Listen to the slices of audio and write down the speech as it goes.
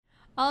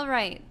All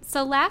right.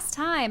 So last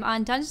time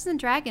on Dungeons and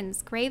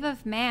Dragons: Grave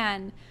of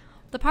Man,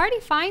 the party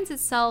finds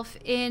itself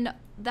in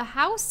the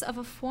house of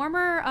a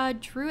former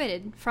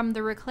druid from the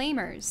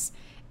Reclaimers,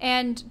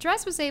 and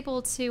Dress was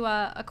able to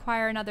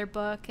acquire another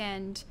book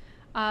and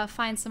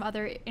find some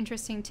other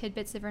interesting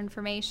tidbits of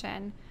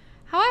information.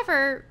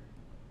 However,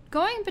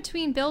 going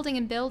between building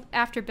and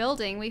after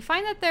building, we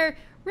find that there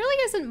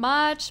really isn't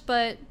much,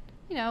 but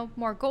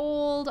more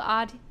gold,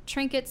 odd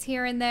trinkets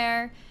here and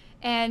there,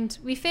 and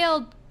we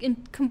failed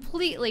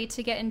completely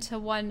to get into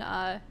one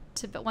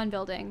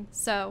building.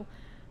 So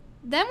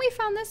then we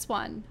found this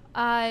one,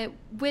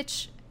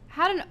 which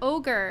had an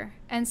ogre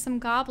and some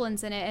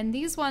goblins in it, and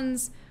these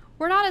ones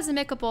were not as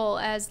amicable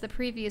as the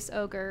previous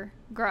ogre,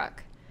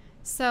 Gruk.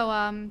 So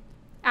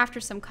after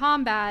some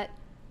combat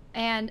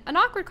and an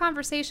awkward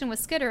conversation with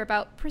Skitter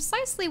about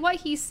precisely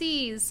what he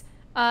sees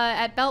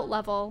at belt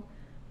level,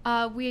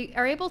 we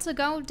are able to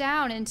go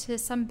down into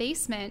some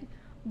basement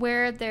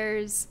where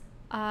there's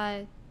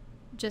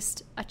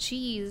just a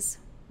cheese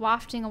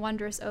wafting a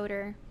wondrous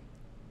odor,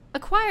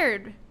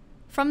 acquired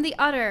from the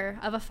udder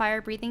of a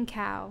fire-breathing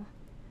cow.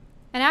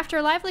 And after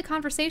a lively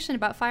conversation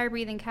about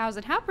fire-breathing cows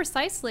and how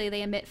precisely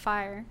they emit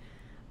fire,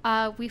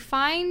 we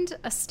find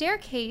a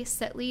staircase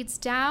that leads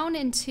down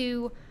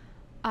into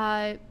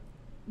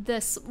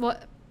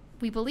what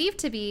we believe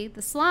to be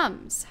the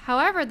slums.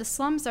 However, the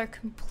slums are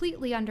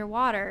completely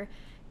underwater,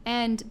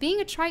 and being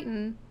a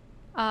Triton,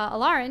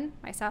 Alarin,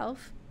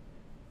 myself,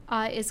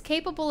 is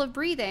capable of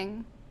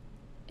breathing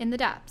in the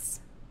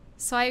depths.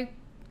 So I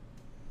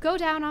go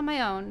down on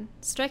my own,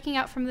 striking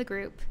out from the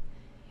group,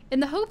 in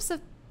the hopes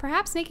of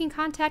perhaps making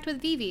contact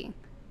with Vivi,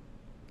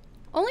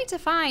 only to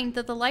find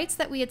that the lights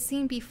that we had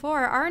seen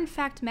before are in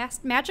fact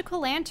magical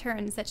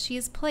lanterns that she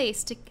has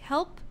placed to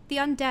help the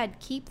undead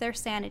keep their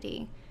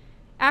sanity.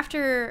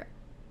 After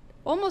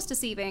almost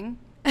deceiving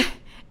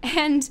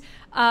and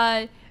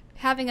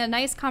having a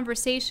nice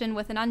conversation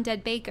with an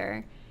undead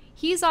baker,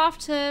 he's off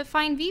to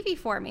find Vivi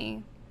for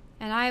me,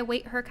 and I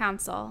await her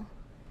counsel.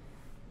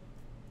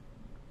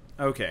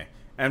 Okay,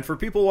 and for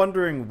people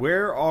wondering,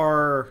 where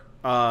are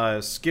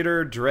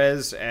Skitter,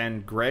 Drez,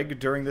 and Greg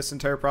during this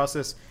entire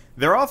process?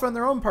 They're off on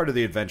their own part of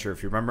the adventure.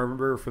 If you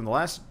remember from the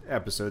last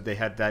episode, they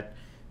had that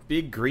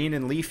big green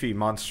and leafy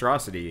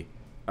monstrosity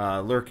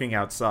lurking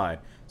outside.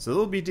 So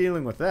they'll be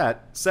dealing with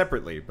that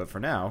separately, but for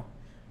now...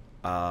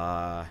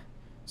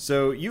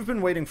 So you've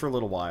been waiting for a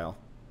little while,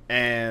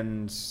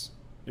 and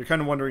you're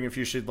kind of wondering if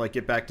you should,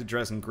 get back to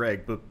Drez and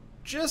Greg, but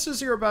just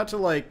as you're about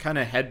to, kind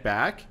of head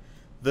back,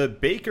 the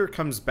baker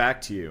comes back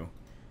to you,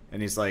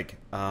 and he's like,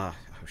 oh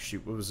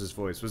shoot, what was his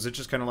voice? Was it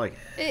just kind of like...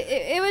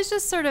 It was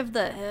just sort of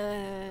the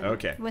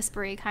okay,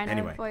 whispery kind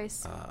of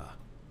voice.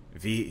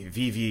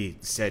 Vivi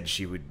said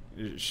she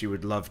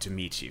would love to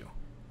meet you.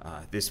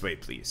 This way,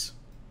 please.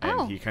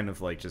 And he kind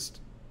of, just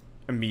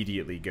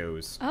immediately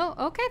goes. Oh,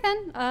 okay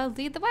then.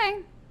 Lead the way.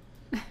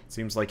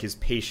 Seems like his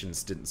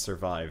patience didn't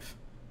survive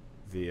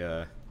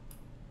the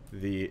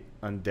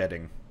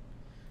undeading.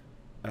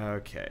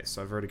 Okay,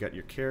 so I've already got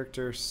your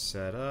character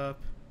set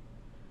up.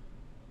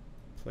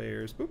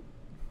 Players, boop.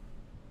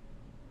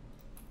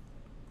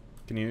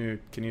 Can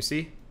you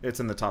see? It's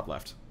in the top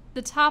left.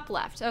 The top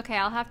left. Okay,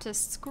 I'll have to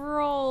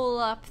scroll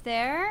up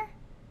there,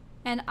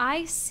 and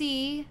I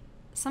see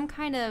some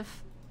kind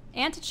of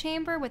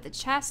antechamber with a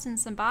chest and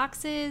some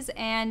boxes.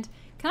 And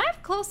can I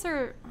have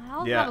closer?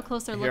 I'll have a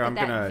closer look at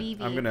that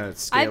Vivi. I'm gonna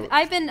scale.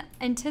 I've been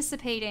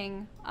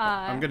anticipating.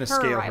 I'm gonna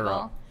scale her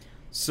up.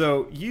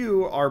 So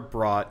you are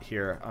brought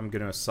here. I'm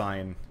gonna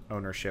assign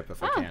ownership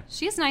if I can.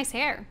 She has nice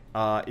hair.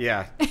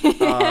 Yeah.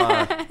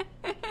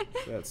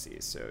 Let's see.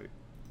 So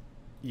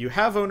you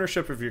have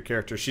ownership of your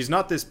character. She's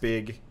not this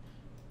big.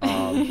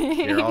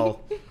 Here,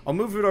 I'll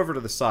move it over to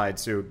the side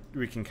so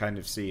we can kind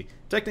of see.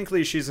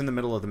 Technically, she's in the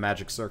middle of the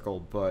magic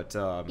circle, but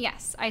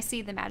yes, I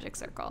see the magic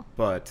circle.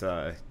 But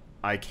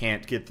I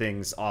can't get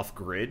things off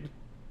grid,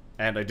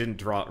 and I didn't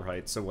draw it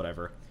right, so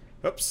whatever.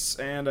 Oops,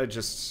 and I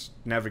just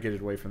navigated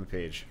away from the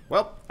page.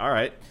 Well, all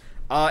right.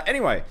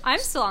 Anyway, I'm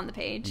still on the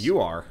page. You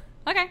are.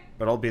 Okay.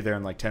 But I'll be there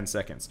in 10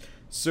 seconds.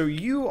 So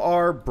you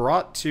are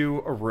brought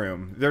to a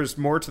room. There's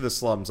more to the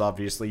slums,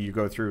 obviously. You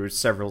go through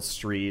several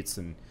streets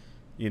and,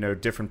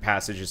 different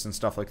passages and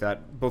stuff like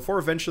that, before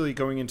eventually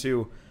going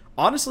into,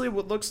 honestly,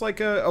 what looks like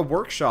a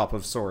workshop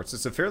of sorts.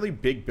 It's a fairly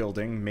big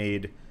building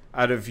made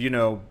out of,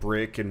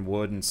 brick and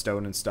wood and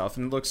stone and stuff,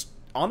 and it looks,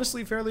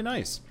 honestly, fairly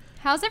nice.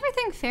 How's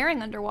everything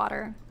faring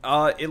underwater?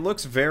 It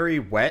looks very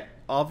wet,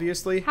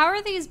 obviously. How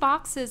are these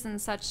boxes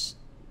and such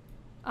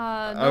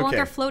no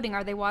longer floating?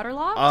 Are they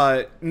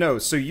waterlogged? No,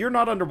 so you're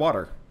not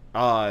underwater.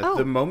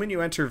 The moment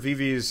you enter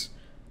Vivi's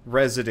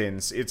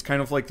residence, it's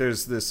kind of like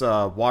there's this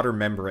water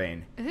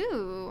membrane.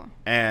 Ooh.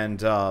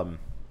 And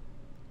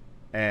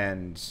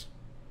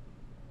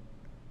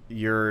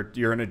you're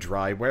in a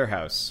dry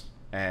warehouse,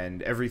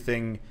 and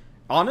everything,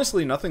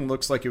 honestly, nothing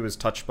looks like it was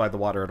touched by the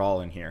water at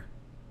all in here.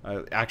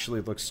 Actually,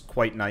 it looks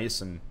quite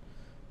nice, and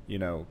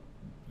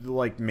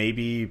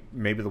maybe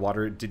the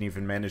water didn't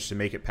even manage to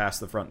make it past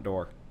the front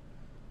door.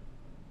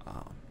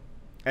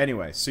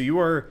 Anyway, so you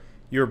are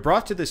you're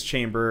brought to this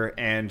chamber,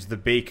 and the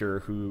baker,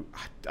 who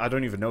I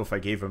don't even know if I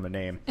gave him a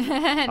name.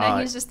 No,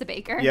 he's just the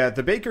baker. Yeah,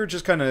 the baker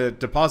just kind of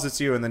deposits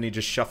you, and then he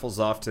just shuffles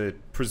off to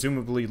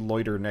presumably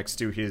loiter next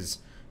to his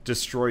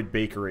destroyed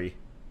bakery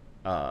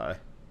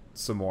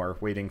some more,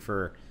 waiting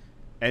for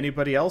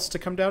anybody else to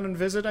come down and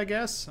visit, I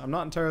guess. I'm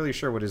not entirely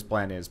sure what his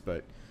plan is,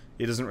 but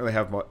he doesn't really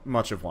have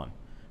much of one.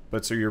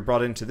 But so you're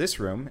brought into this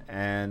room,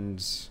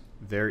 and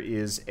there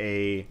is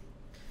a...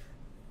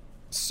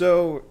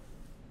 So...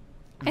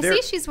 I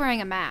see she's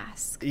wearing a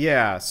mask.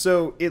 Yeah,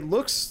 so it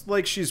looks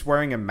like she's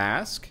wearing a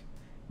mask,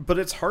 but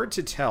it's hard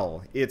to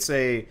tell.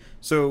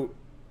 So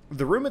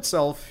the room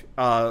itself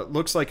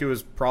looks like it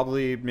was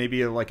probably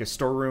maybe like a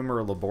storeroom or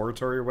a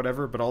laboratory or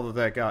whatever, but all of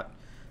that got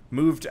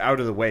moved out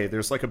of the way.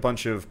 There's like a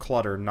bunch of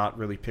clutter not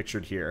really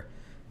pictured here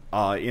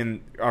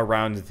in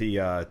around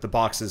the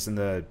boxes and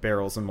the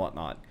barrels and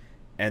whatnot.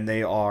 And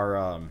they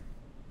are...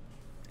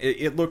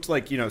 It looked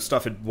like,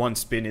 stuff had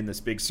once been in this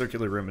big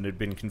circular room and had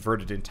been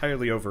converted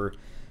entirely over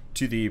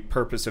to the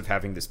purpose of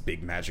having this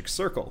big magic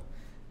circle.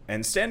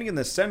 And standing in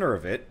the center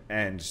of it,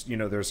 and,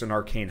 there's an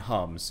arcane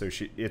hum, so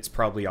it's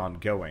probably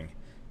ongoing,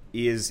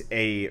 is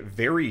a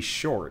very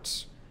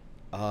short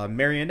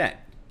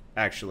marionette,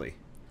 actually.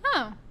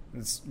 Oh.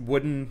 It's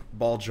wooden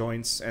ball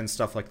joints and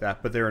stuff like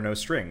that, but there are no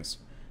strings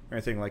or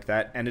anything like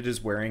that, and it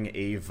is wearing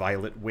a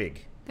violet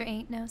wig. There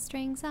ain't no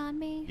strings on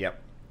me.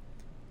 Yep.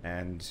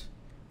 And...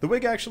 the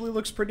wig actually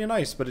looks pretty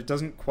nice, but it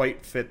doesn't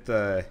quite fit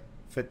the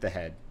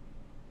head.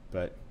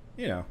 But,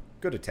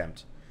 good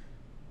attempt.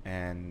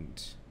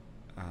 And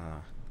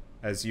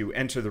as you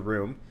enter the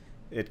room,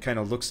 it kind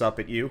of looks up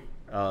at you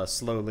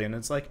slowly, and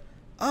it's like,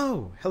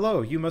 "Oh,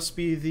 hello, you must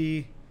be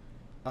the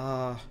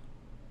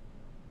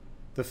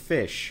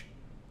fish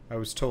I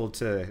was told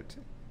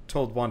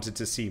wanted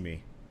to see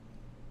me."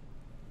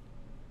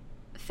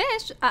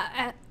 Fish?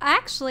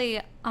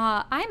 Actually,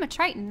 I'm a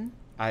Triton.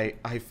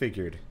 I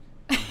figured.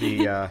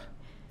 The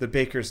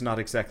baker's not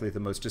exactly the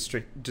most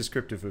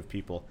descriptive of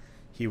people.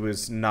 He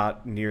was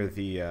not near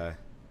the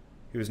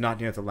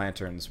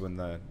lanterns when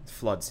the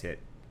floods hit,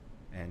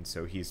 and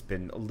so he's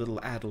been a little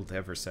addled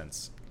ever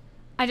since.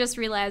 I just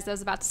realized I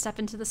was about to step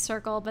into the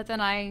circle, but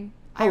then I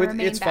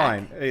remained it's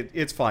back. fine.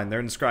 It's fine. They're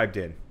inscribed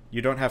in.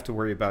 You don't have to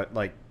worry about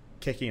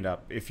kicking it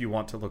up if you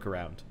want to look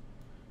around.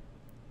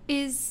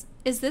 Is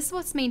this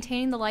what's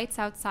maintaining the lights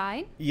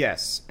outside?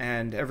 Yes,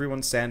 and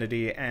everyone's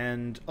sanity,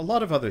 and a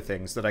lot of other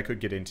things that I could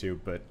get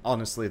into, but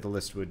honestly the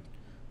list would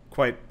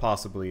quite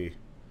possibly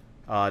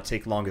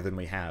take longer than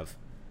we have.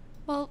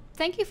 Well,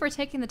 thank you for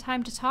taking the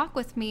time to talk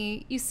with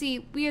me. You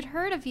see, we had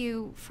heard of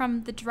you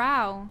from the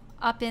Drow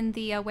up in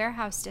the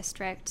warehouse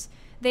district.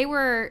 They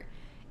were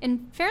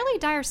in fairly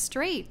dire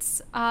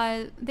straits.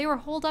 They were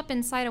holed up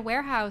inside a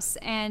warehouse,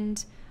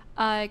 and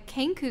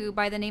Kenku,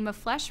 by the name of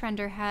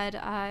Fleshrender,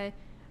 had...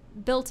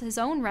 built his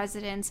own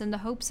residence in the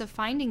hopes of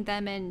finding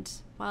them and,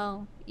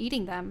 well,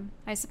 eating them.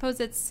 I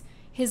suppose it's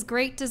his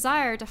great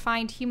desire to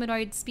find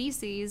humanoid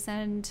species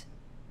and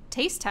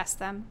taste test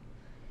them.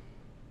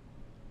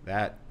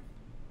 That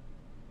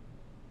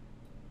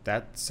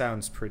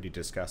sounds pretty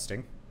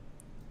disgusting.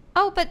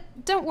 Oh, but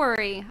don't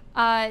worry.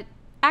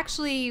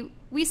 Actually,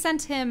 we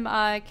sent him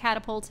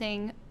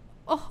catapulting,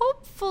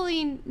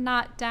 hopefully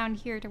not down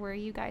here to where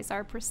you guys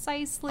are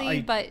precisely,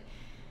 but...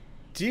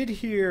 did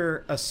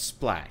hear a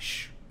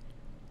splash.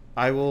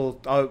 I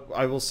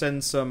will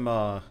send some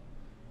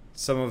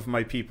of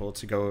my people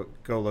to go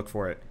look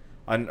for it.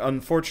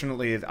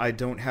 Unfortunately, I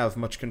don't have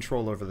much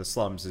control over the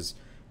slums, as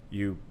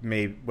you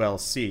may well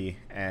see,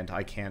 and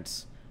I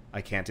can't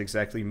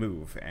exactly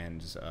move,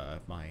 and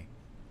my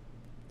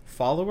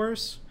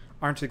followers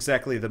aren't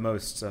exactly the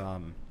most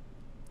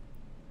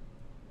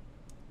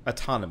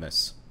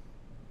autonomous.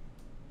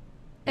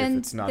 And if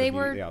it's not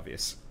immediately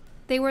obvious.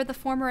 They were the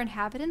former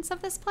inhabitants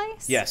of this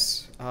place?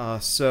 Yes.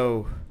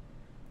 So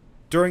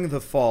during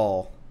the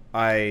fall,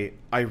 I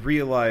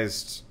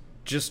realized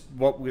just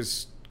what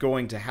was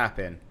going to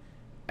happen,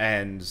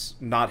 and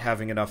not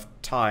having enough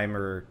time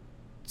or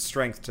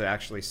strength to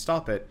actually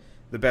stop it,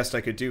 the best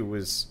I could do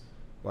was,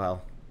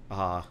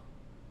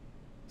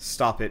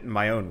 stop it in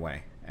my own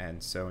way.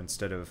 And so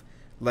instead of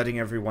letting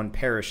everyone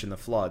perish in the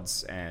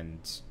floods and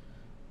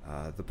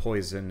the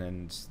poison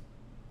and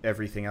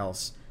everything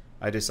else,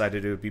 I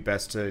decided it would be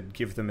best to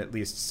give them at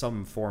least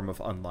some form of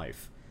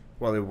unlife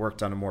while I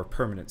worked on a more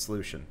permanent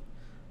solution.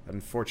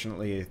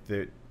 Unfortunately,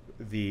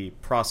 the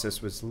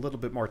process was a little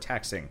bit more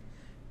taxing,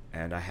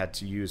 and I had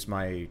to use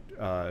my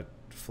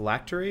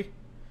phylactery.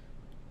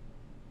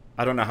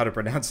 I don't know how to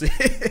pronounce it.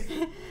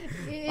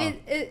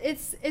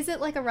 Is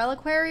it like a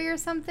reliquary or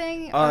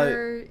something?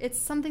 Or it's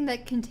something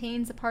that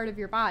contains a part of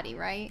your body,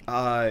 right?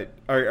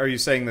 Are you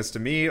saying this to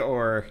me,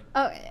 or...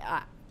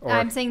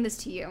 I'm saying this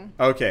to you.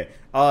 Okay.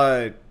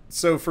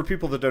 So for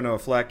people that don't know, a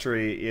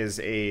phylactery is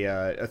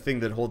a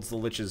thing that holds the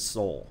lich's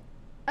soul.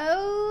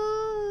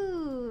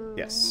 Oh.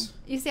 Yes.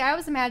 You see, I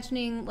was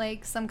imagining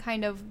like some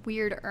kind of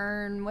weird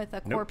urn with a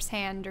corpse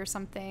hand or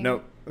something.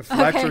 No, a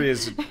phylactery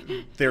is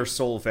their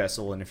soul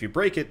vessel, and if you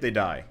break it, they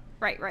die.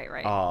 Right.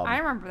 I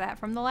remember that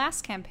from the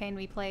last campaign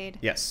we played.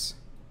 Yes.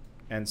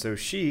 And so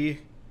she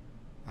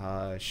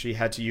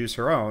had to use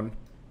her own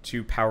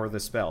to power the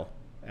spell,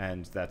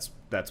 and that's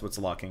what's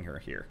locking her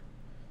here.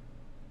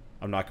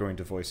 I'm not going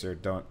to voice her.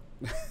 Don't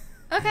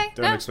Okay.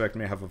 don't expect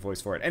me to have a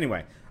voice for it.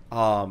 Anyway,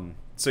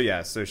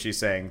 so she's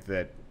saying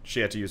that she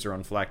had to use her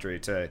own phylactery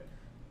to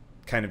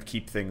kind of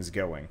keep things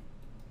going.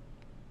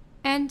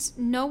 And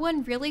no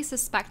one really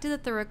suspected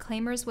that the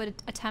Reclaimers would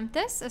attempt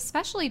this,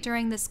 especially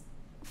during this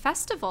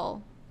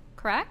festival,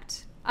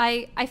 correct?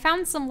 I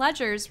found some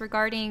ledgers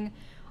regarding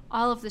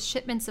all of the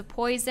shipments of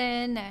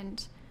poison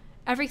and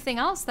everything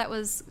else that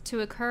was to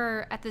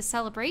occur at this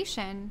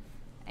celebration.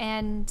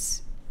 And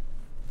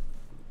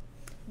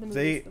the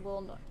music's a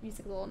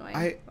little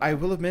annoying. I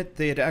will admit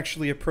they had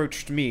actually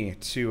approached me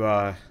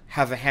to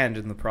have a hand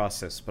in the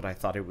process, but I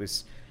thought it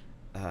was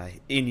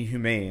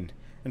inhumane.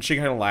 And she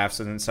kind of laughs,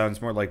 and it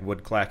sounds more like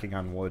wood clacking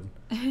on wood.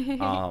 They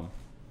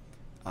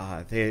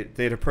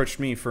had approached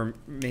me for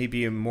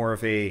maybe more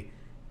of a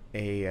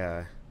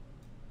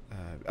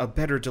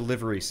better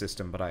delivery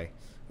system, but I,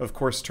 of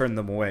course, turned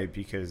them away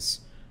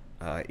because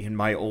in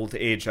my old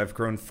age I've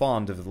grown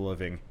fond of the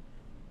living,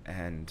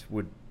 and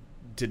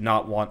did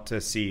not want to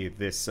see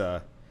this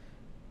I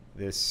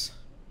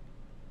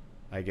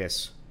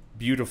guess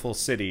beautiful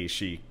city.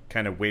 She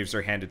kind of waves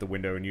her hand at the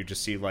window, and you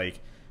just see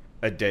like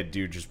a dead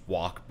dude just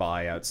walk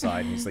by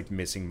outside, and he's like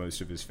missing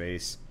most of his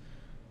face.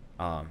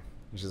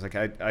 She's like,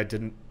 I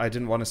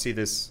didn't want to see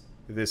this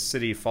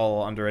city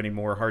fall under any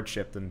more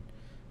hardship than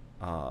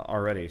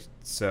already.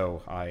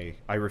 So I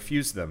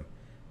refused them,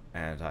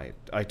 and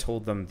I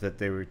told them that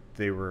they were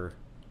they were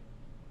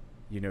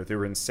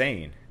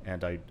insane.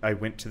 And I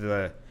went to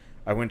the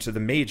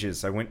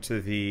mages, I went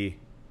to the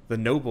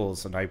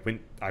nobles, and I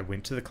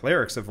went to the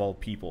clerics of all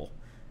people,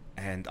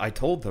 and I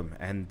told them,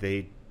 and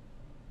they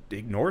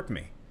ignored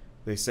me.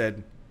 They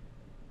said,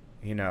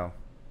 the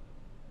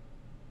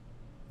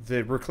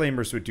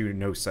Reclaimers would do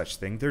no such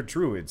thing. They're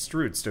druids.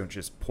 Druids don't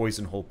just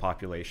poison whole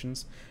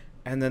populations.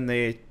 And then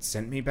they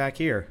sent me back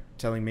here,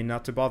 telling me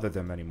not to bother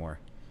them anymore.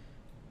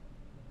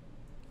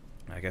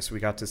 I guess we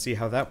got to see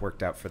how that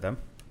worked out for them.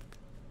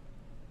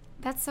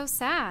 That's so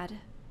sad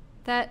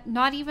that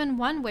not even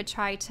one would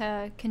try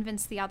to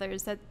convince the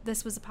others that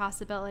this was a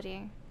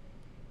possibility.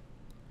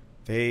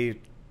 They've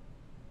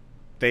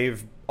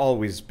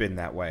always been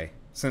that way.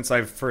 Since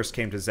I first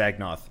came to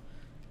Zagnoth,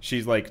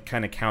 she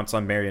kind of counts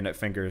on marionette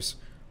fingers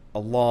a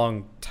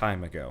long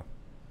time ago.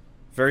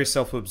 Very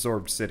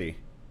self-absorbed city,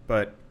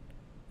 but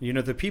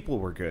the people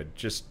were good,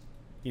 just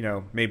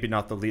maybe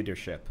not the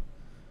leadership.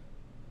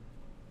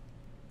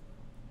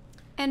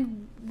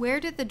 And where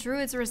did the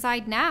druids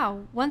reside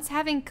now? Once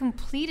having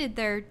completed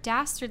their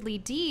dastardly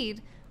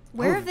deed,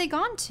 where have they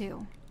gone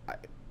to?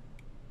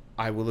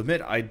 I will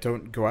admit I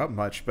don't go out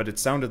much, but it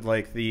sounded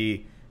like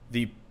the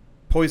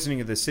poisoning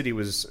of the city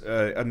was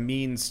a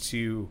means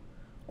to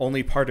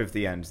only part of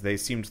the end. They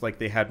seemed like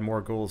they had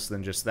more goals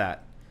than just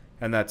that.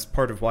 And that's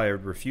part of why I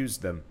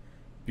refused them,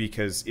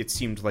 because it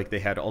seemed like they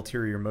had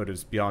ulterior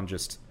motives beyond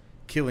just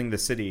killing the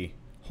city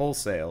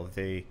wholesale.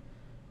 They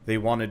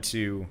wanted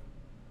to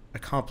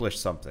accomplish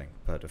something,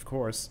 but of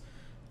course,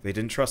 they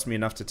didn't trust me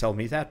enough to tell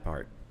me that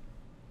part.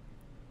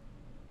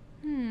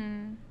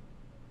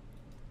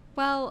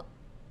 Well,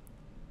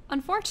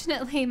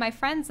 unfortunately, my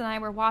friends and I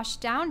were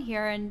washed down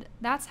here, and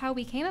that's how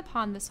we came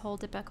upon this whole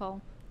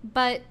debacle.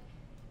 But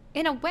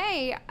in a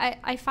way,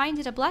 I find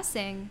it a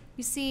blessing.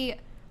 You see,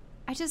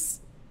 I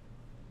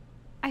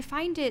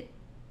find it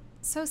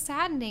so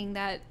saddening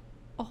that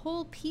a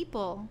whole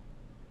people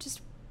just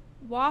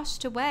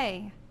washed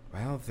away.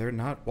 Well, they're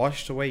not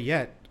washed away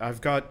yet. I've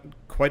got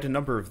quite a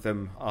number of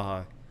them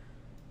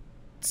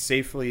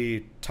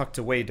safely tucked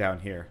away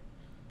down here.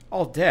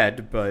 All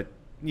dead, but,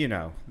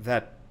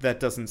 that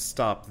doesn't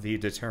stop the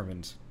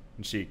determined.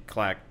 And she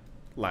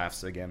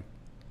laughs again.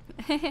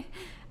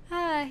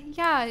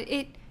 Yeah,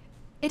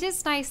 it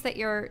is nice that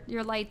your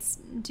lights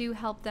do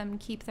help them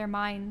keep their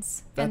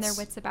minds and their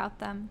wits about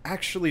them.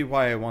 Actually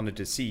why I wanted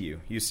to see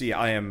you. You see,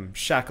 I am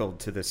shackled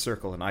to this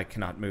circle and I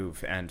cannot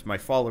move, and my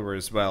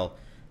followers, well,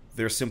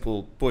 they're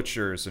simple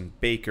butchers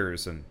and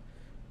bakers and,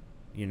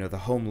 the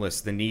homeless,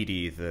 the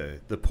needy,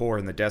 the poor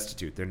and the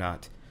destitute. They're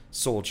not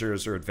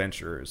soldiers or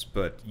adventurers.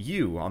 But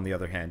you, on the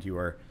other hand, you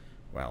are,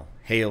 well,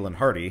 hale and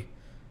hearty,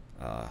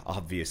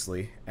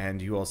 obviously,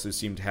 and you also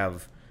seem to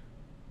have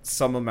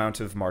some amount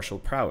of martial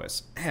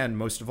prowess. And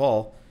most of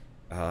all,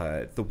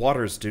 the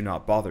waters do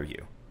not bother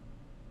you.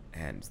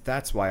 And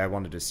that's why I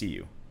wanted to see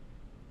you.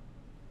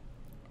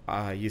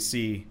 You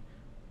see,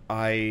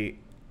 I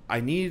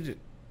need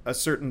a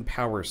certain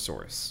power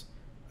source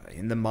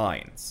in the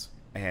mines,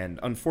 and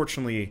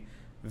unfortunately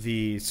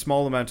the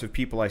small amount of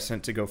people I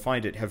sent to go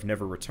find it have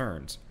never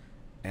returned,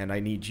 and I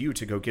need you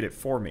to go get it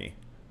for me,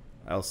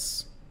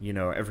 else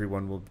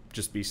everyone will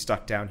just be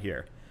stuck down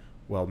here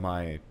while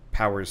my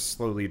powers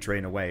slowly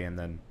drain away, and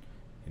then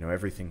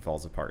everything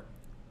falls apart.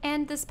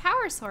 And this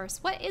power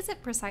source, what is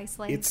it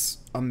precisely? It's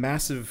a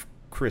massive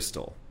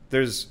crystal.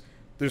 There's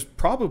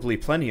probably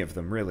plenty of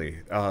them, really.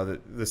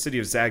 The city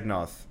of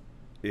Zagnoth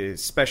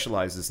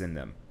specializes in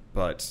them,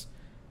 but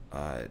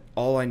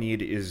All I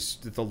need is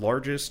the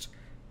largest,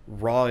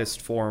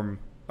 rawest form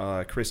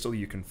crystal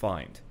you can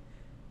find,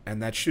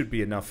 and that should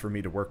be enough for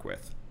me to work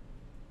with.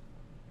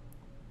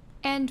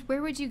 And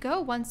where would you go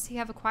once you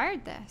have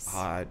acquired this?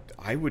 I'm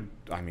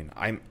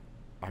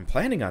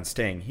planning on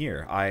staying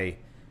here.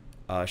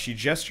 She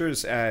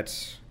gestures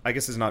at, I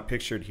guess it's not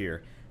pictured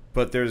here,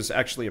 but there's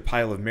actually a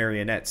pile of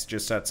marionettes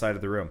just outside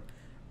of the room.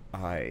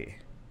 I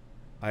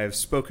have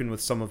spoken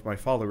with some of my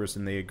followers,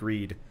 and they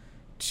agreed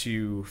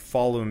to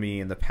follow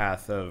me in the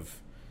path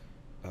of,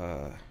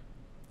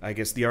 I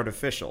guess, the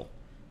artificial.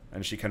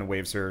 And she kind of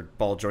waves her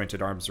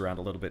ball-jointed arms around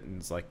a little bit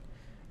and is like,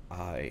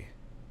 I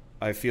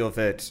feel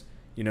that,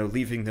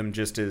 leaving them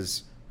just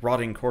as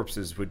rotting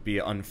corpses would be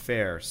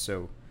unfair,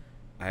 so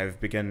I have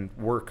begun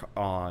work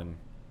on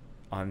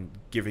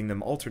giving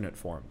them alternate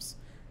forms.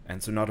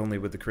 And so not only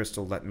would the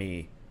crystal let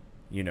me,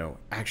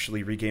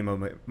 actually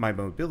regain my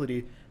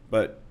mobility,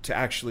 but to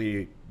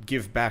actually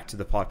give back to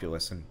the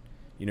populace and,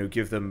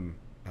 give them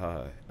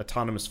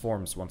autonomous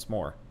forms once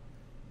more.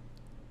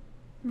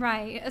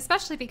 Right,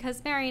 especially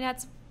because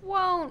marionettes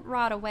won't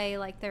rot away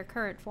like their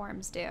current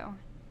forms do.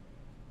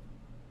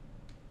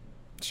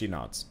 She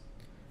nods.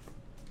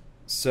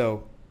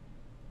 So,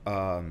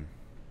 trying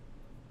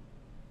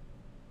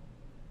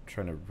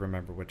to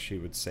remember what she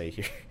would say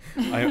here.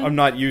 I'm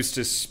not used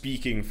to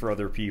speaking for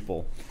other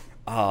people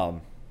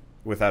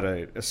without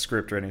a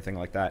script or anything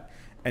like that.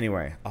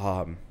 Anyway,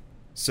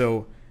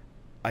 so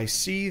I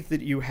see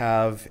that you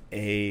have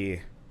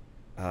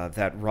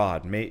that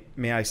rod.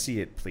 May I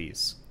see it,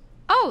 please?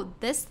 Oh,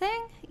 this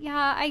thing?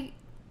 Yeah, I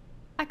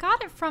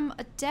got it from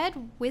a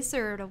dead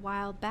wizard a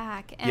while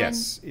back. And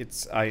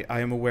yes, I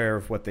am aware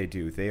of what they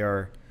do. They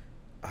are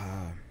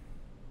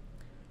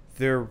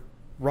they're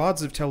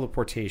rods of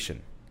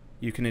teleportation.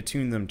 You can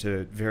attune them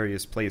to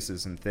various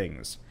places and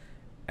things,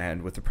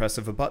 and with the press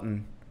of a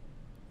button,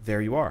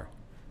 there you are.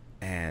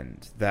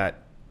 And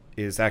that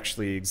is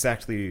actually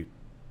exactly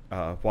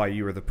why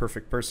you are the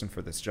perfect person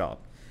for this job.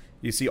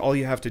 You see, all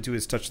you have to do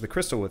is touch the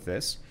crystal with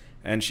this,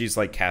 and she's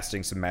like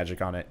casting some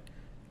magic on it.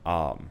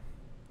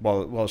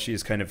 While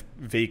she's kind of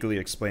vaguely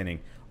explaining,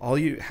 all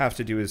you have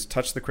to do is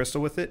touch the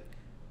crystal with it,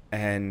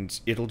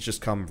 and it'll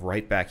just come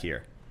right back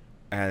here.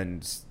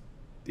 And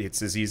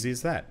it's as easy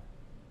as that.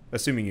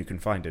 Assuming you can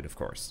find it, of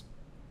course.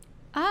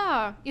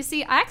 Oh, you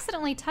see, I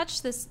accidentally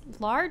touched this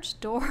large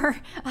door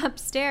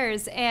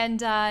upstairs,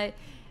 and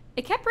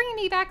it kept bringing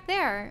me back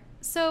there.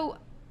 So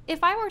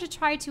if I were to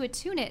try to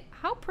attune it,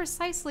 how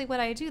precisely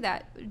would I do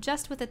that?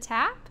 Just with a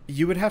tap?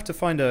 You would have to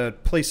find a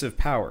place of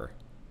power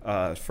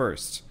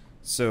first.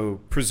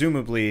 So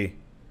presumably,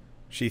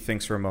 she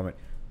thinks for a moment,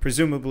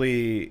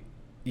 presumably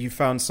you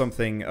found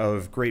something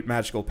of great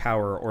magical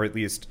power, or at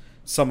least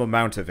some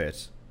amount of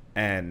it,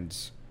 and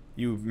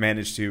you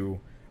managed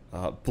to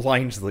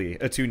blindly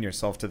attune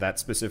yourself to that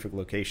specific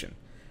location.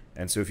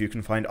 And so if you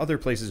can find other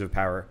places of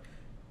power,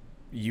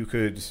 you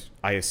could,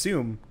 I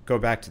assume, go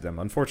back to them.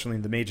 Unfortunately,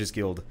 the Mages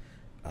Guild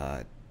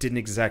didn't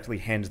exactly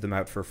hand them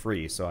out for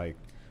free, so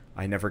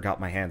I never got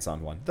my hands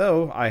on one.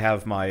 Though I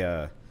have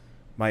my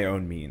my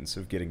own means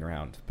of getting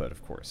around, but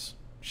of course,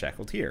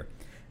 shackled here.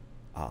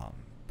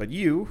 But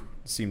you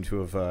seem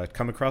to have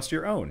come across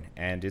your own,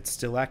 and it's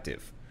still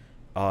active.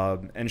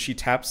 And she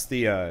taps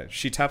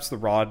the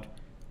rod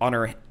on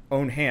her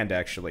own hand,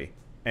 actually,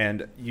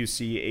 and you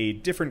see a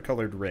different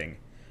colored ring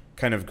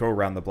kind of go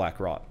around the black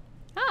rod.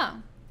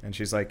 Oh. And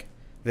she's like,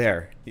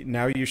 there,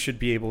 now you should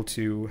be able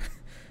to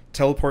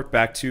teleport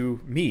back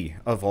to me,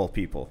 of all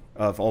people,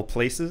 of all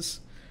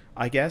places,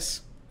 I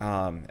guess,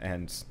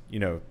 and,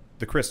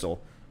 the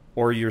crystal,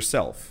 or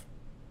yourself,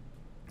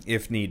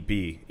 if need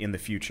be, in the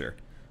future.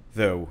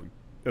 Though,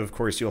 of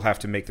course, you'll have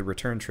to make the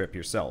return trip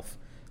yourself.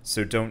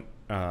 So don't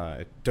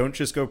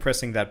just go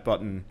pressing that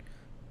button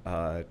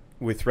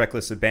with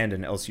reckless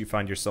abandon, else you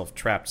find yourself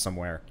trapped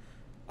somewhere.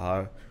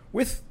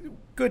 With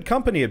good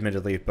company,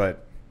 admittedly,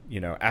 but,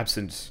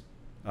 absent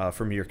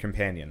from your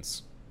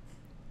companions.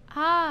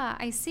 Ah,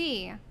 I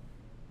see.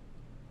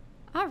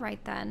 All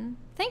right, then.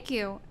 Thank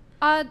you.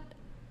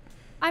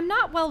 I'm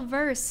not well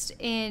versed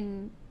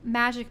in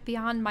magic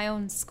beyond my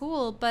own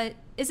school, but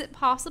is it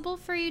possible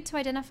for you to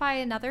identify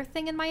another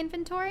thing in my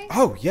inventory?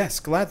 Oh, yes,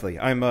 gladly.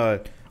 I'm a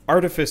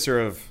artificer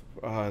of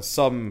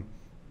some,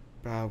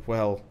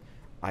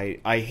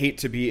 I hate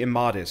to be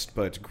immodest,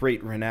 but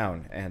great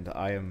renown, and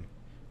I am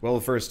well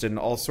versed in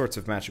all sorts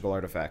of magical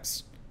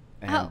artifacts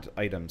and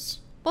items.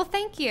 Well,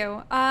 thank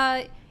you.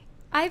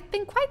 I've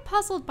been quite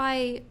puzzled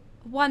by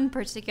one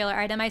particular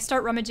item. I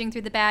start rummaging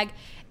through the bag,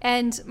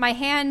 and my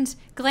hand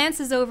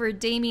glances over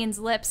Damien's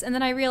lips, and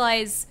then I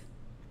realize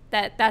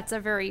that that's a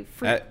very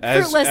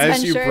fruitless venture.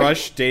 As you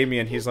brush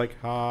Damien, he's like,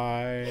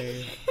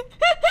 hi.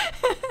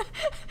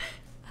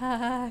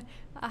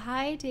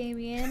 Hi,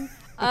 Damien.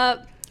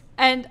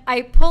 And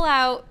I pull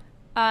out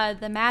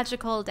the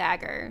magical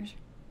daggers.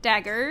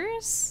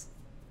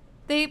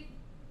 They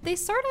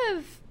sort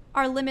of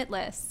are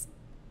limitless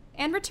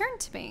and return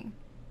to me.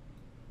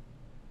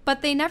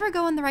 But they never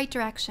go in the right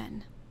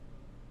direction.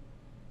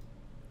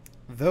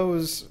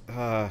 Those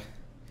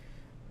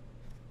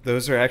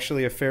Those are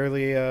actually a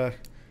fairly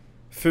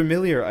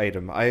familiar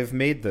item. I've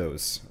made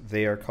those.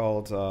 They are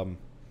called. Oh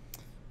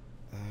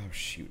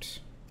shoot.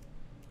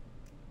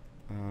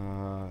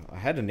 I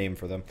had a name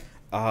for them.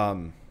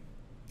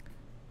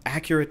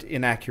 Accurate,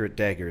 inaccurate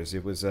daggers.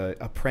 It was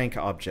a prank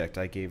object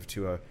I gave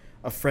to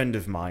a friend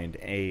of mine,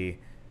 I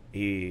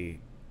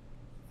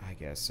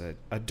guess,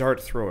 a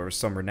dart thrower of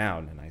some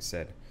renown, and I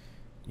said,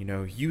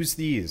 use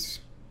these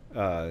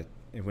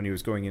when he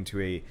was going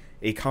into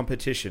a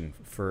competition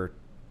for,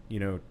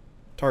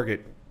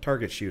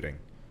 target shooting,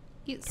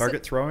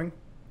 target throwing,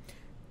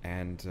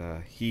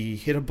 and he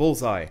hit a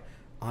bullseye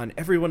on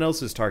everyone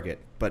else's target,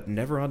 but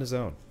never on his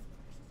own.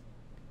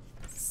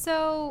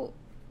 So,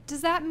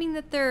 does that mean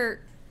that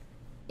there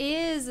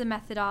is a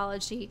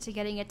methodology to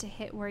getting it to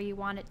hit where you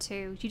want it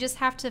to? You just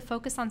have to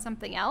focus on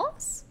something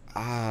else?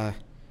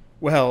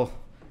 Well,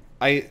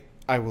 I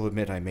will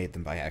admit I made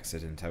them by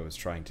accident. I was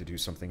trying to do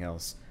something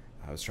else.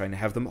 I was trying to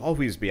have them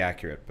always be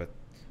accurate, but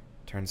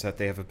turns out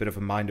they have a bit of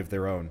a mind of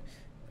their own.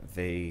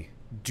 They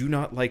do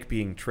not like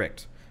being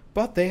tricked,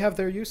 but they have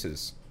their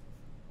uses.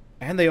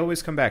 And they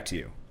always come back to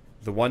you.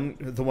 The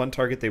one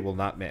target they will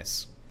not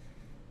miss.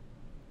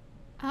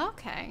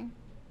 Okay.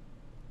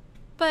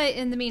 But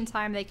in the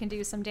meantime, they can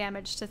do some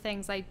damage to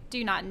things I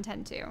do not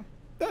intend to.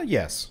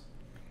 Yes.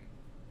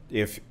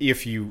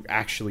 If you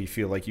actually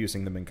feel like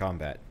using them in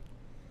combat.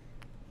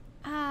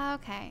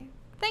 Okay.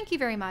 Thank you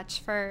very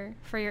much for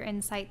your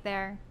insight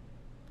there.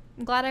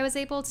 I'm glad I was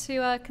able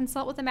to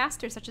consult with a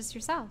master such as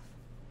yourself.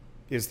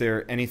 Is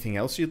there anything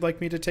else you'd like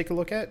me to take a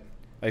look at?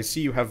 I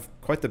see you have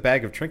quite the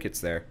bag of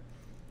trinkets there.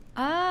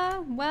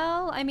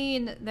 Well, I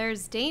mean,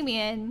 there's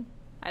Damien.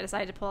 I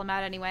decided to pull him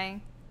out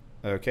anyway.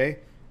 Okay.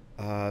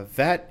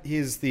 That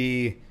is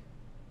the...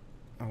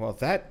 Well,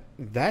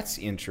 that's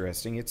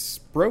interesting. It's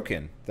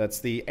broken. That's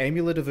the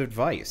Amulet of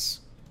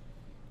Advice.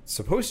 It's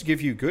supposed to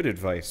give you good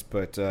advice,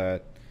 but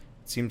it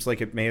seems like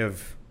it may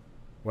have...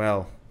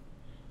 Well,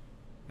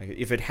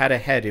 if it had a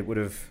head, it would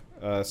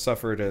have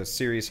suffered a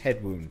serious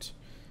head wound.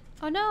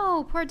 Oh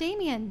no, poor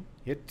Damien.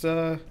 It,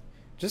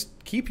 just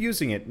keep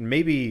using it, and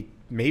maybe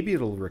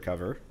it'll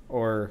recover,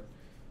 or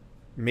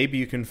maybe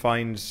you can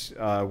find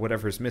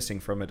whatever's missing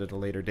from it at a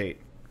later date.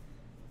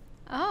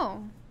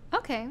 Oh,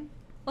 okay.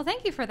 Well,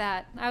 thank you for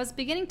that. I was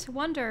beginning to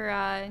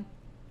wonder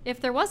if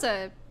there was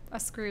a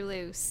screw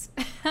loose.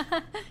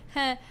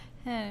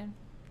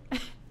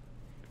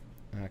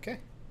 Okay.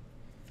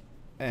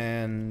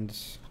 And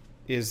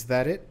is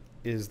that it?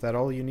 Is that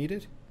all you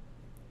needed?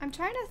 I'm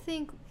trying to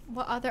think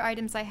what other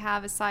items I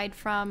have aside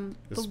from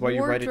This the is why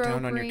you write it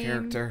down on your room.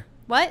 character.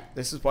 What?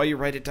 This is why you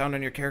write it down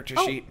on your character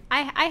sheet.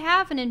 I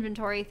have an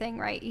inventory thing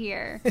right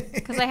here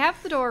because I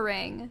have the door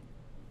ring.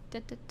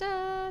 The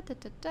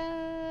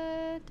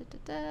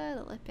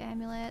lip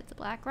amulet, the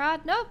black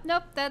rod.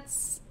 Nope.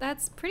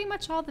 That's pretty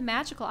much all the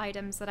magical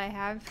items that I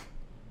have.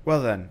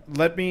 Well then,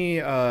 let me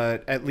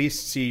at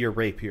least see your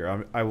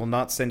rapier. I will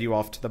not send you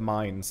off to the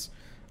mines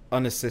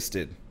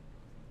unassisted.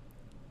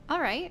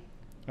 All right.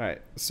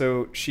 Alright,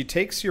 so she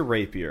takes your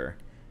rapier,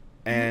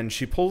 and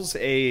she pulls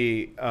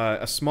a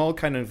small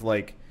kind of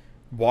like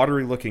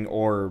watery looking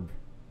orb,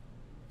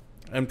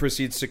 and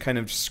proceeds to kind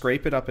of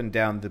scrape it up and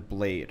down the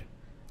blade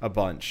a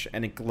bunch,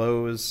 and it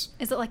glows.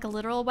 Is it like a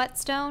literal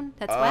whetstone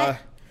that's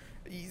wet?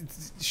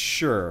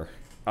 Sure.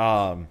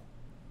 But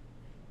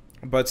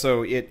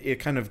so it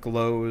kind of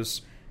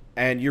glows,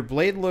 and your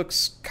blade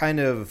looks kind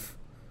of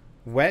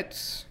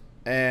wet,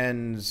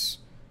 and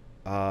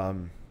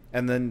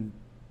then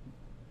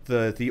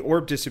the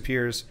orb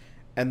disappears,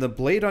 and the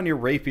blade on your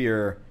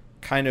rapier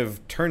kind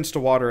of turns to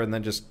water and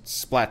then just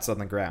splats on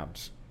the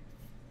ground.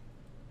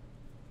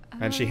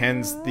 And she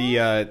hands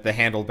the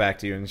handle back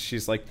to you, and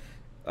she's like,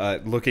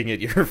 looking at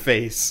your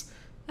face.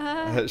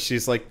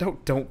 She's like,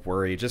 "Don't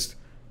worry, just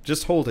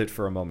hold it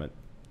for a moment."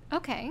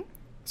 Okay.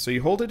 So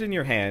you hold it in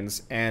your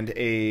hands, and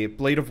a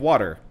blade of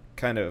water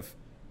kind of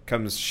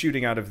comes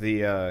shooting out of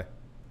the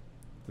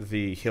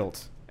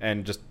hilt,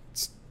 and just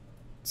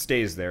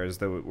stays there as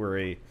though it were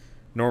a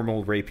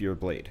normal rapier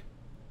blade.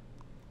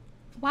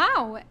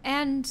 Wow.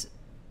 And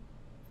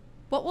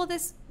what will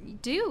this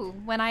do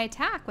when I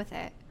attack with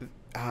it?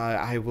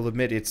 I will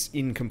admit it's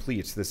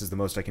incomplete. This is the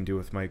most I can do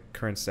with my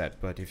current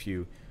set, but if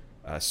you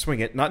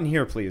swing it, not in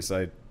here, please.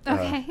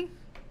 Okay.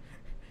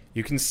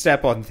 You can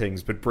step on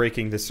things, but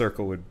breaking the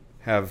circle would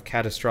have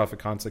catastrophic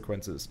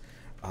consequences.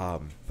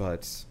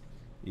 But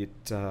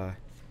it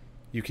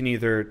you can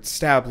either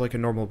stab like a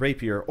normal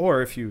rapier,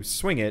 or if you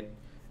swing it,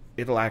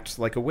 it'll act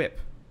like a whip.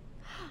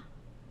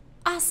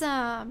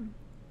 Awesome.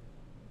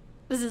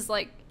 This is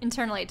like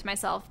internally to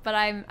myself, but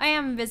I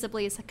am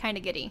visibly kind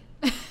of giddy.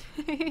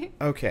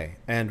 Okay,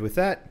 and with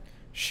that,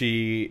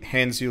 she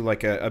hands you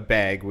like a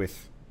bag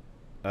with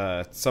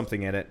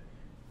something in it,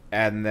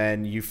 and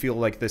then you feel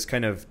like this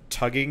kind of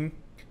tugging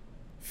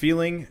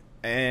feeling,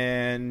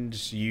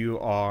 and you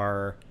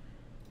are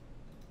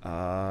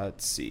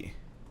let's see.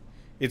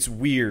 It's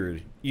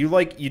weird.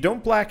 You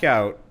don't black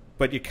out,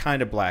 but you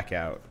kind of black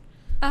out.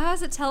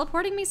 Is it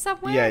teleporting me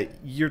somewhere? Yeah,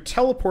 you're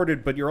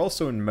teleported, but you're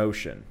also in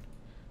motion.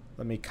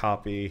 Let me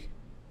copy.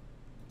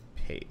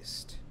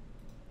 haste.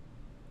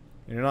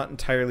 You're not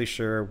entirely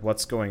sure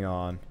what's going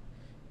on,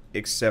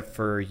 except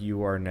for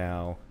you are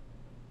now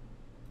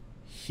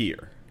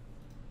here.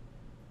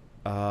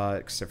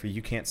 Except for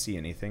you can't see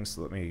anything,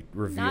 so let me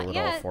reveal Not it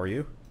yet. all for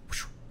you.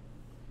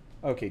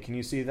 Okay, can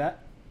you see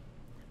that?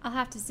 I'll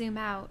have to zoom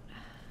out.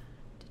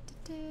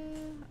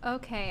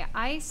 Okay,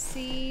 I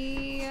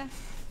see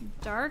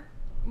dark.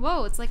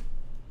 Whoa, it's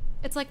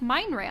like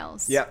mine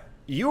rails. Yeah,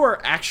 you are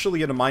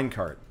actually in a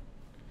minecart.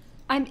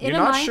 I'm in You're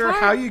a not minecart? sure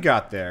how you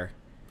got there,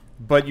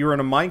 but you're in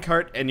a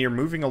minecart and you're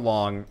moving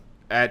along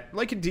at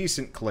like a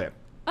decent clip.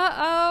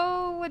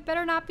 Uh-oh, it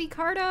better not be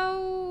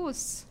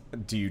Cardos.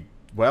 Do you...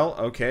 Well,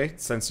 okay,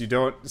 since you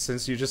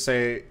just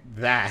say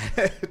that...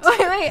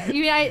 Wait,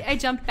 you mean I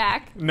jumped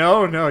back?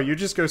 No, you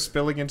just go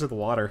spilling into the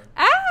water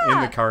Ah!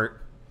 in the cart.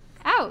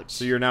 Ouch.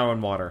 So you're now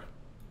in water.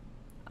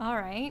 All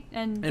right,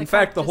 and In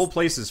fact, the whole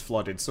place is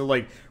flooded. So,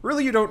 like,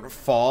 really you don't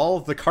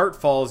fall. The cart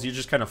falls, you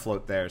just kind of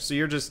float there. So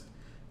you're just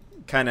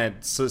kind of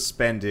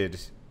suspended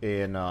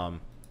in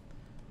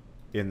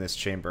this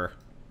chamber.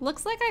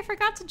 looks like I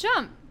forgot to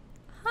jump.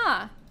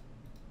 Huh.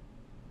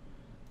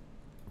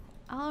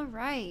 All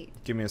right.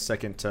 Give me a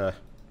second to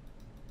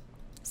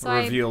So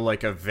reveal,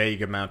 like, a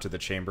vague amount of the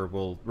chamber.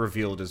 We'll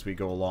reveal it as we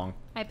go along.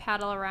 I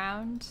paddle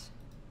around.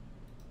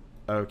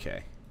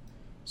 Okay.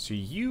 So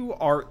you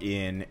are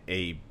in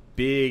a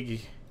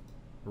big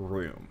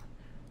room.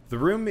 The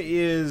room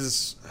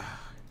is...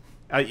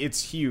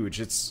 it's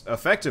huge. It's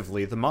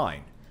effectively the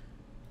mine.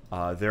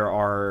 There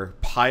are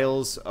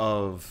piles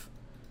of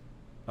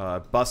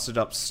busted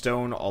up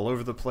stone all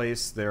over the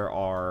place. There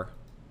are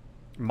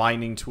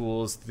mining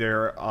tools.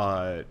 There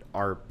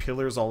are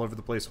pillars all over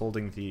the place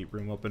holding the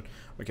room open.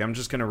 Okay, I'm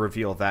just going to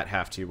reveal that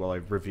half to you while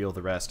I reveal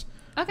the rest.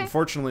 Okay.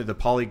 Unfortunately, the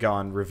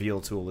polygon reveal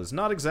tool is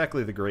not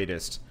exactly the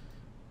greatest.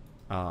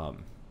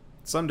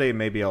 Someday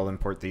maybe I'll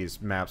import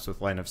these maps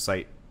with line of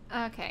sight,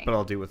 Okay. but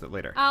I'll deal with it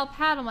later. I'll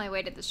paddle my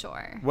way to the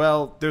shore.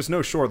 Well, there's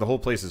no shore. The whole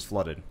place is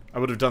flooded. I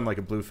would have done like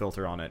a blue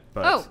filter on it,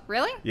 but... Oh,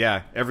 really?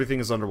 Yeah, everything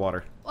is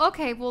underwater.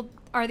 Okay, well,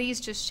 are these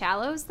just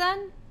shallows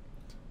then?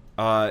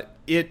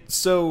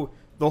 So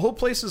the whole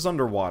place is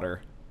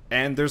underwater,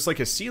 and there's like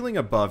a ceiling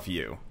above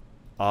you,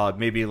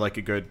 maybe like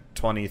a good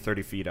 20,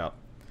 30 feet up.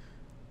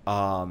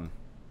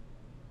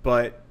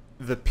 But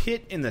the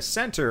pit in the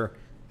center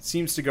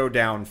seems to go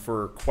down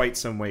for quite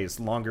some ways,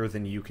 longer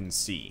than you can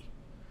see.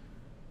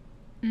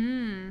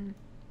 And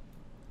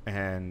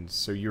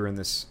so you're in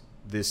this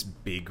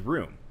big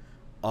room.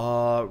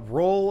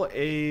 Roll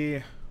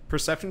a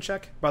perception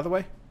check, by the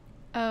way.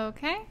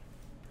 Okay.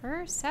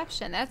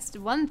 Perception. That's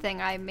one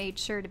thing I made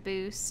sure to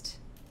boost.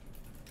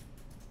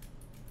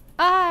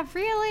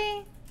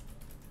 Really?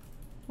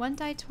 1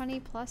 die 20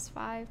 plus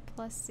 5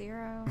 plus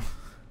 0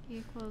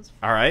 equals...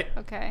 All right.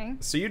 Okay.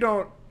 So you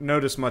don't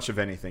notice much of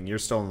anything. You're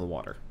still in the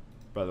water,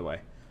 by the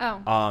way.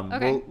 Oh,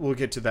 okay. We'll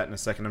get to that in a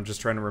second. I'm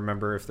just trying to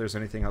remember if there's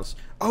anything else.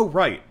 Oh,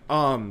 right.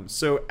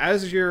 So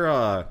as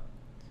you're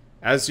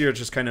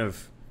just kind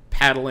of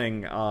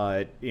paddling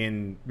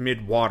in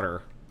mid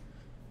water,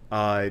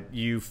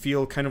 you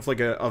feel kind of like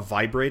a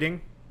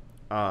vibrating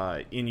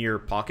in your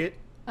pocket.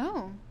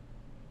 Oh.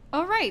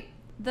 Oh, right.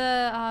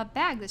 The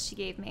bag that she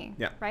gave me.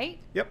 Yeah. Right?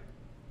 Yep.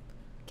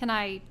 Can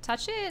I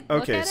touch it?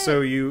 Look Okay. at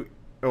So it?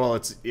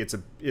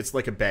 it's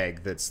like a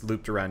bag that's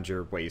looped around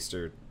your waist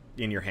or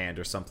in your hand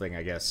or something,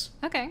 I guess.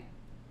 Okay.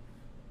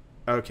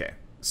 Okay.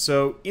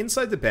 So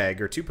inside the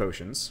bag are 2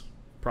 potions,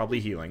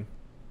 probably healing.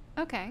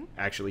 Okay.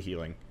 Actually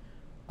healing.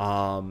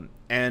 And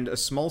a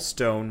small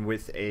stone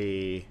with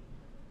a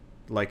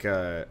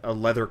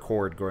leather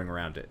cord going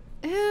around it.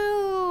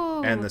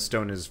 Ooh. And the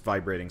stone is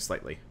vibrating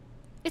slightly.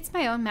 It's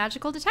my own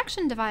magical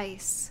detection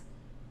device.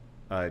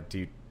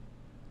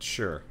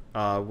 Sure.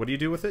 What do you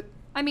do with it?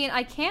 I mean,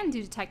 I can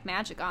do detect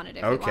magic on it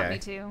if you want me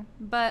to.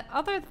 But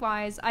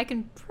otherwise, I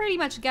can pretty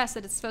much guess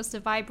that it's supposed to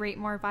vibrate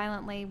more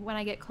violently when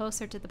I get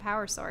closer to the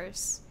power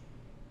source.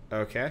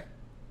 Okay.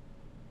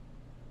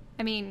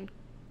 I mean,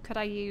 could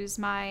I use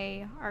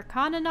my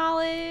Arcana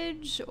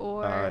knowledge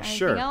or anything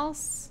sure.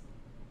 else?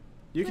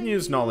 You can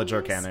use Knowledge Please.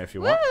 Arcana if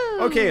you want.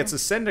 Woo! Okay, it's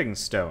Ascending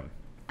Stone.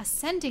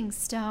 Ascending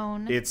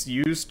stone. It's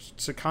used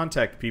to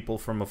contact people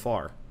from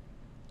afar.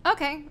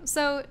 Okay,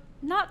 so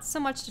not so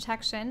much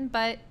detection,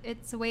 but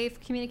it's a way of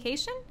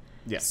communication?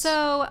 Yes.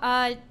 So,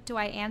 do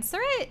I answer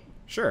it?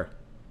 Sure.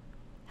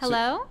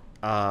 Hello?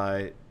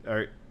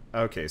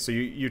 Okay, so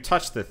you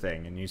touch the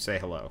thing and you say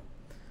hello.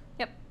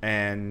 Yep.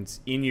 And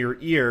in your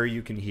ear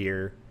you can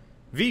hear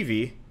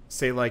Vivi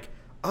say like,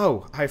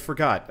 "Oh, I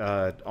forgot.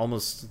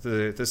 Almost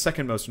the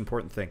second most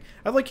important thing.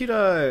 I'd like you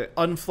to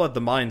unflood the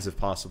mines if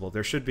possible.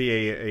 There should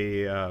be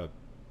a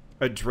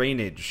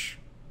drainage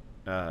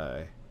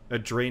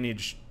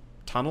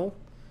tunnel.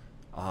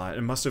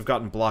 It must have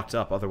gotten blocked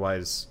up.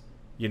 Otherwise,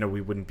 we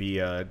wouldn't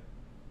be up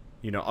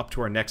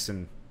to our necks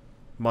in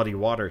muddy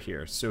water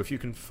here. So if you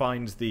can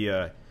find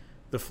the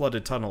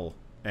flooded tunnel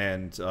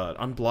and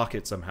unblock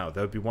it somehow,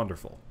 that would be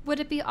wonderful." Would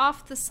it be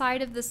off the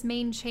side of this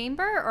main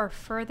chamber or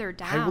further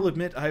down? I will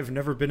admit I've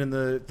never been in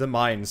the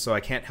mine, so I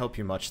can't help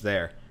you much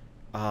there.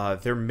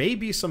 There may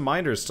be some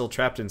miners still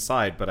trapped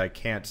inside, but I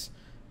can't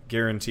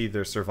guarantee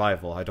their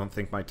survival. I don't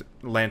think my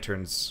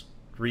lanterns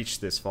reach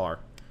this far.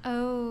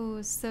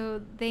 Oh,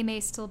 so they may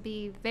still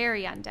be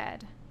very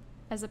undead,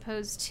 as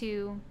opposed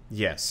to...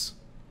 Yes.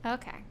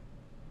 Okay.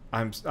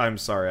 I'm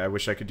sorry. I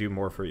wish I could do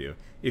more for you.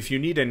 If you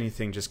need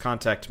anything, just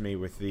contact me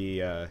with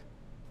the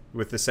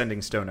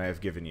sending stone I have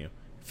given you.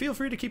 Feel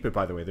free to keep it,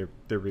 by the way.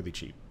 They're really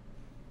cheap.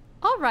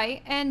 All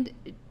right. And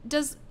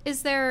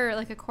is there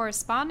like a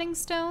corresponding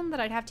stone that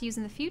I'd have to use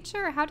in the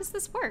future? Or how does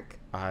this work?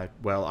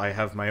 Well, I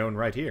have my own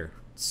right here.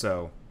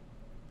 So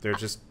they're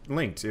just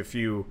linked. If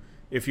you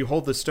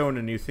hold the stone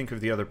and you think of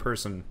the other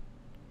person,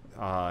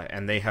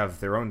 and they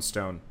have their own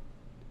stone,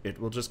 it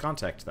will just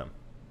contact them.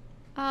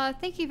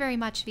 Thank you very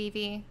much,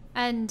 Vivi.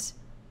 And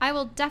I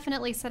will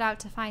definitely set out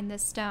to find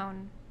this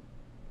stone.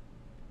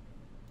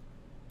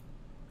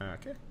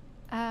 Okay.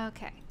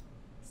 Okay.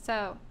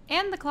 So,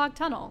 and the clogged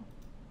tunnel.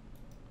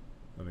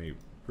 Let me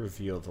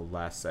reveal the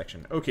last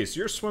section. Okay, so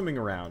you're swimming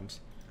around,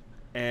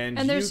 and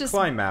there's you just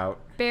climb out.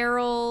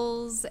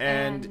 Barrels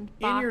And and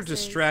in your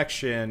boxes.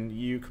 distraction,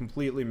 you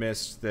completely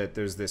missed that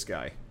there's this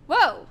guy.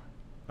 Whoa!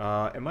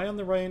 Am I on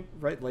the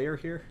right layer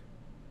here?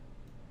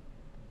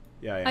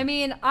 Yeah, I am. I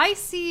mean, I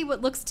see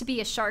what looks to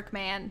be a shark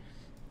man.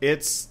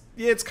 It's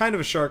kind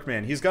of a shark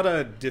man. He's got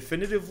a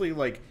definitively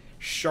like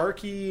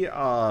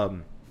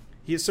sharky.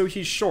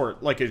 He's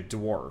short like a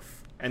dwarf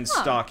and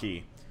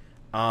stocky,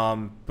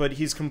 but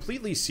he's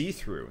completely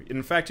see-through.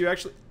 In fact, you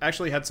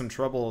actually had some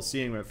trouble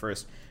seeing him at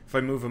first. If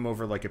I move him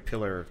over like a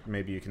pillar,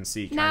 maybe you can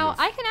see. Now,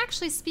 I can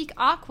actually speak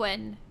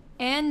Aquan,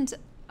 and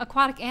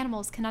aquatic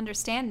animals can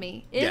understand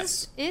me.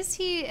 Yes. Is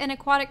he an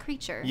aquatic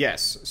creature?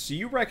 Yes. So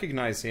you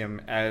recognize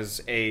him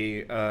as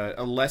a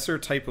lesser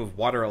type of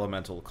water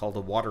elemental called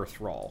a water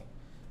thrall.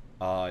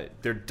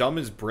 They're dumb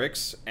as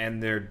bricks,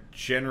 and they're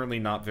generally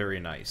not very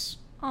nice.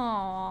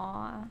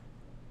 Aww.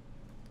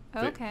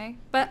 Okay.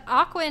 But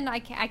Aquan, I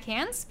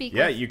can speak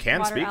Yeah, with you can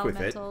water speak with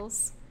it.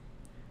 elementals.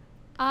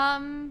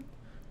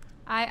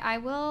 I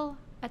will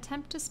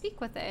attempt to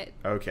speak with it.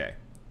 Okay.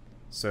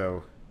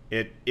 So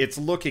it's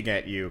looking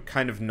at you,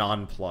 kind of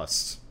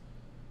nonplussed.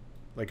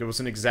 Like it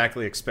wasn't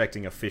exactly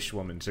expecting a fish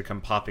woman to come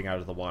popping out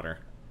of the water.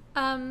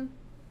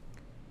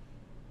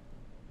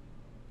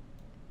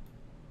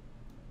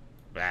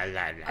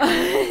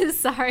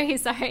 Sorry.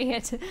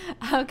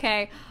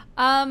 Okay.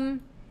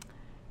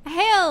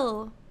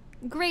 Hail,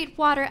 great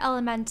water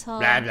elemental.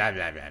 Blah, blah,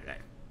 blah, blah,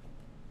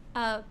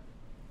 blah.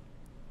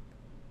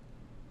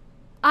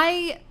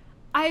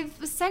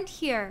 I've sent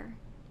here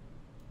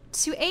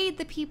to aid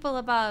the people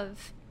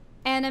above,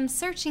 and am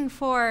searching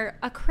for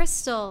a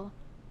crystal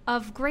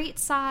of great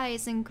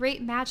size and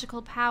great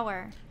magical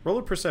power.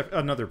 Roll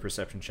another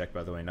perception check,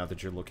 by the way, now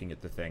that you're looking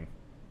at the thing.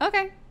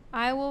 Okay.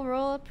 I will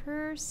roll a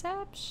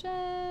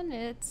perception.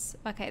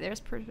 Okay,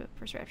 there's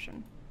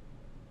perception.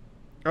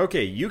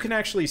 Okay, you can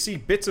actually see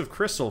bits of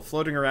crystal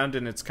floating around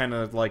in its kind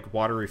of like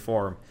watery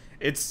form.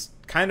 It's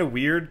kind of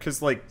weird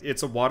because like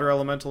it's a water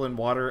elemental in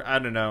water. I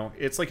don't know.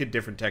 It's like a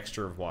different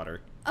texture of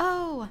water.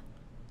 Oh,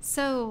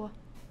 so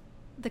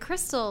the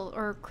crystal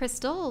or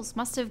crystals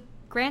must have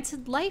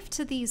granted life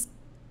to these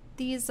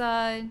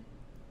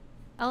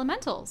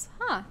elementals,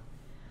 huh?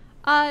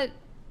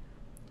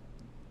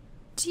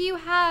 Do you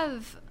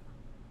have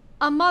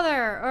a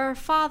mother or a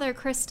father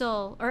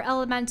crystal or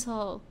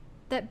elemental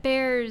that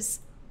bears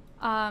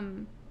a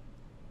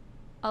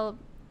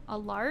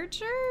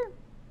larger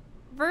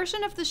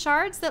version of the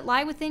shards that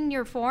lie within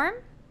your form?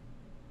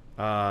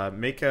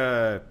 Make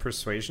a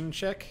persuasion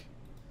check.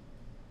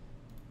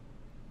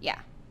 Yeah.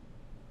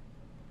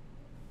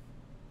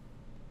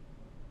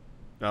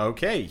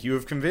 Okay, you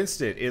have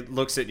convinced it. It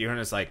looks at you and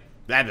it's like,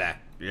 blah, blah,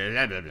 blah,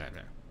 blah, blah,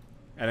 blah.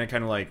 And it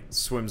kind of like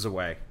swims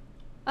away.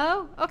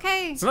 Oh,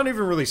 okay. It's not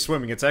even really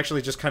swimming. It's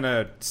actually just kind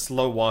of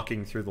slow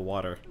walking through the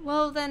water.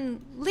 Well,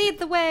 then lead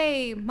the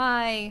way,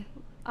 my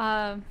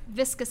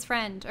viscous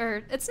friend.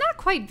 Or it's not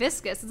quite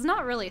viscous. It's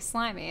not really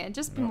slimy. It'd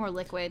just be more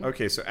liquid.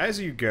 Okay, so as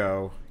you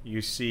go,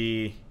 you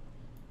see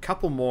a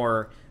couple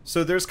more.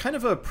 So there's kind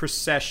of a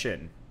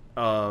procession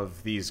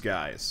of these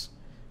guys.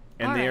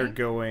 And they are Alright.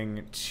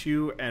 going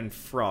to and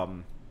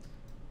from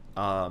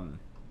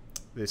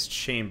this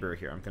chamber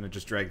here. I'm going to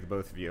just drag the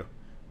both of you,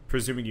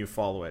 presuming you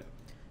follow it.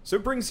 So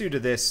it brings you to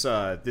this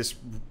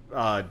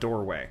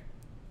doorway,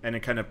 and it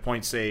kind of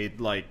points a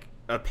like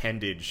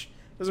appendage.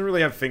 It doesn't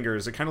really have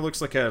fingers. It kind of looks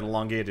like an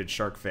elongated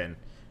shark fin,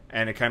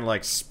 and it kind of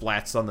like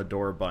splats on the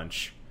door a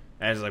bunch,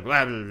 and it's like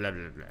blah blah blah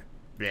blah blah.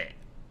 Blah.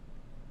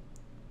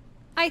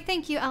 I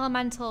thank you,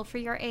 Elemental, for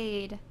your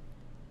aid.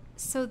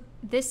 So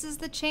this is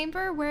the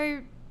chamber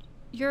where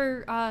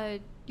your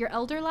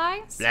elder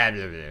lies? Blah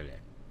blah blah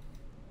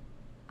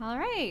blah. All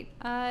right.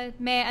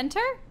 May I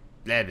enter?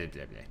 Blah blah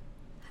blah blah.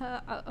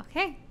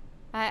 Okay.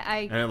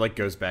 And it like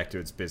goes back to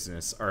its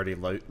business, already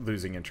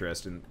losing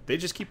interest, and they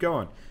just keep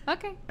going.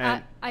 Okay.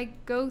 And-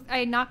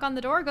 I knock on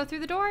the door. Go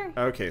through the door.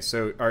 Okay,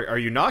 so are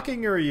you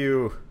knocking or are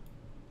you?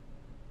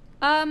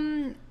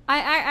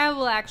 I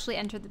will actually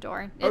enter the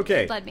door. It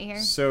Okay, led me here.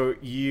 So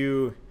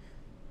you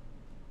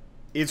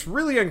it's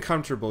really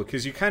uncomfortable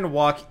because you kind of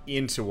walk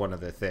into one of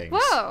the things.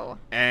 Whoa!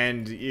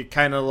 And you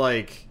kind of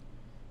like,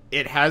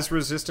 it has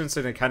resistance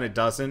and it kind of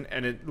doesn't,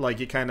 and it like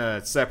you kind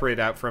of separate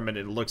out from it.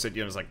 It looks at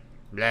you and it's like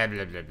blah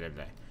blah blah blah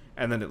blah,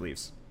 and then it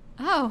leaves.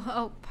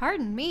 Oh,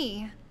 pardon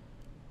me.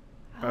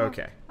 Oh,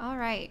 Okay. All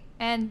right.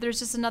 And there's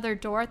just another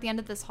door at the end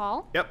of this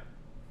hall? Yep.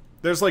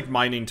 There's like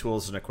mining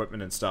tools and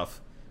equipment and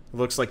stuff. It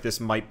looks like this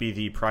might be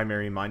the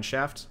primary mine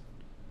shaft.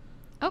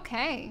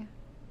 Okay.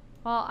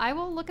 Well, I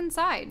will look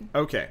inside.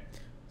 Okay.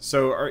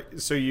 So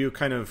you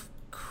kind of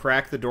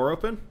crack the door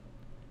open?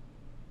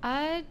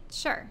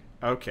 Sure.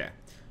 Okay.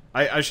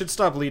 I should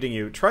stop leading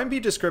you. Try and be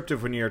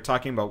descriptive when you're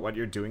talking about what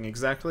you're doing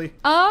exactly.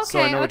 Oh, okay, so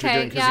I know what you're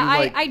doing. Because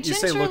yeah, you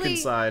say look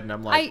inside, and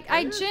I'm like...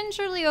 I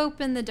gingerly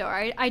open the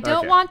door. I don't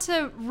Okay. want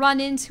to run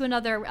into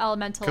another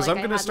elemental Because like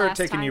I'm going I to had start last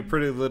taking you time.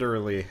 pretty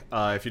literally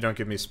if you don't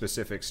give me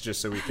specifics,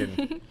 just so we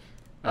can...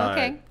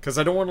 Okay. Because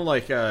I don't want to,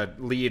 like,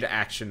 lead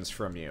actions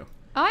from you.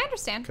 Oh, I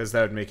understand. Because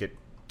that would make it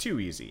too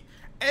easy.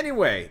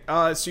 Anyway,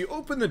 so you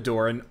open the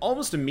door, and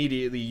almost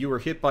immediately you were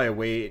hit by a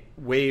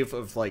wave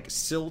of, like,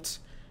 silt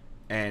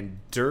and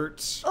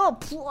dirt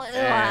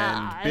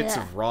and bits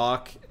of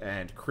rock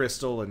and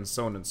crystal and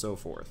so on and so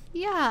forth.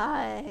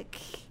 Yuck.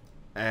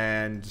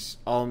 And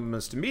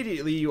almost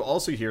immediately you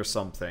also hear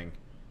something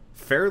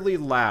fairly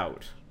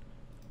loud.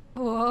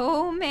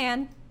 Oh,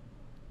 man.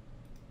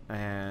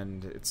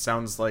 And it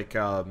sounds like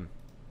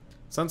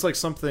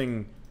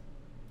something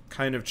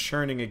kind of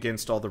churning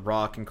against all the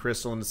rock and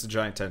crystal, and it's a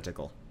giant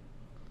tentacle.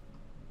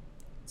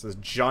 It's a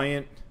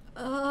giant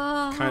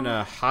kind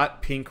of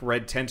hot pink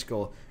red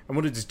tentacle, and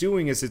what it's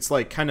doing is it's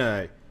like kind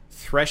of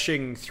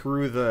threshing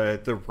through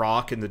the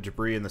rock and the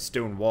debris and the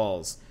stone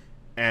walls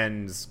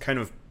and kind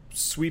of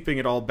sweeping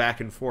it all back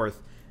and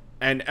forth.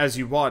 And as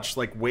you watch,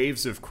 like,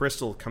 waves of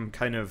crystal come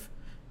kind of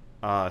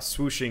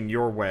swooshing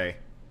your way.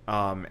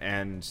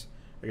 And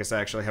I guess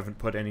I actually haven't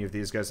put any of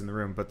these guys in the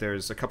room, but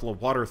there's a couple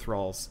of water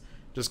thralls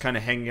just kind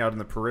of hanging out in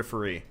the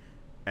periphery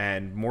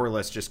and more or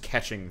less just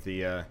catching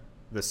the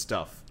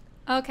stuff.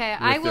 Okay,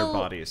 with their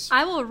bodies.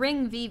 I will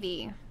ring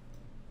Vivi.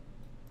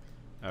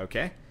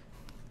 Okay.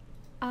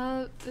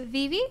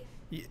 Vivi?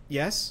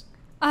 Yes?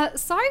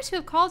 Sorry to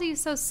have called you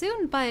so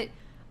soon, but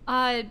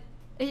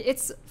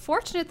it's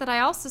fortunate that I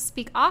also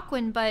speak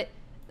Aquan, but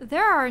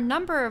there are a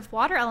number of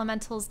water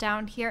elementals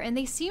down here, and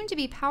they seem to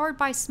be powered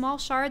by small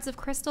shards of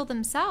crystal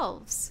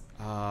themselves.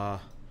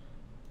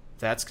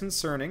 That's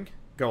concerning.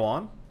 Go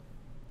on.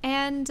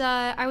 And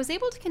I was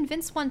able to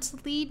convince one to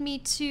lead me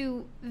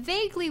to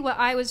vaguely what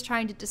I was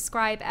trying to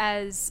describe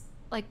as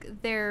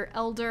like their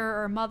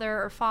elder or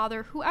mother or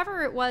father,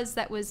 whoever it was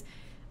that was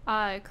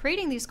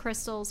creating these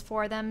crystals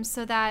for them,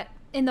 so that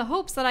in the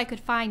hopes that I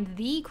could find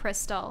the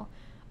crystal,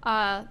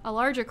 a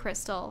larger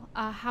crystal.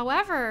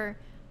 However,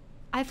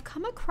 I've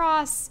come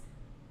across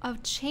a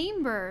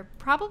chamber,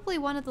 probably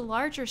one of the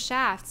larger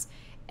shafts,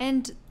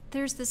 and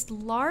there's this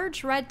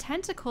large red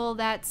tentacle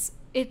that's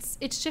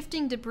it's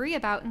shifting debris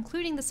about,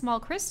 including the small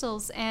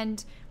crystals,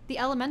 and the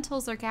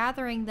elementals are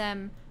gathering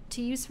them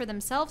to use for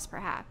themselves,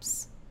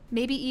 perhaps.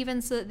 Maybe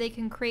even so that they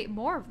can create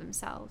more of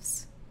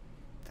themselves.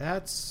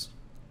 That's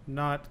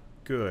not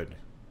good.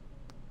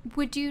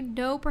 Would you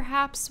know,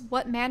 perhaps,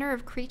 what manner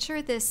of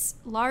creature this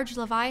large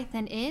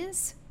Leviathan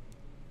is?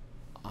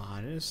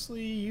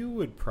 Honestly, you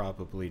would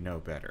probably know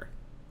better.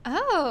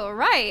 Oh,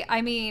 right.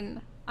 I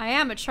mean, I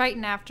am a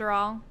Triton after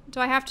all. Do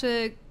I have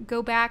to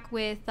go back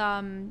with,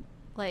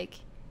 like,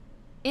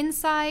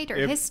 insight or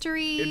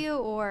history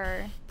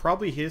or...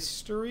 Probably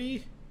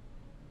history?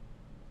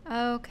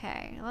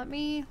 Okay, let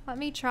me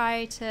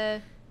try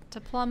to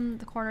plumb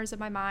the corners of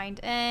my mind.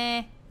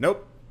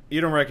 Nope,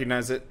 you don't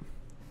recognize it.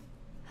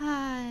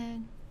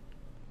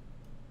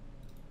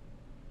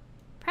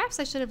 Perhaps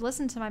I should have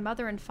listened to my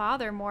mother and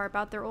father more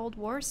about their old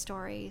war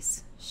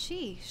stories.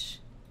 Sheesh.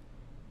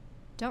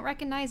 Don't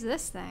recognize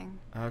this thing.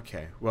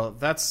 Okay, well,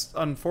 that's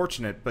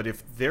unfortunate, but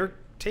if they're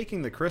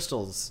taking the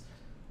crystals,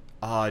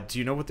 do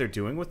you know what they're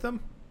doing with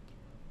them?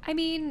 I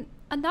mean,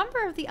 a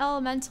number of the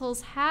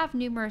elementals have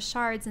numerous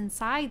shards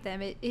inside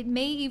them. It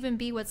may even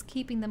be what's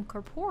keeping them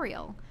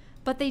corporeal.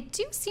 But they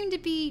do seem to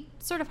be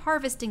sort of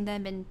harvesting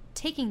them and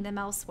taking them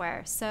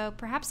elsewhere, so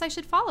perhaps I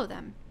should follow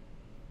them.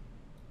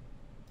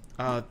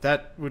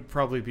 That would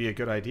probably be a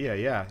good idea,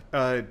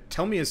 yeah.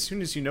 Tell me as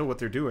soon as you know what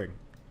they're doing.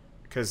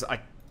 Because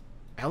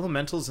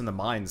elementals in the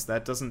mines,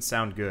 that doesn't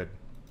sound good.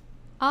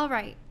 All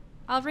right.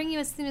 I'll ring you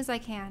as soon as I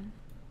can.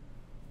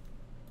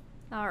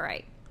 All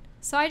right.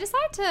 So I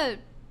decided to...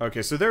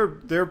 Okay, so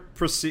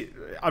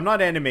I'm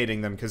not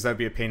animating them because that'd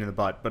be a pain in the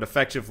butt, but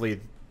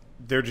effectively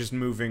they're just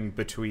moving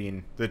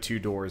between the two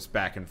doors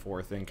back and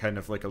forth in kind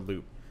of like a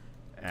loop.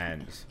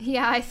 And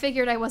yeah, I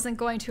figured I wasn't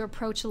going to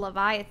approach a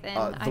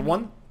Leviathan.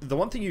 The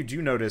one thing you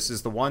do notice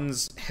is the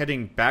ones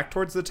heading back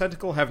towards the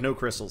tentacle have no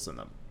crystals in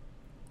them.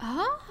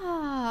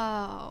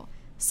 Oh,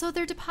 so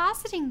they're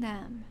depositing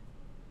them.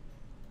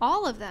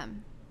 All of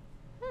them.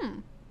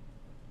 Can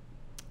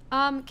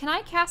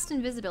I cast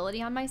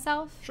invisibility on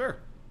myself? Sure.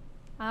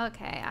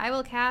 Okay, I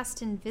will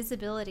cast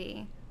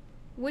invisibility,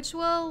 which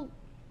will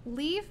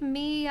leave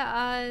me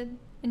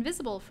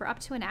invisible for up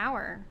to an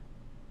hour.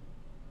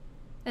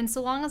 And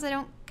so long as I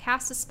don't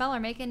cast a spell or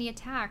make any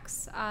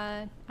attacks,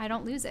 I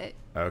don't lose it.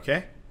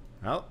 Okay.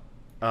 Well,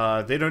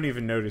 they don't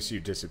even notice you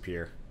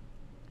disappear.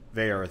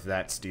 They are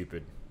that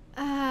stupid.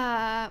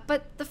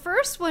 But the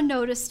first one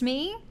noticed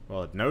me.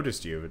 Well, it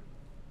noticed you.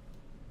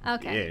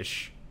 Okay.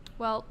 Ish.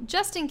 Well,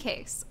 just in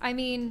case. I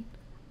mean,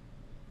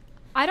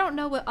 I don't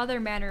know what other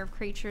manner of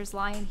creatures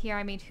lie in here.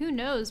 I mean, who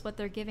knows what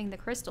they're giving the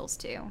crystals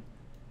to?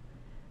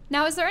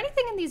 Now, is there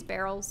anything in these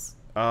barrels?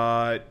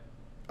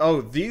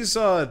 Oh, these,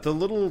 the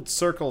little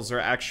circles are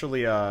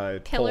actually,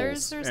 Pillars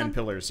poles or and something?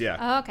 pillars, yeah.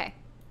 Oh, okay.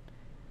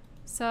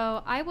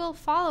 So I will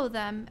follow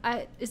them.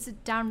 Is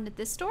it down at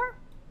this door?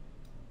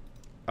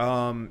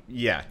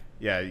 Yeah.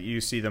 Yeah, you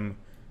see them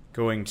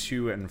going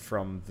to and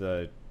from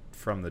the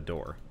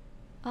door.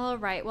 All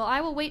right. Well,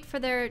 I will wait for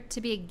there to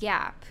be a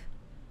gap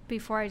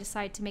before I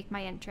decide to make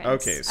my entrance.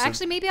 Okay, so-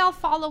 Actually, maybe I'll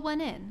follow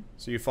one in.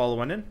 So you follow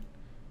one in?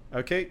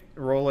 Okay,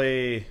 roll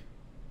a,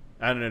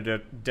 I don't know,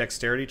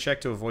 dexterity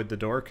check to avoid the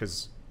door,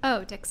 because...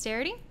 Oh,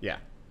 dexterity? Yeah.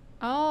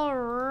 All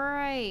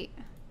right.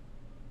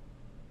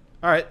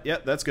 Alright, yeah,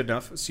 that's good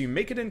enough. So you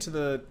make it into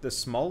the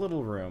small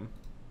little room,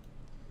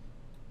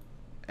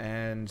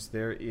 and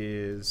there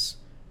is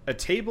a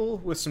table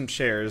with some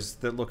chairs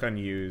that look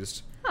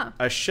unused, Huh.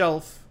 a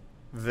shelf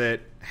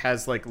that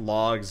has, like,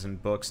 logs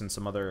and books and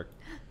some other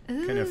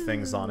kind of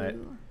things on it.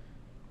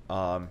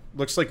 Ooh.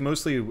 Looks like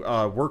mostly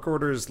work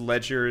orders,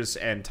 ledgers,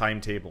 and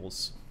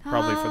timetables,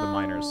 probably for the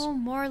miners. Oh,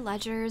 more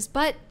ledgers,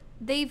 but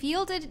they've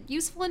yielded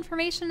useful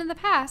information in the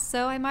past,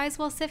 so I might as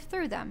well sift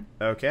through them.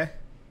 Okay.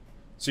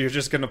 So you're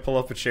just gonna pull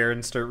up a chair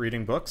and start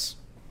reading books?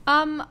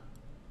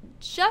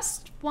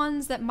 Just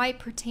ones that might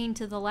pertain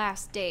to the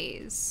last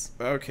days.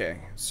 Okay.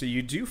 So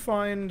you do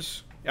find...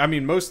 I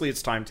mean, mostly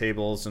it's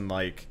timetables and,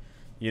 like,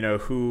 you know,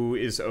 who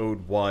is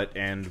owed what,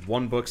 and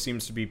one book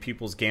seems to be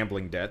people's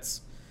gambling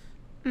debts.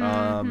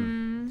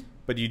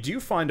 But you do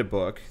find a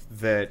book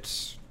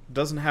that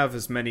doesn't have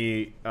as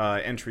many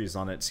entries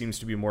on it. Seems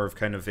to be more of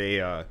kind of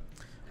a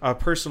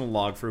personal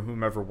log for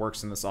whomever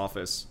works in this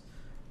office.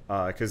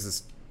 Because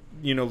this,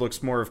 you know,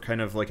 looks more of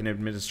kind of like an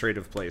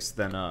administrative place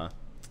than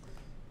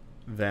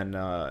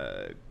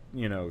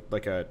you know,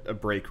 like a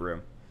break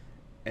room.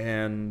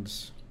 And,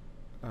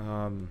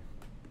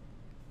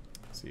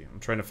 let's see, I'm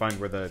trying to find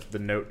where the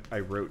note I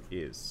wrote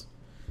is.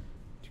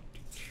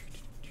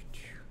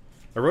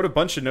 I wrote a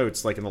bunch of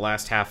notes, like, in the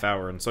last half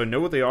hour, and so I know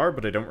what they are,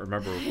 but I don't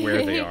remember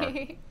where they are.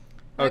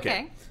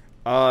 Okay.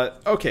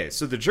 Okay,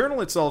 so the journal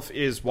itself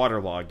is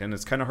waterlogged, and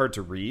it's kind of hard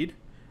to read.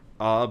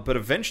 But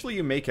eventually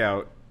you make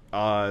out,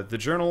 the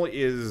journal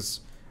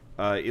is,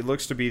 it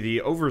looks to be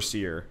the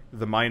overseer,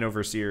 the mine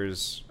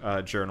overseer's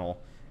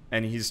journal,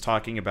 and he's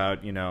talking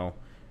about, you know,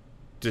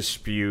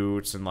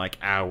 disputes and, like,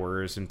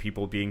 hours and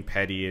people being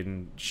petty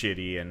and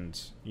shitty and,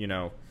 you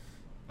know,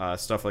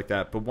 stuff like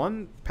that. But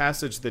one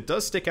passage that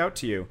does stick out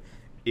to you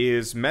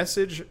is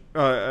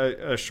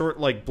a short,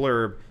 like,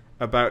 blurb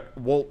about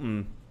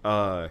Walton,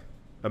 a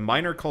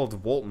miner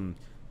called Walton,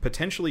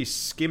 potentially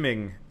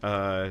skimming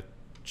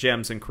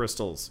gems and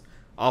crystals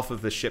off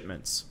of the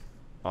shipments.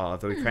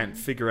 Though he can't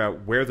figure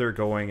out where they're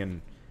going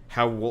and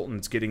how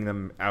Walton's getting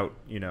them out,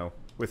 you know,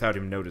 without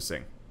him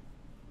noticing.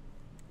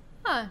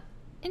 Huh.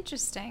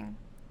 Interesting.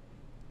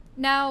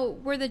 Now,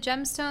 were the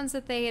gemstones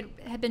that they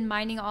had been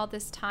mining all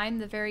this time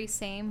the very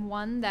same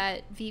one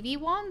that Vivi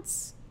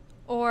wants?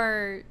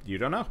 Or... You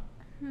don't know.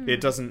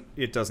 It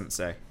doesn't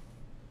say.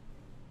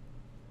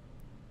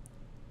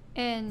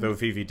 And... Though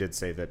Vivi did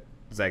say that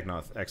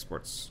Zagnoth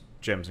exports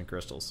gems and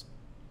crystals.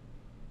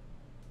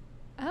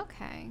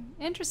 Okay.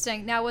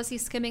 Interesting. Now, was he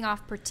skimming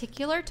off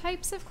particular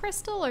types of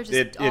crystal or just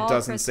It all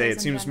doesn't say.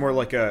 crystals It in seems more general?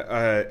 like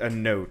a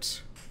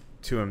note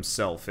to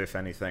himself, if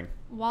anything.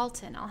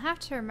 Walton. I'll have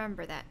to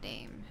remember that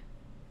name.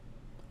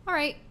 All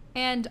right.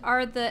 And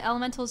are the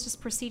elementals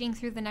just proceeding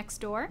through the next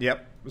door?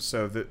 Yep.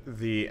 So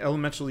the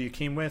elemental you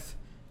came with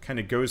kind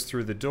of goes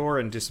through the door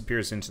and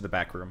disappears into the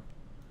back room.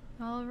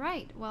 All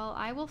right. Well,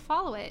 I will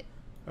follow it.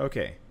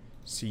 Okay.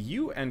 So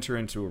you enter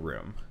into a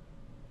room.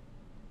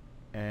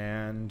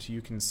 And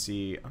you can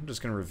see... I'm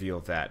just going to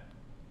reveal that.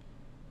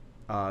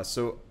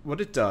 So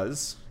what it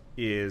does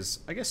is...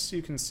 I guess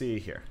you can see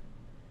here.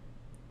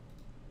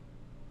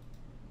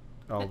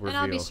 I'll reveal. And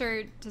I'll be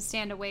sure to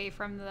stand away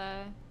from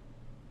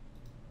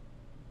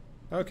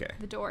Okay.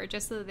 the door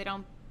just so that they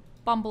don't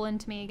bumble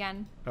into me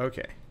again.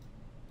 Okay.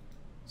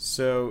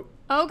 So...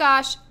 Oh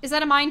gosh, is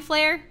that a mind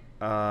flare?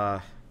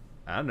 I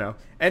don't know.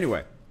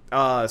 Anyway,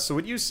 so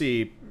what you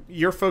see,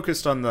 you're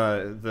focused on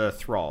the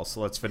thrall,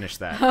 so let's finish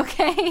that.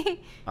 Okay.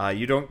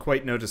 You don't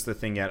quite notice the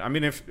thing yet. I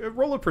mean, if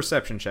roll a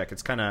perception check,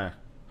 it's kind of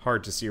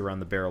hard to see around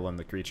the barrel and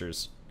the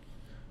creatures.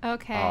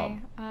 Okay.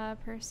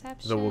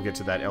 Perception. Though we'll get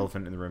to that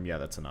elephant in the room. Yeah,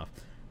 that's enough.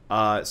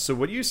 So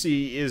what you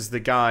see is the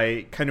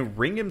guy kind of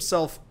wring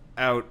himself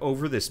out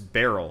over this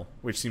barrel,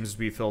 which seems to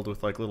be filled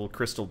with, like, little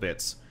crystal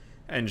bits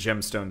and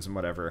gemstones and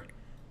whatever.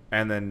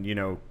 And then, you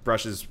know,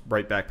 brushes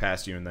right back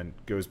past you and then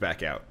goes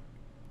back out.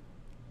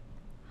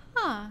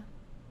 Huh.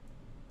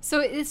 So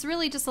it's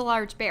really just a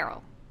large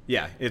barrel.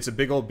 Yeah, it's a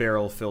big old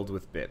barrel filled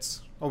with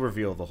bits. I'll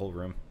reveal the whole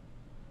room.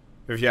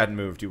 If you hadn't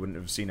moved, you wouldn't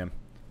have seen him.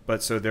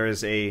 But so there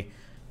is a...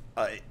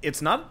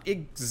 it's not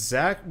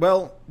exact...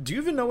 Well, do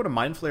you even know what a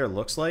Mind Flayer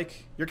looks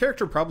like? Your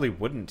character probably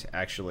wouldn't,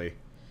 actually.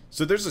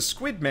 So there's a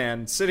squid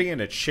man sitting in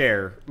a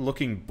chair,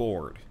 looking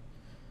bored.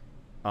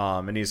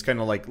 And he's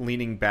kind of like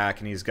leaning back,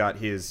 and he's got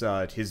his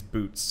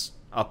boots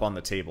up on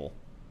the table.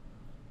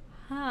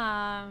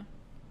 Huh.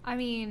 I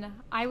mean,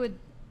 I would...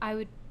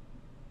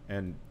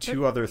 And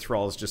two other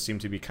thralls just seem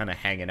to be kind of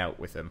hanging out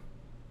with him.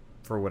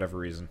 For whatever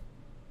reason.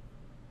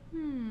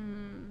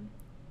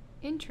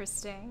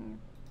 Interesting.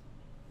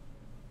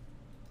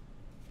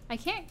 I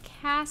can't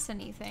cast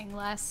anything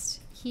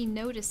lest he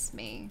notice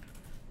me.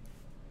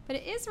 But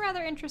it is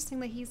rather interesting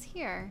that he's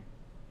here.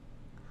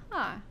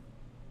 Huh.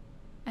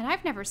 And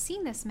I've never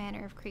seen this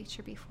manner of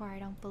creature before, I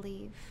don't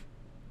believe.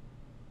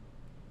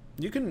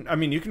 You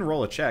can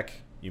roll a check.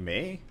 You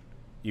may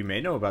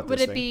know about this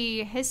Would it thing.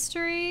 be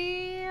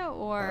history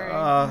or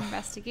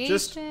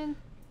investigation?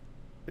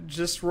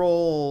 Just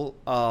roll,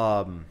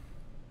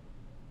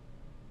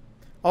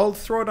 I'll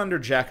throw it under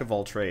Jack of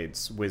all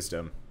trades,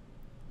 wisdom.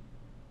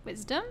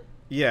 Wisdom?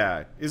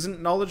 Yeah.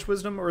 Isn't knowledge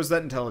wisdom, or is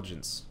that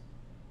intelligence?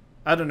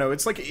 I don't know.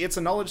 It's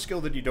a knowledge skill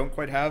that you don't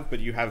quite have,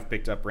 but you have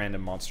picked up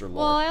random monster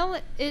lore.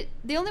 Well,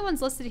 the only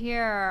ones listed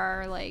here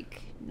are,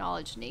 like,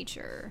 knowledge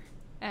nature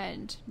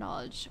and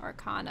knowledge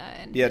arcana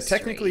and history.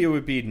 Technically it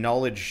would be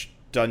knowledge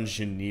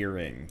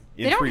dungeoneering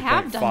in 3.5. They don't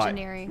have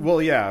dungeoneering.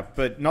 Well, yeah,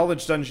 but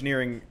knowledge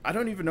dungeoneering, I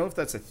don't even know if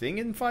that's a thing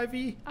in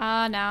 5e.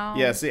 No.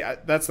 Yeah, see,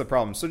 that's the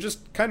problem. So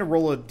just kind of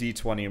roll a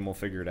d20 and we'll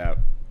figure it out.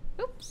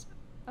 Oops.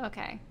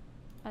 Okay.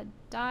 A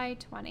die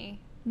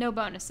 20. No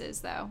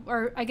bonuses, though.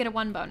 Or I get a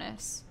 1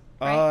 bonus.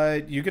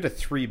 Right? You get a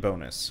 3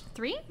 bonus.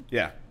 3?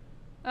 Yeah.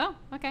 Oh,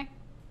 okay.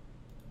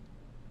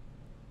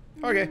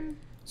 Okay.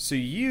 So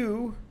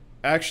you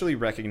actually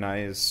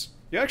recognize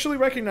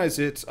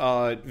it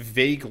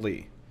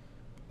vaguely.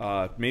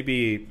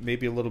 Maybe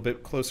a little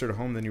bit closer to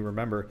home than you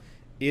remember.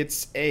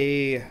 It's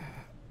a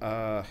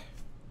I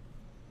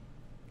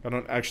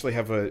don't actually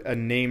have a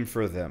name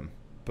for them,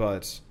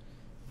 but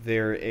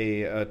they're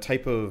a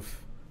type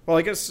of, well,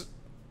 I guess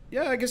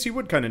you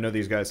would kind of know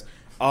these guys.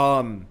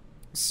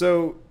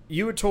 So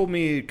you had told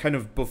me kind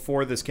of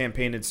before this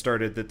campaign had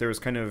started that there was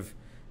kind of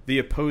the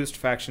opposed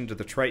faction to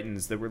the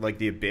Tritons that were like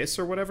the Abyss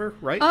or whatever,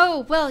 right?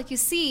 Oh, well, you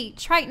see,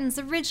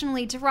 Tritons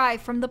originally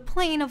derived from the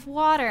plane of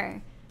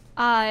water.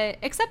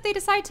 Except they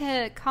decided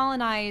to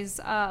colonize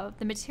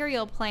the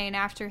material plane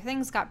after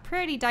things got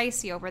pretty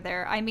dicey over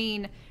there. I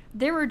mean,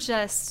 there were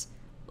just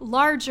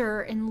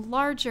larger and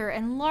larger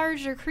and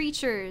larger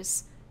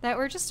creatures that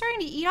were just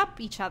starting to eat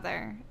up each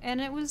other. And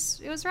it was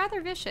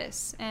rather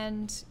vicious.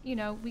 And,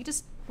 we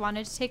just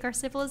wanted to take our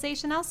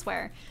civilization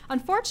elsewhere.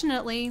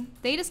 Unfortunately,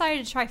 they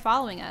decided to try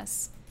following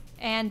us.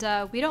 And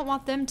we don't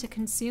want them to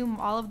consume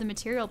all of the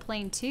material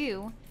plane,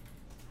 too.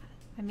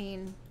 I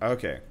mean...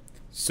 Okay.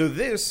 So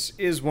this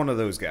is one of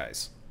those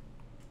guys.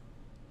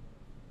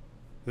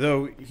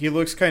 Though he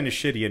looks kind of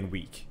shitty and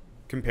weak,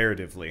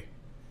 comparatively.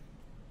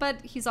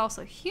 But he's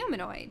also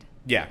humanoid.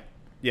 Yeah.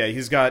 Yeah,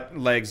 he's got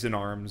legs and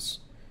arms.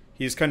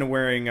 He's kind of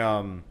wearing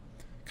kind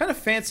of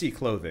fancy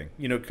clothing.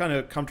 Kind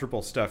of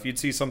comfortable stuff. You'd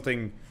see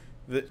something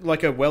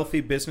like a wealthy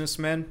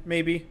businessman,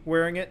 maybe,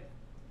 wearing it.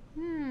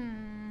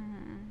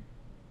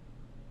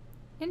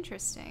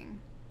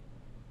 Interesting.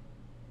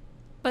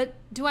 But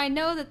do I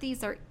know that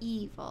these are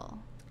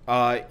evil?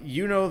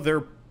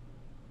 They're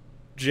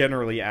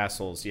generally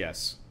assholes,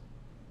 yes.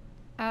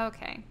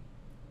 Okay.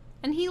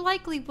 And he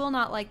likely will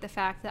not like the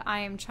fact that I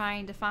am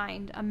trying to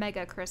find a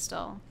mega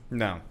crystal.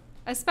 No.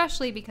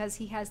 Especially because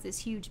he has this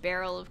huge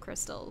barrel of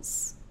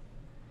crystals.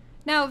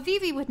 Now,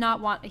 Vivi would not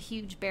want a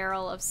huge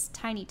barrel of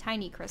tiny,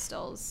 tiny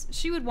crystals.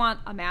 She would want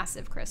a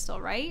massive crystal,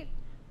 right?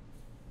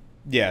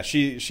 Yeah,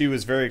 she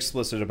was very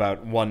explicit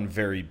about one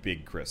very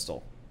big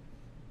crystal.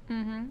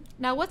 Mm-hmm.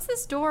 Now, what's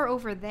this door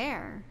over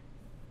there?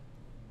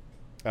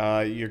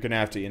 You're gonna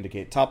have to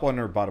indicate top one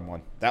or bottom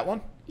one. That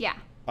one? Yeah.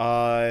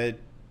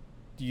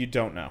 You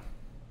don't know.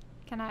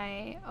 Can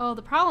I? Oh,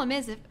 the problem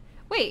is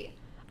wait,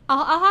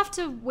 I'll have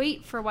to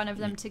wait for one of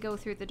them to go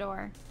through the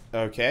door.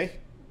 Okay.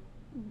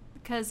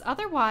 Because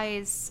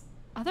otherwise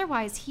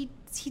he'd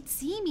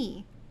see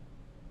me,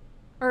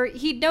 or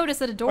he'd notice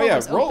that a door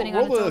was opening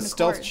on its own roll a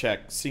stealth accord. check,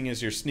 seeing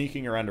as you're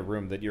sneaking around a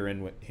room that you're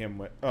in with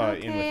him.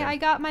 Okay, I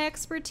got my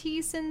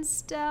expertise in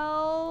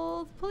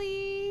stealth,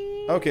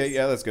 please. Okay,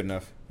 yeah, that's good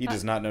enough. He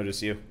does not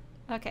notice you.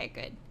 Okay,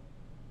 good.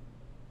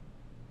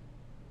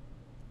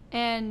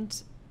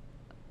 And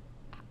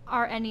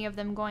are any of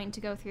them going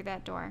to go through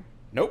that door?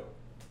 Nope.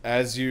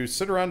 As you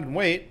sit around and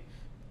wait,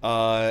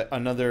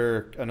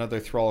 another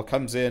thrall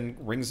comes in,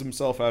 rings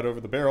himself out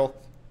over the barrel,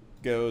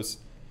 goes.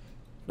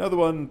 Another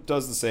one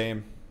does the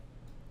same,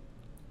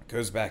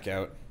 goes back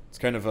out. It's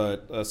kind of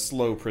a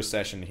slow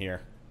procession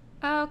here.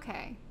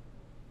 Okay.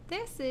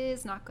 This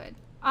is not good.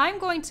 I'm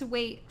going to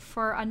wait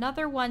for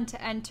another one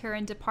to enter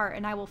and depart,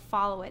 and I will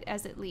follow it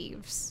as it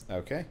leaves.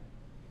 Okay.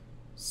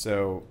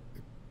 So,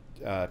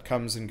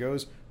 comes and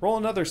goes. Roll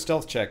another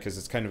stealth check because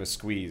it's kind of a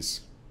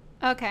squeeze.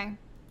 Okay.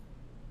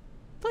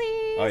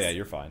 Please. Oh yeah,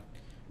 you're fine.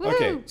 Woo-hoo.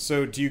 Okay,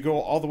 so do you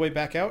go all the way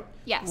back out?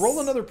 Yes.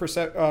 Roll another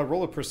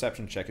roll a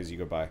perception check as you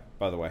go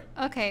by the way.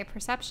 Okay,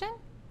 perception?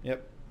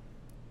 Yep.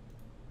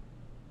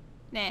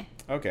 Nah.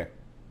 Okay.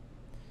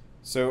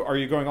 So are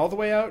you going all the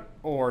way out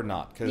or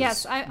not? Because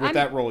Yes, with I'm...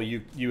 that roll,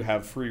 you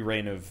have free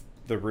reign of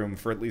the room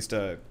for at least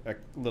a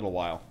little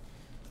while.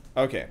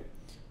 Okay.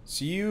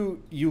 So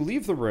you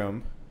leave the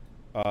room.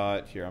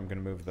 Here, I'm going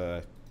to move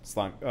the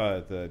slime,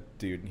 the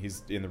dude.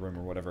 He's in the room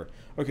or whatever.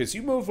 Okay, so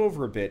you move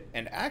over a bit,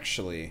 and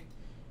actually,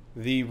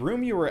 the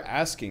room you were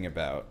asking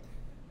about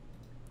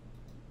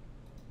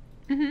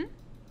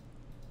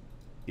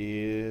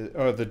is...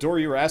 Oh, the door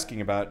you were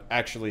asking about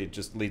actually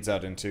just leads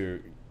out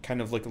into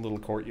kind of like a little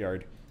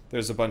courtyard.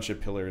 There's a bunch of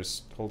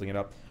pillars holding it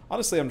up.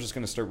 Honestly, I'm just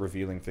going to start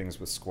revealing things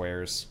with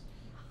squares.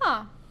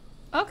 Huh.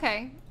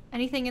 Okay.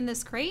 Anything in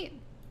this crate?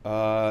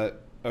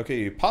 Okay,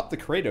 you pop the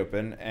crate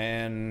open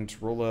and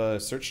roll a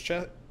search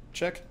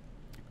check.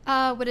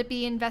 Would it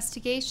be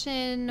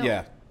investigation? Yeah,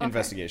 Okay.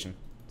 investigation.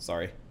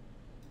 Sorry.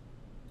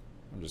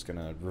 I'm just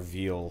gonna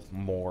reveal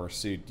more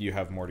so you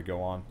have more to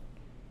go on.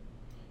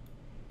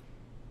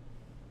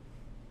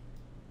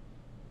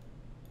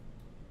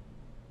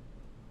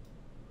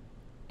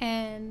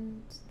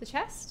 And the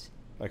chest?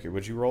 Okay,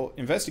 would you roll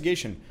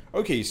investigation?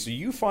 Okay, so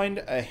you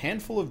find a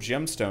handful of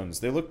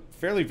gemstones. They look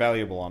fairly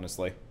valuable,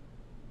 honestly.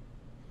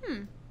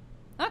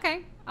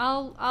 Okay.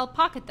 I'll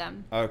pocket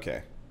them.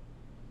 Okay.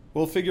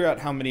 We'll figure out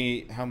how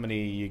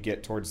many you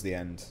get towards the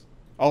end.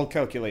 I'll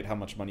calculate how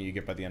much money you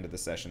get by the end of the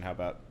session. How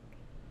about?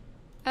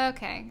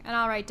 Okay, and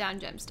I'll write down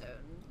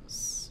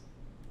gemstones.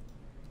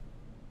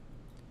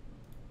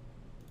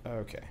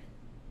 Okay.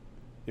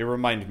 It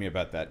reminded me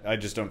about that. I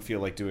just don't feel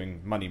like doing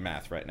money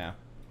math right now.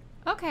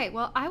 Okay,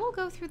 well, I will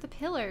go through the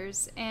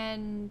pillars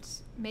and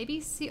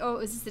maybe see... Oh,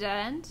 is this the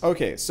dead end?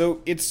 Okay,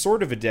 so it's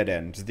sort of a dead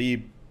end.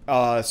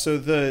 So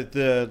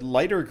the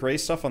lighter gray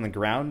stuff on the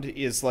ground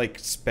is like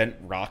spent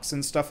rocks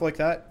and stuff like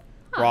that.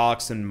 Huh.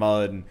 Rocks and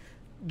mud.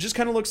 Just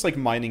kind of looks like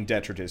mining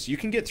detritus. You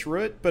can get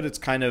through it, but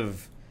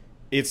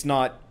it's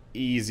not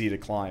easy to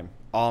climb.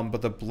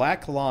 But the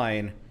black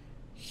line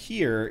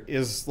here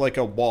is like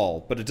a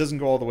wall, but it doesn't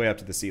go all the way up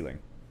to the ceiling.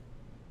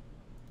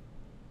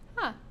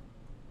 Huh.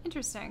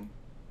 Interesting.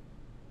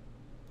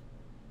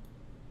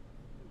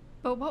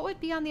 But what would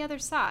be on the other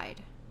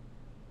side?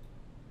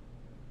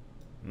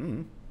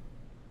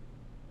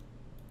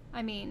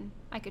 I mean,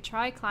 I could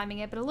try climbing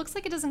it, but it looks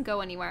like it doesn't go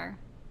anywhere.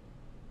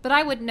 But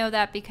I wouldn't know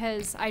that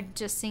because I'm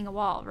just seeing a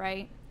wall,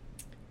 right?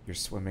 You're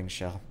swimming,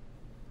 Shell.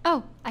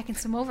 Oh, I can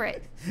swim over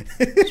it.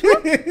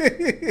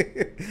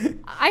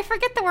 I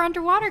forget that we're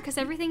underwater because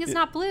everything is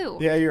not blue.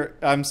 Yeah,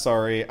 I'm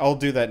sorry. I'll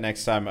do that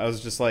next time. I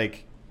was just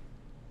like,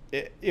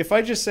 if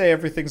I just say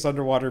everything's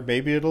underwater,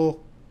 maybe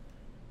it'll...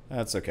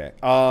 That's okay.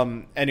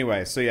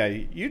 Anyway, so yeah,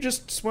 you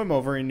just swim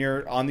over and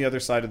you're on the other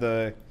side of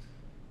the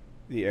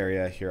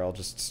area. Here, I'll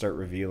just start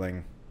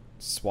revealing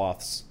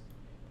swaths.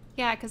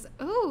 Yeah, because...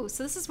 Ooh,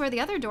 so this is where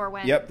the other door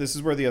went. Yep, this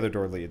is where the other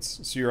door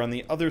leads. So you're on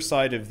the other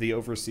side of the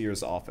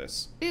Overseer's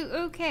office. Ooh,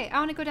 okay. I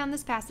want to go down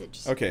this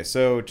passage. Okay,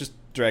 so just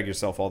drag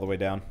yourself all the way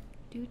down.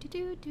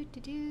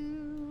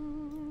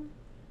 Do-do-do-do-do-do.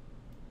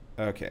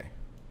 Okay.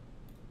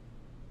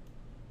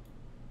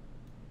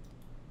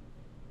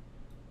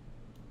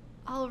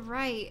 All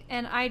right.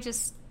 And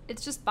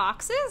it's just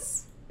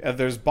boxes?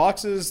 There's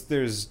boxes,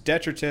 there's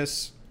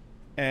detritus,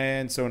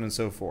 and so on and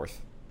so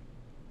forth.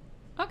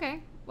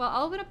 Okay. Well,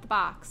 I'll open up the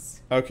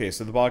box. Okay,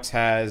 so the box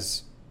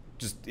has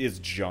it's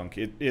junk.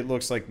 It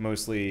looks like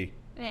mostly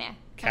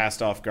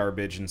cast off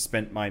garbage and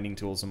spent mining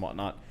tools and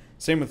whatnot.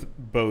 Same with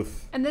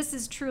both. And this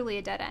is truly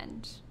a dead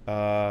end.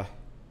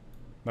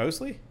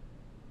 Mostly?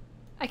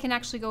 I can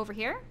actually go over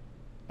here?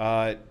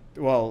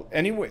 Well,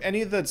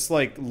 any that's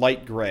like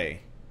light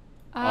gray.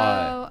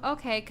 Oh,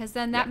 okay, because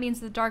then that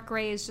means the dark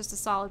gray is just a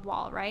solid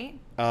wall, right?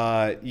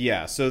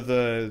 Yeah, so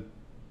the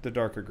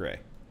darker gray.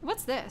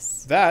 What's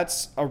this?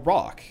 That's a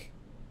rock.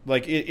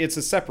 Like, it's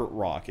a separate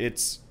rock. It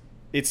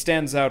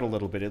stands out a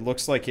little bit. It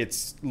looks like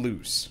it's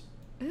loose.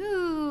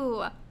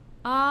 Ooh.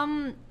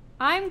 I'm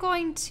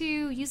going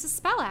to use a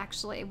spell,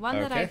 actually. One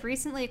that Okay. I've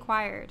recently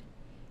acquired.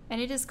 And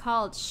it is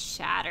called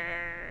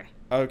Shatter.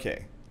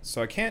 Okay,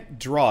 so I can't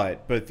draw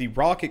it, but the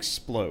rock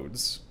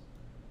explodes.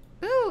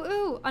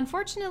 Ooh.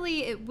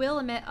 Unfortunately, it will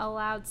emit a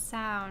loud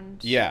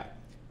sound. Yeah.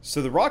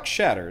 So the rock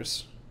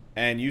shatters,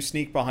 and you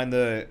sneak behind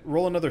the...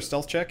 Roll another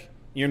stealth check.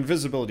 Your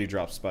invisibility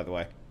drops, by the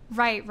way.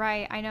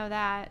 Right. I know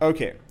that.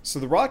 Okay, so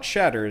the rock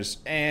shatters,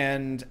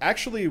 and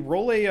actually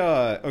roll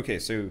a... okay,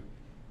 so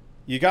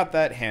you got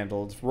that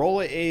handled.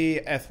 Roll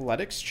a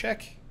athletics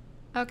check.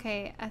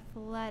 Okay,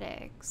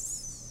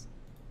 athletics.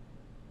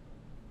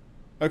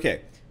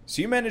 Okay,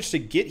 so you managed to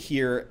get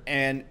here,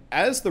 and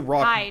as the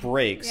rock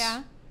breaks...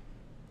 Yeah.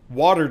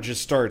 Water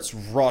just starts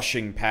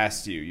rushing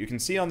past you. You can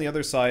see on the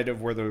other side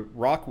of where the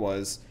rock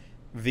was,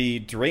 the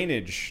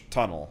drainage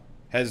tunnel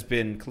has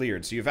been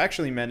cleared. So you've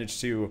actually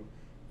managed to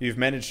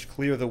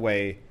clear the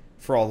way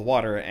for all the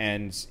water,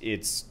 and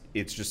it's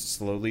it's just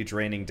slowly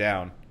draining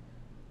down.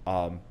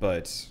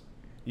 But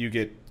you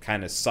get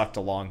kind of sucked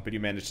along, but you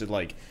manage to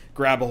like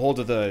grab a hold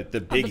of the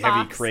big the heavy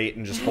box. crate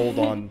and just hold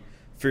on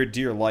for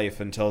dear life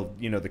until,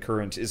 the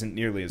current isn't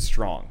nearly as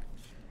strong.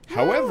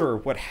 However,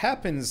 what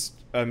happens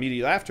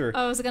immediately after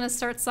Oh, is it gonna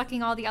start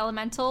sucking all the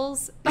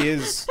elementals?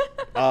 is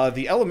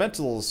the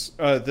elementals,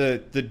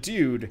 the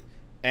dude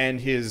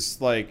and his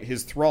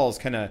thralls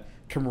kind of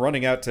come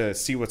running out to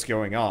see what's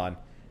going on,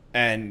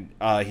 and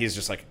he's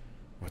just like,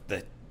 what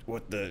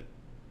the,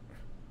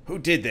 who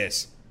did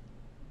this?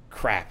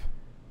 Crap.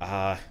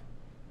 And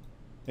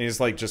he's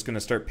like just gonna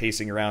start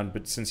pacing around,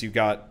 but since you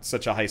got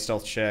such a high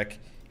stealth check,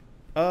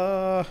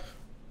 yeah,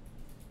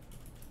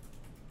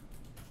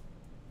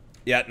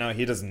 no,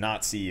 he does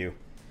not see you.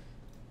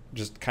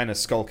 Just kind of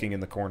skulking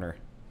in the corner.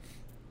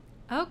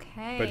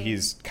 Okay. But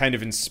he's kind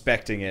of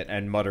inspecting it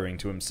and muttering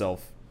to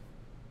himself.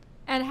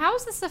 And how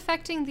is this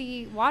affecting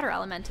the water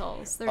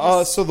elementals? They're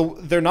just...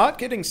 They're not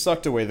getting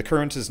sucked away. The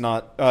current is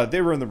not.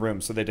 They were in the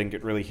room, so they didn't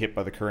get really hit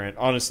by the current.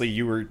 Honestly,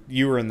 you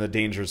were in the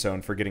danger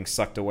zone for getting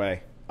sucked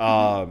away.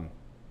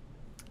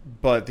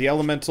 But the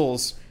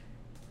elementals.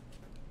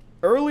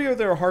 Earlier,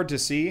 they were hard to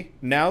see.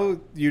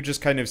 Now you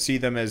just kind of see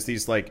them as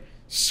these like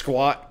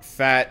squat,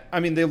 fat. I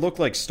mean, they look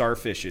like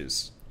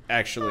starfishes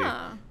actually,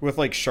 with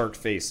like shark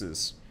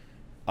faces.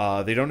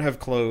 They don't have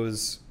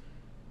clothes.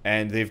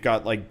 And they've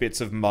got, like,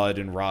 bits of mud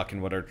and rock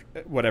and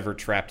whatever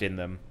trapped in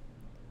them.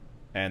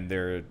 And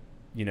they're,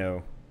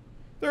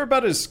 they're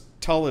about as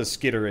tall as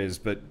Skitter is,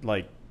 but,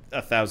 like,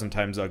 1,000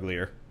 times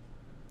uglier.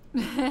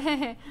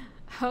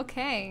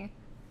 Okay.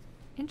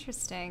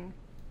 Interesting.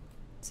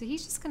 So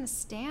he's just going to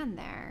stand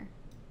there.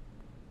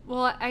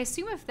 Well, I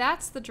assume if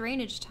that's the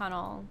drainage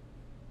tunnel,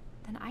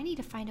 then I need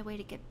to find a way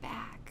to get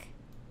back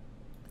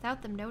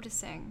without them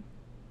noticing.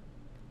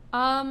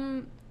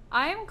 I'm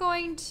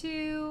going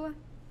to...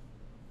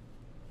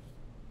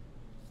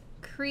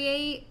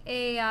 create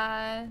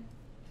a,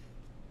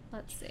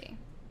 let's see.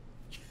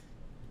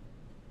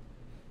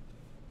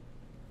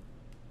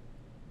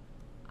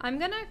 I'm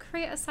gonna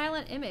create a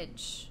silent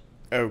image.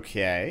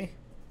 Okay.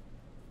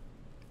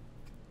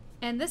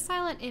 And this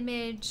silent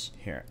image...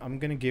 Here, I'm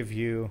gonna give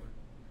you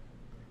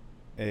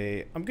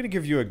a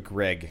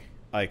Greg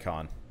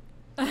icon.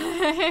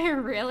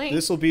 Really?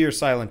 This will be your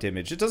silent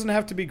image. It doesn't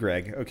have to be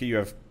Greg. Okay, you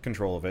have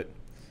control of it.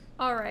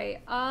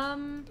 Alright,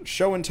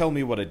 Show and tell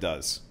me what it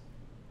does.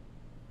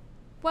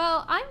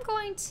 well, I'm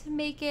going to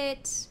make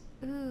it...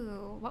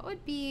 Ooh, what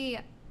would be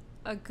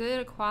a good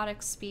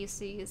aquatic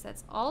species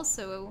that's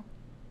also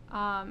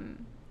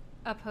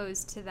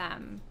opposed to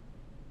them?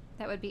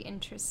 That would be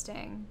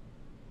interesting.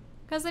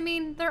 Because, I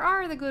mean, there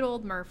are the good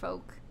old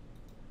merfolk.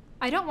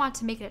 I don't want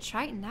to make it a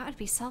Triton. That would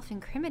be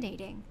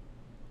self-incriminating.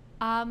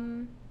 I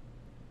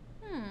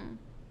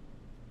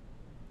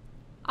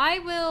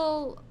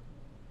will...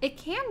 It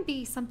can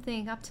be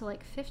something up to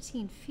like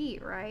 15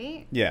 feet,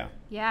 right? Yeah.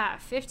 Yeah,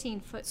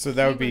 15 foot. So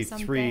that would be cube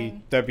or three.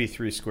 something. That'd be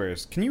 3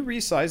 squares. Can you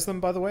resize them,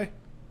 by the way?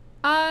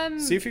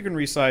 See if you can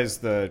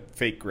resize the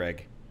fake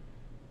Greg.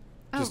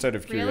 Just out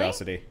of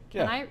curiosity.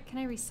 Really? Can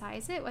I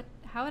resize it?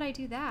 How would I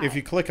do that? If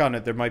you click on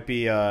it, there might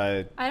be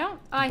I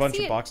don't. a I bunch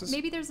see of boxes.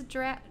 Maybe there's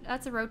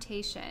that's a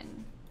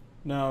rotation.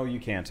 No,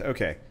 you can't.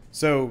 Okay.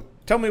 So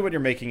tell me what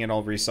you're making, and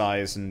I'll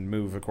resize and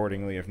move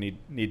accordingly if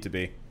need to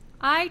be.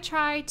 I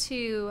try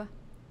to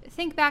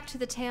think back to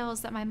the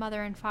tales that my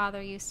mother and father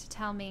used to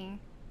tell me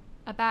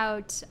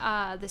about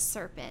the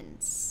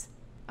serpents.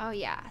 Oh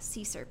yeah,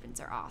 sea serpents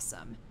are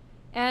awesome.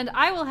 And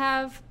I will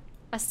have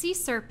a sea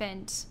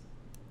serpent,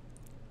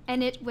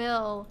 and it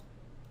will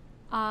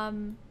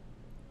come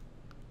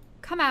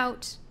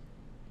out,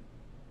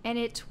 and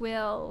it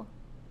will,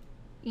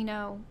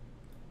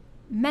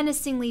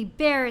 menacingly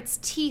bare its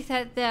teeth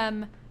at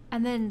them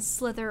and then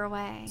slither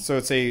away. So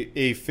it's a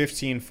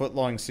 15-foot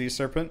long sea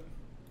serpent?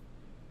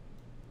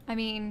 I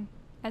mean,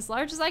 as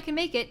large as I can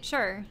make it,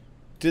 sure.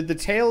 Did the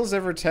tales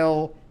ever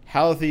tell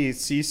how the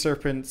sea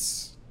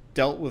serpents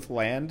dealt with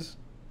land?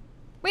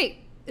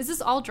 Wait, is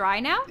this all dry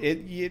now?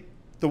 The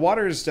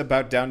water is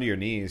about down to your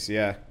knees,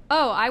 yeah.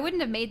 Oh, I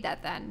wouldn't have made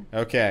that then.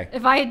 Okay.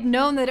 If I had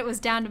known that it was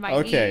down to my knees.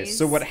 Okay,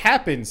 so what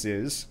happens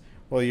is,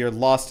 while you're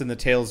lost in the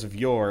tales of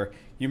yore,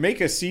 you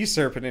make a sea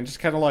serpent and just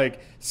kind of like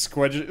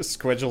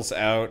squidgels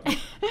out. And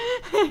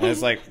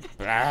it's like...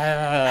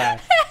 Hey!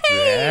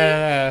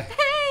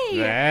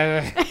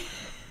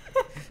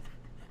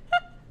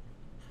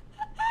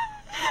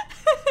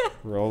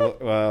 Roll.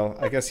 Well,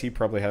 I guess he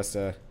probably has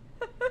to...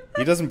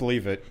 He doesn't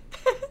believe it.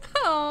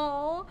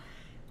 Oh.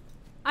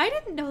 I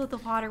didn't know the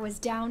water was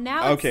down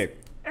now. Okay.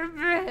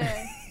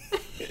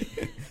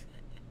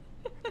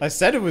 I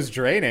said it was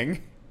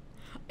draining.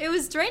 It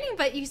was draining,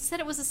 but you said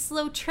it was a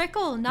slow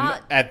trickle,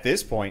 not... At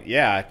this point,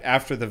 yeah.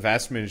 After the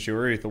vast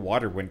majority of the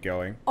water went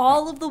going.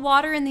 All of the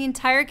water in the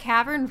entire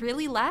cavern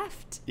really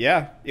left?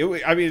 Yeah.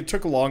 It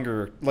took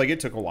longer. Like, it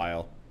took a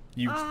while.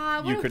 You could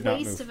not move. What a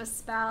waste of a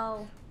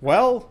spell.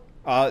 Well,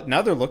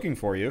 now they're looking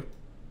for you.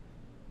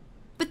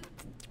 But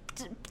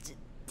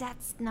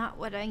that's not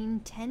what I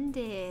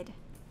intended.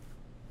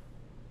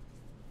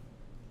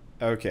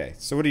 Okay,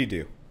 so what do you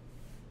do?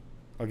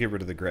 I'll get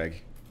rid of the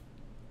Greg.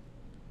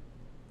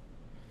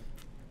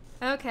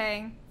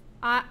 Okay.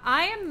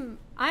 I'm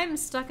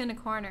stuck in a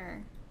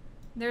corner.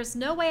 There's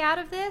no way out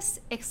of this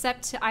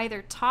except to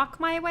either talk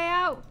my way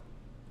out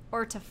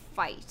or to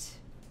fight.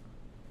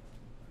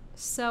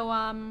 So,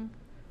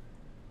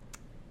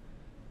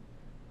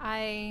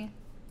 I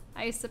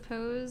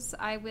suppose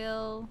I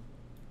will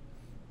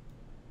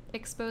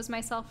expose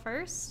myself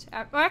first.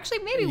 Or actually,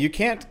 maybe... You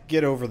can't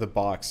get over the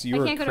box.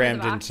 You are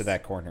crammed into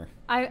that corner.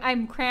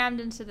 I'm crammed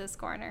into this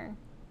corner.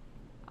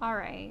 All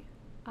right.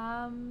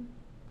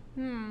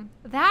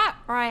 That,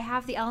 or I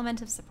have the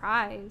element of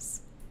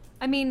surprise.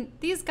 I mean,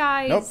 these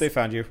guys... Nope, they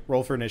found you.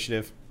 Roll for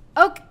initiative.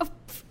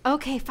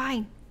 Okay,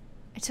 fine.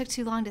 I took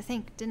too long to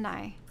think, didn't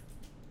I?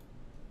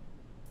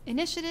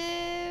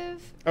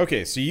 Initiative.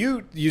 Okay, so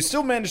you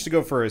still managed to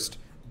go first,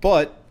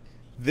 but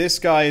this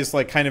guy is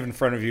like kind of in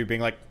front of you,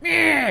 being like,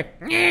 "Nyeh,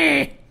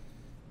 nyeh."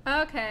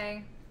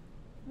 Okay.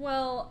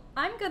 Well,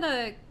 I'm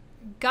gonna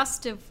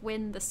gust of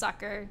wind the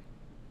sucker.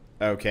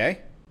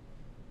 Okay.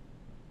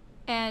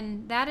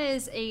 And that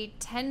is a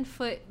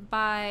 10-foot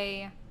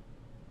by...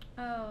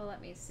 Oh,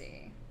 let me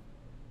see.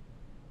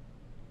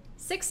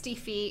 60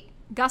 feet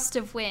gust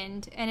of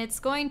wind, and it's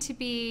going to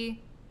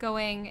be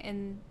going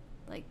in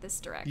like this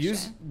direction.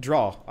 Use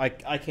draw.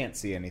 I can't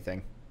see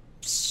anything.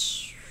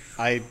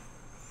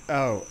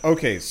 Oh,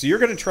 okay. So you're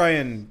gonna try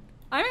and...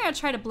 I'm gonna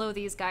try to blow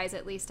these guys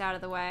at least out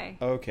of the way.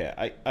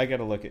 Okay, I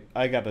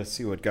gotta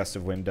see what gust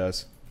of wind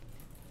does.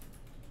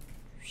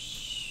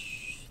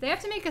 They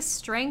have to make a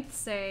strength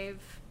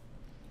save.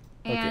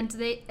 Okay. And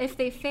if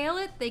they fail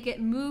it, they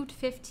get moved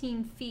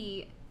 15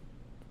 feet.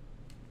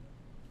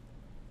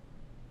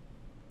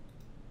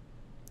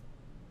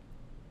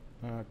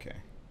 Okay.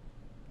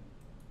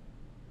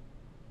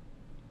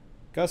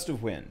 Gust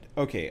of wind.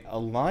 Okay, a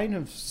line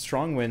of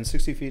strong wind,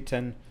 60 feet,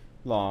 10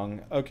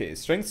 long. Okay,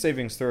 strength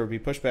savings throw would be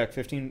pushed back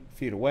 15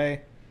 feet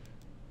away.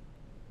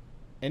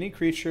 Any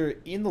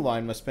creature in the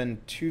line must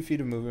spend 2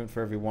 feet of movement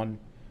for every one.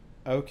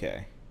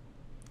 Okay.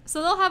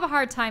 So they'll have a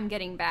hard time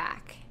getting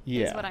back,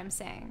 Yeah. is what I'm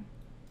saying.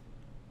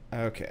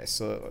 Okay,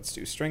 so let's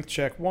do strength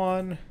check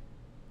 1.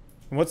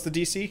 And what's the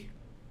DC?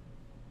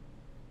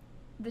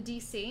 The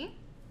DC?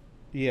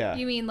 Yeah.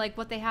 You mean like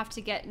what they have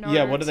to get in order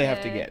Yeah, what do they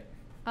have to get?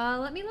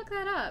 Let me look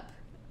that up.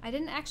 I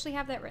didn't actually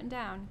have that written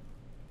down.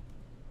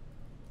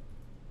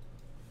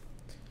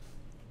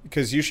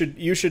 Because you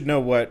should know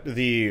what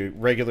the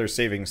regular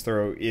savings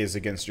throw is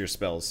against your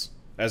spells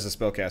as a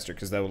spellcaster,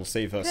 because that will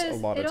save us a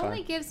lot of time. It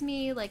only gives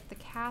me like the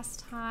cast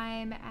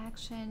time,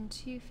 action,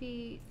 2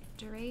 feet,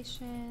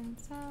 duration,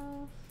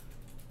 self.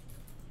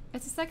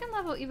 It's a second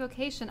level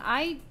evocation.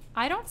 I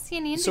don't see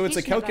any indication. So it's a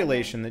of that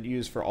calculation that you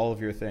use for all of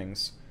your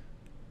things.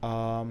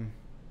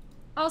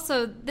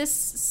 Also,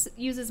 this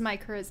uses my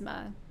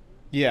charisma.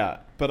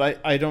 Yeah,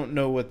 but I don't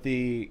know what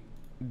the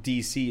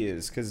DC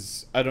is,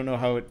 because I don't know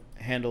how it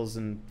handles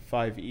in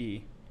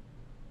 5e.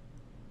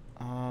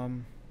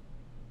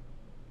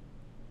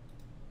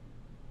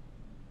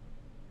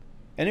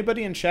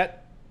 Anybody in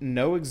chat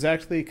know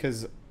exactly?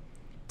 Because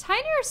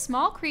Tiny or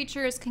small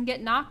creatures can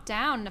get knocked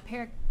down,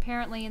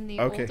 apparently in the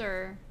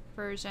older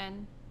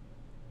version.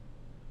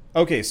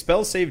 Okay,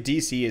 spell save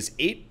DC is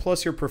 8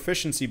 plus your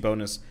proficiency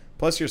bonus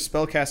plus your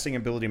spellcasting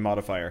ability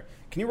modifier.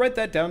 Can you write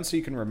that down so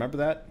you can remember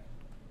that?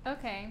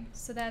 Okay,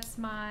 so that's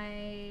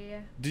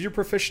my... Did your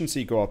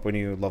proficiency go up when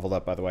you leveled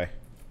up, by the way?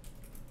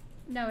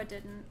 No, it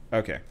didn't.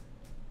 Okay.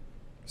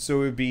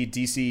 So it would be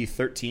DC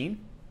 13?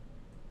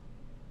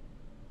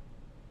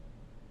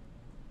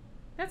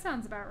 That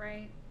sounds about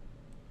right.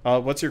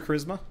 What's your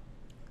charisma?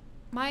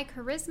 My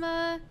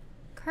charisma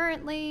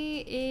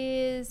currently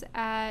is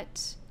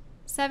at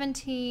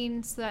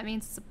 17, so that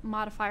means it's a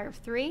modifier of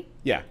 3.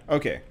 Yeah,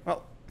 okay.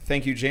 Well,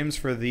 thank you, James,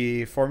 for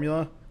the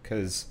formula,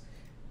 because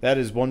that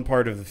is one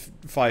part of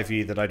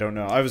 5e that I don't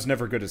know. I was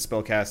never good at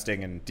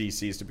spellcasting and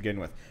DCs to begin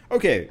with.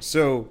 Okay,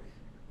 so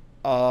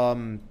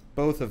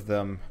both of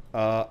them,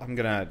 I'm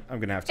gonna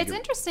have to. It's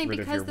interesting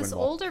because this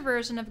older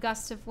version of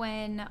Gust of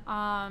Wind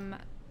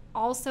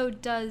also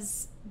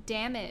does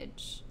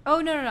damage. Oh,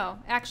 no.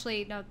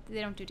 Actually, no, they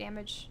don't do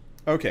damage.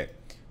 Okay.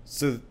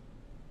 So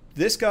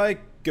this guy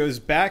goes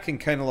back and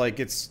kind of like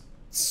gets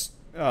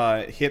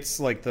hits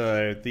like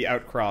the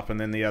outcrop, and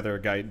then the other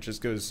guy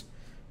just goes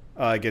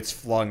gets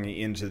flung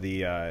into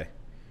the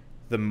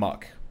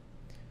muck.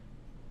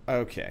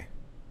 Okay.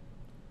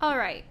 All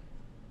right.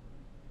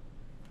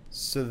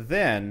 So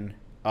then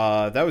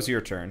that was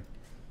your turn.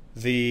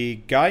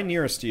 The guy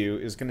nearest you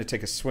is going to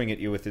take a swing at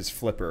you with his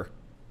flipper.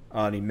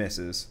 And he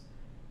misses.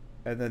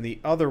 And then the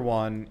other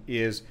one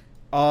is...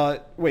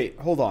 wait,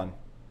 hold on.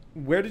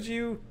 Where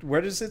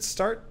does it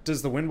start?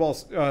 Does the wind wall...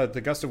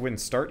 the gust of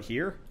wind start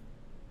here?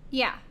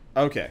 Yeah.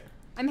 Okay.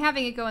 I'm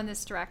having it go in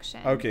this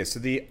direction. Okay, so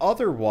the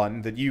other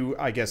one that you,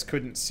 I guess,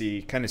 couldn't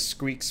see kind of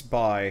squeaks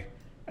by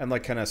and,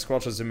 like, kind of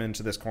squelches him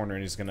into this corner,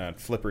 and he's going to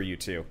flipper you,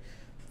 too.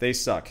 They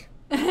suck.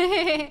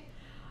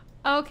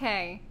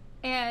 Okay.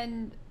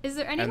 And is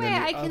there any way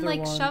I can,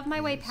 like, shove my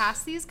way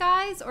past these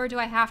guys, or do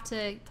I have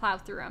to plow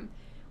through them?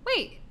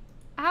 Wait,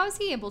 How is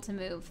he able to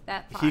move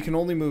that far? He can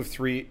only move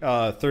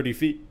 30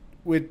 feet.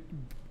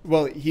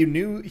 Well, he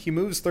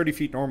moves 30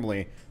 feet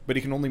normally, but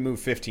he can only move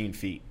 15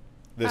 feet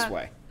this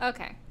way.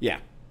 Okay. Yeah.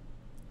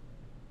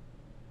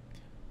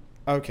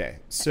 Okay,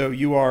 so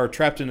you are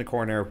trapped in a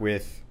corner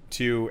with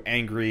two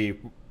angry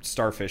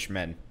starfish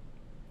men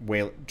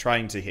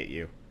trying to hit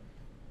you.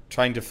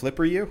 Trying to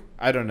flipper you?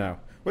 I don't know.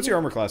 What's your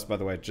armor class, by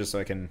the way, just so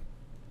I can...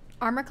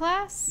 Armor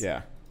class?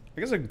 Yeah. I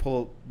guess I can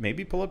pull up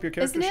your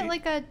character sheet. Isn't it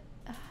like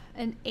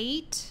an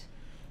 8?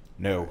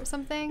 No. Or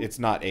something? It's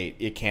not 8.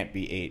 It can't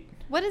be 8.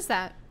 What is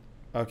that?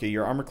 Okay,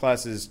 your armor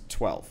class is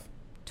 12.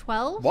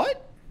 12?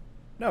 What?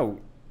 No.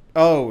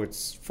 Oh,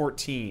 it's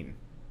 14.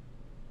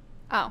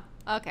 Oh,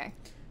 okay.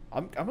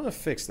 I'm going to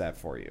fix that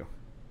for you.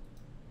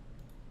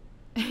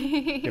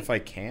 If I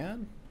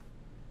can.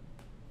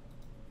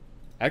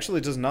 Actually,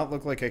 it does not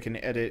look like I can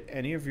edit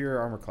any of your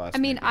armor class. I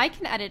mean, maybe. I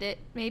can edit it,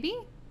 maybe?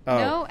 Oh.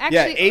 No,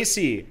 actually... Yeah,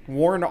 AC,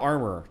 worn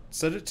armor.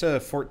 Set it to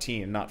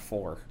 14, not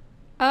 4.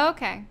 Oh,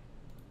 okay.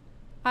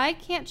 I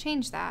can't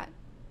change that.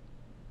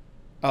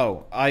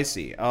 Oh, I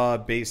see.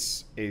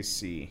 Base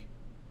AC.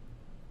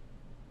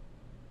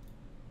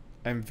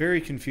 I'm very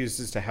confused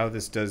as to how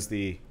this does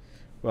the...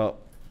 Well,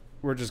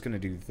 we're just going to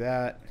do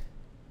that.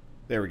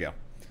 There we go.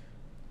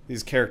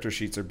 These character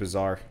sheets are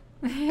bizarre.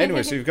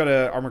 Anyway, so you've got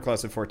an armor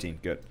class of 14.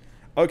 Good.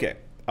 Okay.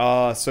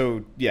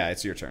 So, yeah,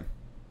 it's your turn.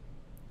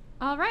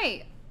 All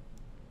right.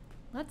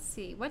 Let's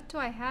see. What do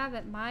I have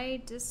at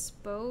my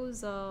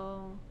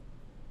disposal?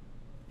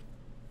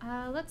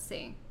 Let's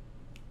see.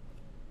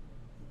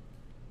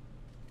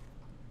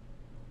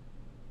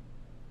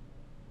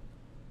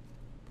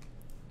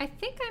 I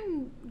think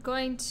I'm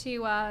going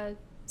to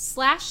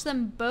slash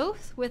them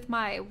both with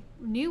my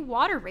new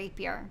water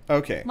rapier.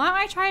 Okay. Why don't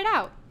I try it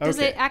out? Does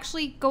Okay. it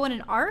actually go in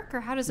an arc,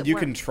 or how does it You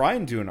work? can try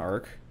and do an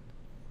arc.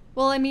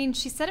 Well, I mean,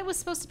 she said it was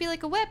supposed to be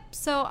like a whip,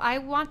 so I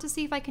want to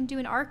see if I can do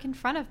an arc in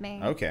front of me.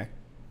 Okay.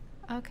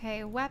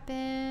 Okay,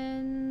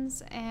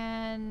 weapons,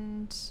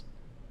 and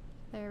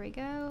there we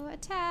go.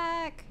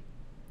 Attack.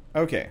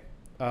 Okay.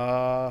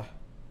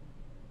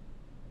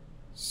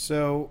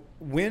 So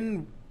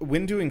when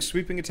doing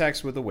sweeping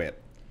attacks with a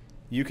whip,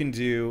 you can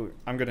do...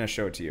 I'm going to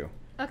show it to you.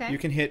 Okay. You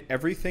can hit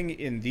everything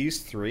in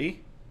these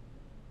three,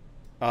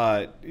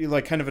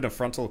 like kind of in a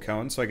frontal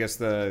cone, so I guess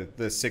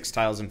the 6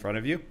 tiles in front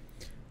of you,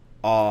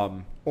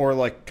 or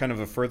like kind of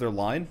a further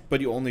line,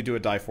 but you only do a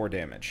die 4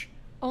 damage.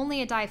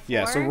 Only a die 4?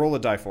 Yeah, so roll a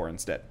die 4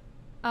 instead.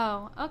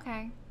 Oh,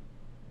 okay.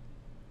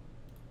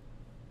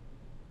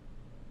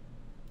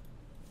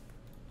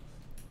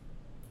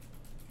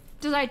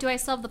 Do I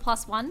still have the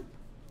 +1?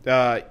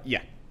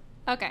 Yeah.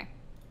 Okay.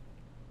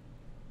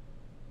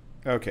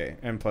 Okay,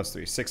 and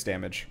 +3, 6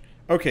 damage.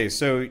 Okay,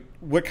 so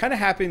what kind of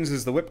happens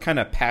is the whip kind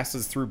of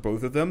passes through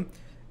both of them,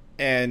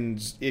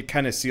 and it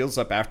kind of seals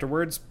up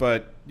afterwards,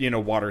 but,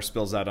 water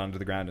spills out onto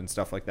the ground and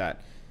stuff like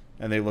that,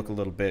 and they look a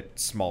little bit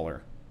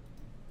smaller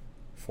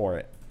for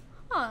it.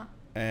 Huh.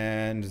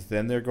 And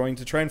then they're going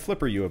to try and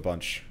flipper you a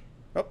bunch.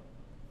 Oh.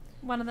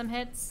 One of them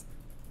hits.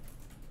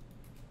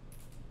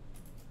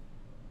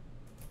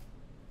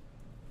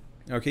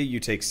 Okay, you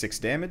take 6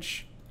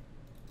 damage.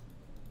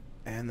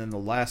 And then the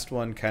last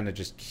one kind of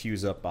just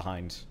queues up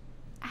behind.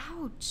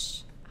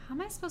 Ouch. How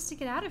am I supposed to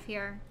get out of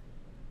here?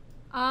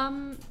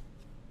 I'm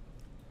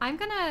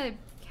gonna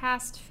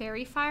cast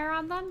Fairy Fire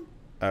on them.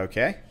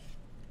 Okay.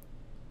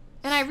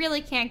 And I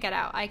really can't get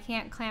out. I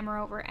can't clamber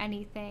over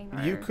anything.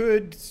 You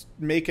could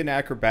make an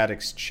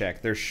acrobatics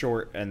check. They're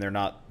short and they're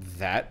not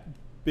that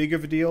big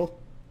of a deal,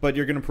 but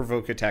you're going to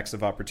provoke attacks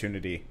of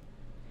opportunity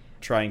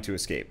trying to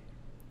escape.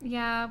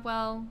 Yeah,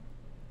 well,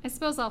 I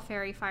suppose I'll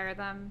Fairy Fire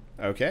them.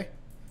 Okay.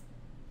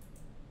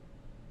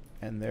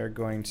 And they're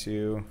going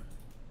to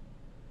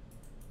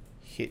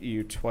hit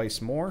you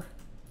twice more.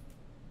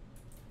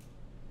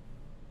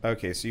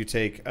 Okay, so you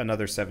take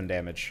another 7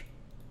 damage.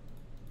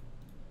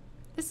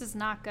 This is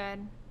not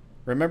good.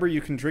 Remember, you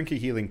can drink a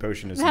healing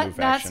potion as a move action.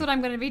 That's what I'm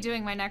going to be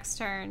doing my next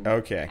turn.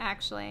 Okay.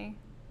 Actually.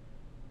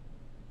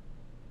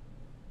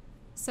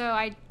 So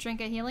I drink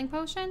a healing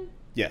potion?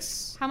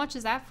 Yes. How much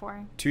is that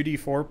for?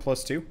 2d4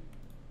 plus 2.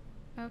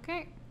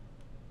 Okay.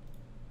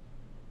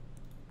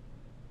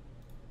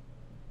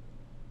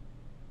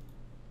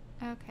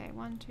 Okay,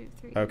 1, 2,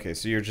 3. Okay,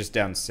 so you're just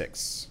down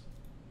 6.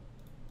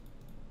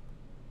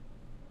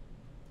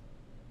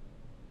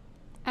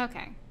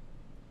 Okay.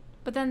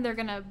 But then they're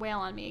gonna wail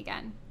on me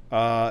again.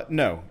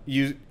 No.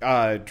 You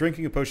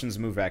drinking a potion's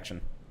move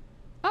action.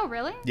 Oh,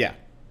 really? Yeah.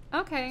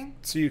 Okay.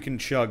 So you can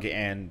chug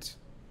and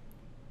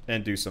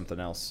do something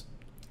else.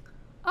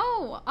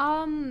 Oh,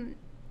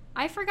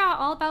 I forgot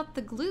all about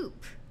the gloop.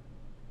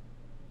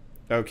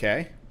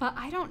 Okay. But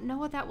I don't know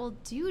what that will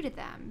do to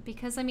them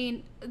because, I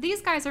mean,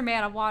 these guys are made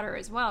out of water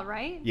as well,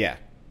 right? Yeah.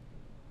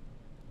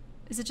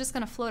 Is it just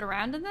going to float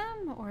around in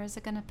them or is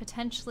it going to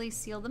potentially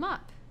seal them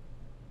up?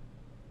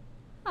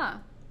 Huh.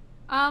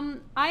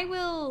 I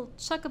will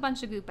chuck a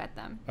bunch of goop at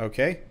them.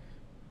 Okay.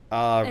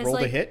 As Roll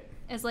like, to hit.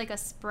 As like a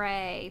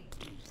spray.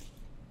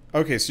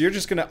 Okay, so you're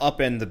just going to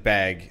upend the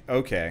bag.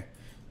 Okay.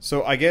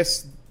 So I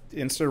guess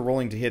instead of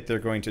rolling to hit, they're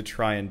going to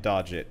try and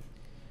dodge it.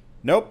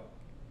 Nope.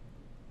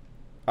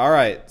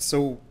 Alright,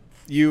 so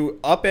you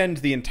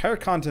upend the entire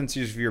contents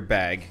of your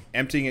bag,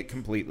 emptying it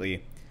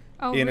completely,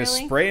 in really? a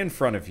spray in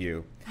front of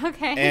you.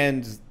 Okay.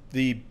 And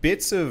the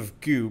bits of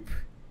goop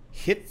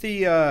hit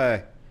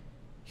the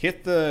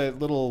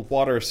little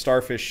water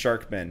starfish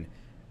sharkmen,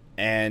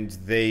 and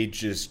they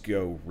just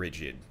go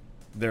rigid.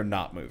 They're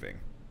not moving.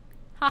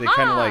 They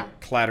kind of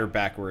like clatter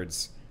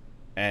backwards,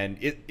 and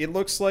it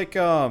looks like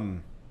I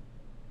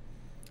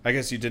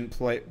guess you didn't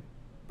play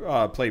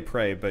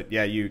Prey, but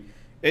yeah,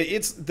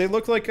 they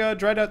look like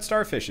dried out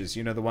starfishes.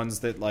 You know, the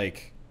ones that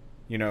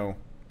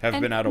have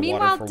been out of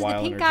water for a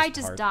while. Meanwhile, did the pink guy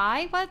just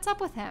die? What's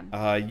up with him?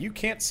 You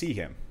can't see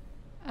him.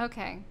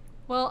 Okay.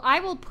 Well, I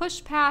will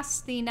push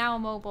past the now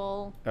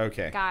immobile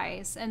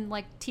guys and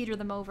like teeter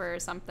them over or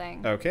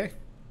something. Okay.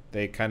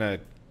 They kind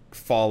of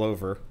fall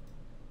over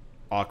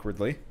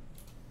awkwardly.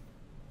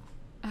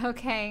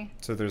 Okay.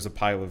 So there's a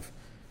pile of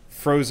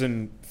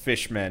frozen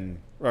fishmen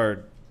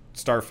or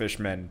starfish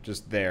men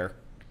just there.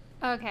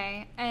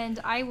 Okay, and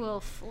I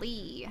will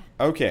flee.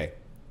 Okay.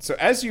 So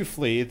as you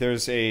flee,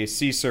 there's a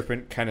sea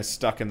serpent kind of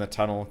stuck in the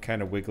tunnel,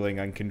 kind of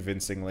wiggling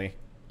unconvincingly.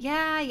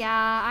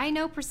 Yeah, I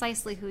know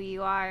precisely who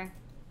you are.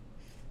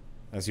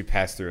 As you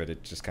pass through it,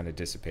 it just kind of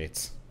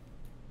dissipates.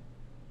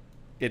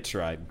 It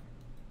tried.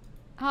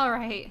 All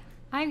right,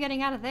 I'm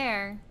getting out of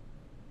there.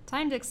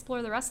 Time to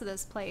explore the rest of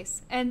this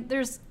place. And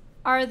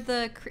are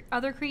the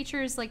other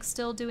creatures like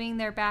still doing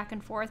their back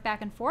and forth,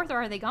 or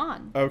are they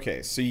gone?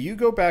 Okay, so you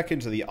go back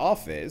into the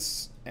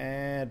office,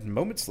 and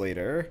moments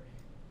later,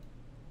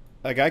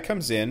 a guy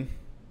comes in,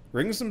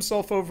 rings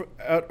himself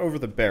out over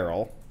the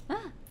barrel,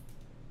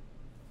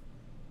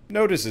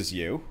 notices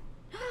you,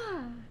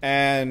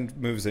 and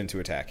moves into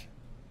attack.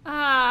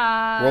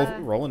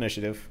 Roll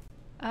initiative.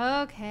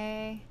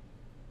 Okay.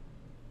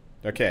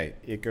 Okay,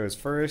 it goes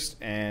first,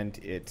 and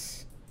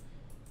it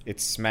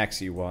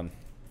smacks you one.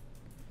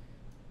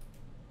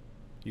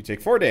 You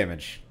take 4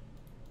 damage.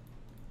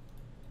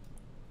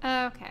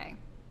 Okay.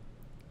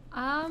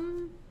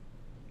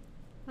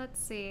 Let's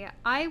see.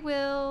 I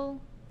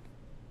will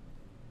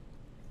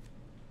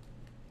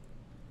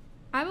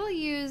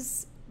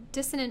use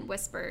Dissonant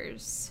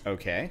Whispers.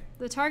 Okay.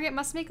 The target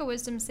must make a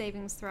wisdom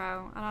savings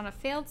throw, and on a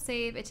failed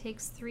save, it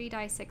takes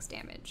 3d6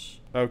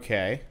 damage.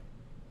 Okay.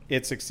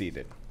 It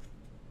succeeded.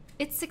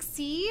 It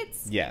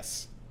succeeds?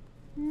 Yes.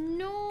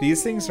 No.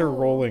 These things are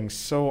rolling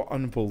so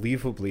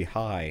unbelievably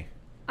high.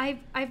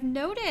 I've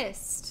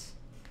noticed.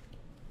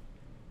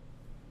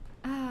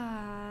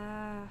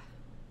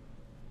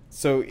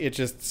 So it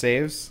just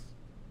saves?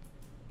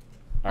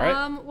 All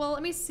right. Well,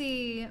 let me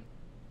see.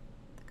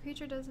 The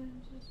creature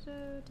doesn't...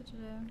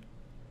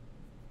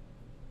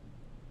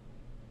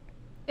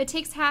 It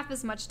takes half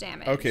as much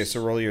damage. Okay,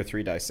 so roll your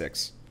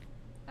 3d6.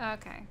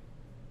 Okay.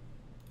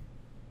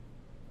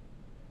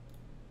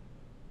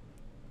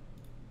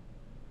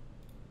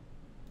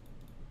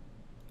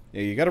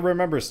 Yeah, you gotta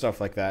remember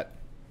stuff like that.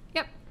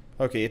 Yep.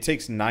 Okay, it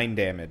takes 9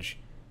 damage.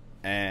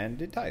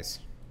 And it dies.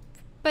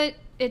 But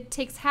it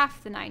takes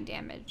half the 9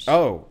 damage.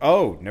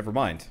 Oh, never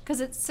mind. Because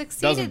it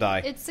succeeded. Doesn't die.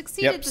 It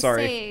succeeded the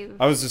save.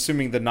 I was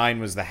assuming the 9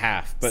 was the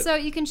half, but... So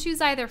you can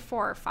choose either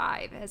 4 or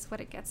 5 as what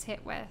it gets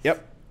hit with.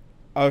 Yep.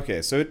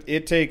 Okay, so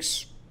it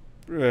takes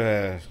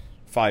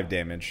 5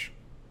 damage.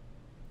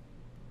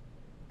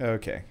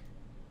 Okay.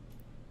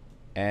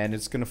 And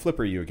it's gonna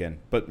flipper you again,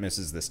 but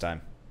misses this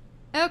time.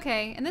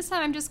 Okay, and this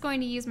time I'm just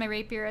going to use my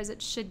rapier as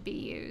it should be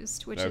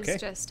used, which Okay.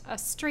 is just a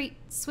straight,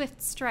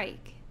 swift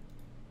strike.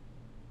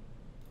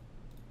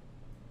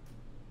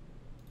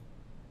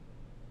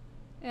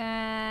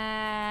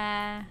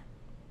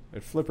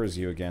 It flippers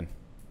you again.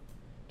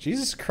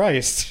 Jesus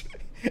Christ.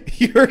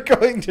 You're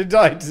going to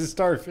die to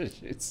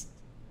starfishes.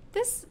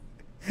 This...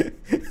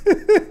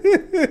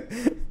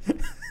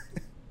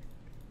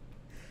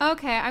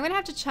 Okay, I'm going to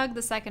have to chug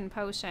the second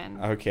potion.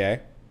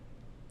 Okay.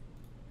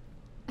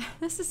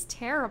 This is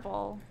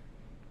terrible.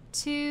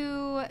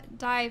 2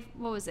 die...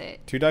 What was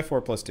it?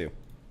 2d4 plus 2.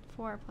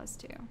 4 plus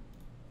 2.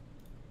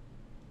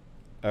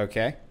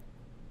 Okay.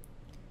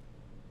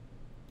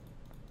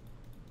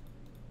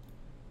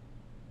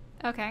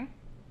 Okay.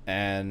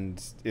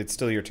 And it's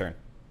still your turn.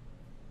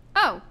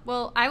 Oh,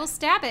 well, I will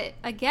stab it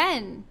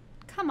again.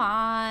 Come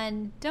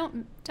on.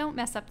 Don't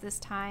mess up this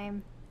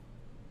time.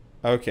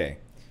 Okay.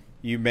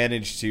 You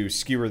manage to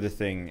skewer the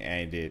thing,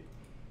 and it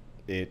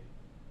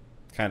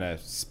kind of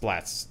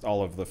splats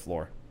all over the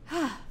floor.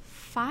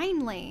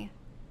 Finally.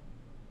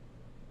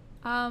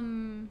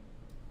 Can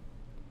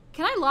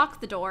I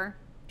lock the door?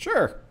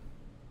 Sure.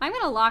 I'm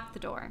going to lock the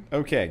door.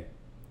 Okay.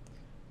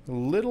 A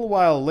little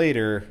while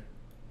later,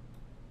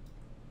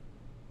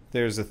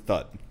 there's a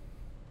thud.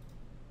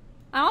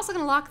 I'm also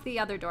going to lock the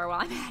other door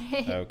while I'm at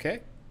it.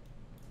 Okay.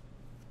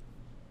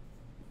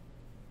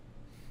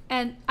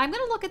 And I'm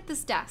going to look at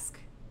this desk.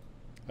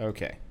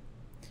 Okay.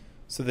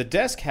 So the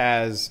desk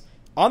has,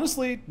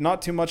 honestly,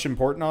 not too much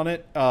important on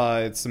it.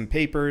 It's some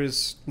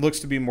papers.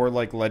 Looks to be more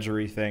like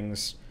ledgery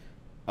things.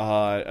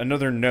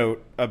 Another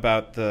note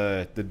about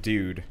the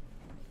dude.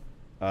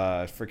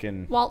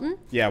 Freaking Walton?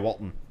 yeah,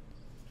 Walton.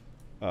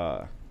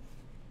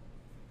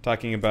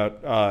 Talking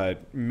about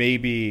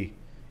maybe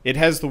it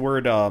has the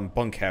word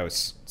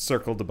bunkhouse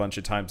circled a bunch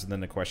of times and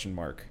then a question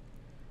mark.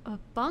 A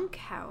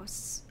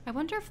bunkhouse? I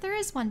wonder if there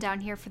is one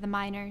down here for the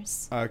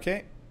miners.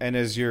 Okay, and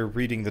as you're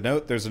reading the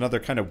note, there's another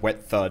kind of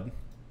wet thud.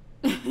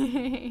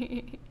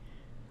 I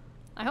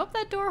hope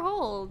that door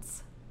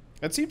holds.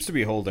 It seems to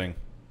be holding.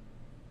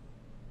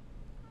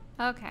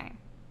 Okay.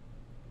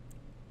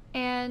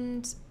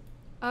 And,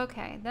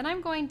 okay, then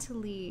I'm going to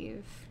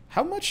leave.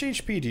 How much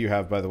HP do you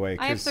have, by the way?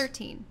 I have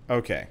 13.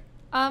 Okay.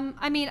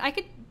 I mean,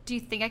 do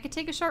you think I could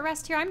take a short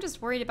rest here? I'm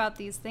just worried about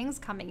these things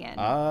coming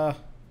in.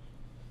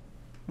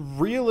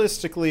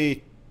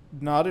 Realistically,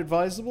 not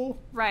advisable.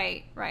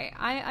 Right.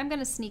 I'm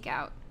gonna sneak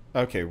out.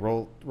 Okay,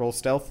 roll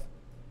stealth.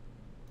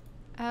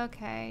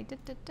 Okay.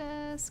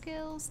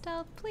 Skill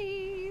stealth,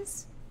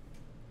 please.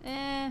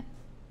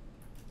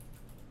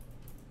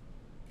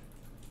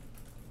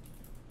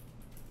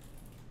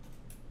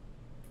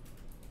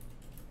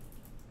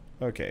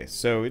 Okay,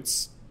 so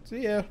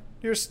yeah,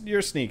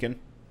 you're sneaking.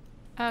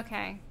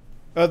 Okay.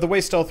 The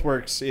way stealth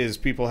works is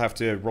people have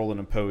to roll an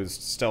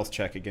opposed stealth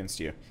check against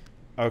you.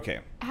 Okay.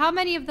 How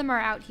many of them are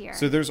out here?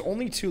 So there's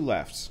only 2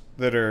 left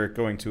that are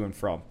going to and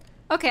from.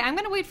 Okay, I'm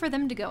gonna wait for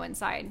them to go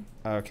inside.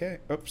 Okay.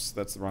 Oops,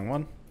 that's the wrong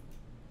one.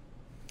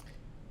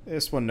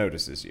 This one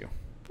notices you.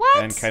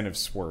 What? And kind of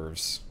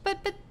swerves.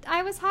 But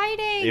I was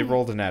hiding. It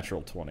rolled a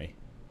natural 20.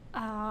 Oh,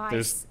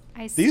 I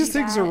see These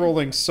things are that.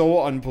 rolling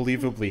so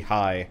unbelievably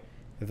high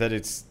that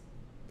it's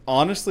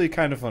honestly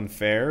kind of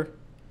unfair.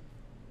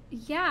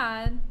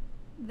 Yeah,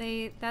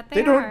 they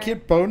They don't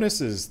get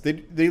bonuses.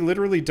 They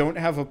literally don't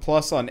have a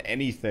plus on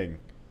anything.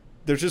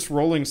 They're just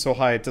rolling so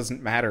high it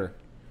doesn't matter.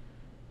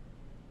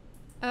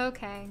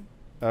 Okay.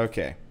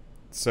 Okay.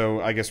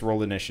 So I guess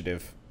roll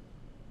initiative.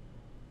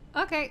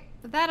 Okay,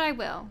 that I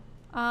will.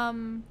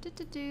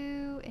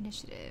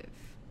 Initiative.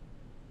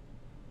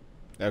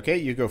 Okay,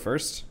 you go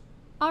first.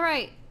 All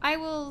right, I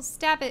will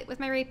stab it with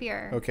my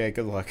rapier. Okay,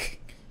 good luck.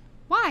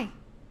 Why?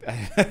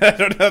 I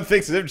don't know,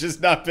 things have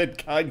just not been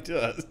kind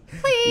to us.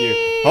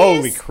 Please.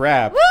 Holy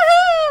crap.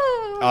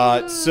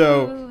 Woohoo!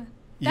 So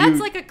that's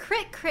like a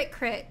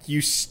crit.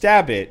 You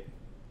stab it,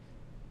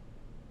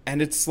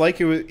 and it's like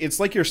it's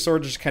like your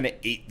sword just kind of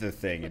ate the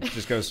thing. It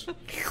just goes.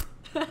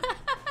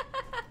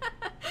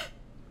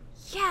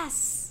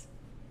 Yes.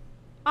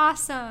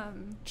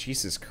 Awesome.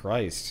 Jesus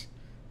Christ.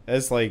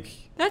 That's like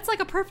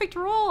a perfect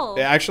roll.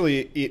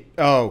 actually.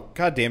 Oh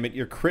god damn it!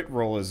 Your crit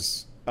roll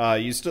is.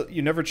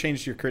 You never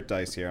changed your crit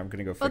dice here. I'm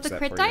gonna go fix that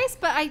for you. Oh, the crit dice,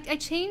 but I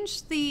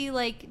changed the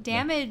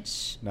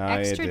damage, no,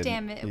 extra you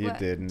damage. You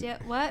didn't.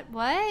 What?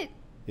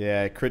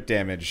 Yeah, crit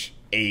damage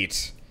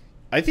 8.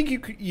 I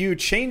think you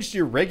changed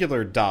your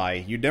regular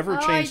die. You never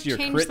changed your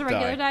changed crit the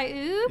regular die.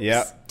 Oops.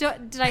 Yeah.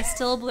 Did I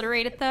still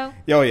obliterate it though?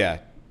 Oh yeah.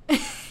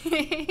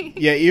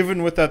 Yeah,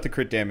 even without the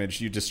crit damage,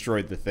 you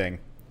destroyed the thing.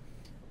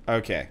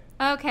 Okay.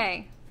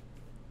 Okay.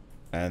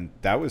 And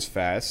that was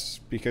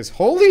fast, because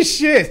holy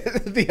shit,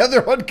 the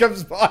other one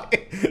comes by,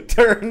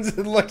 turns,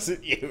 and looks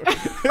at you.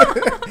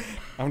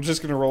 I'm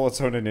just going to roll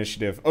its own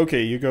initiative.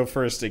 Okay, you go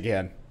first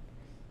again.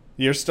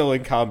 You're still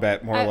in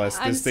combat, more or less.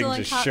 This thing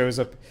just shows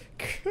up.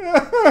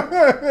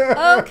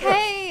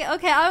 Okay,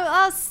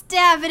 I'll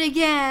stab it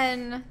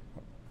again.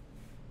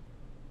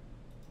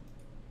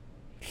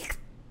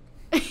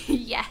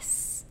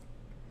 Yes.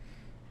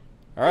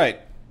 All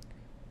right.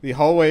 The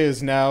hallway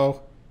is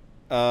now...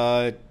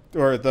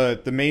 or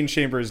the main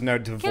chamber is now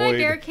devoid. Can I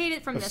barricade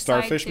it from of this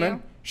starfish side men?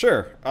 too?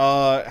 Sure.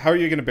 How are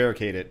you going to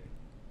barricade it?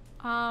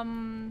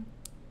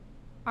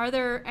 Are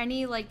there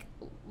any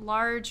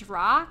large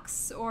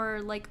rocks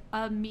or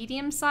a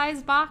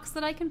medium-sized box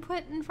that I can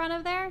put in front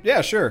of there?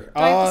 Yeah, sure. Do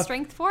I have the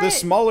strength for it? The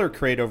smaller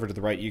crate over to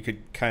the right, you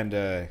could kind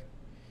of...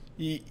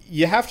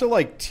 You have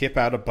to tip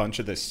out a bunch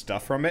of this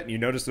stuff from it, and you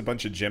notice a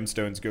bunch of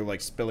gemstones go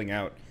spilling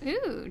out.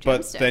 Ooh, gemstones.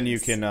 But then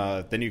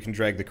you can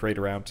drag the crate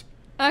around.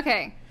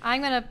 Okay,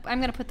 I'm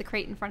gonna put the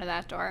crate in front of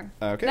that door.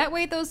 Okay. That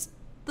way,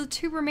 the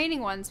 2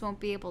 remaining ones won't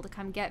be able to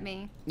come get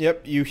me.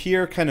 Yep, you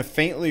hear kind of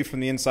faintly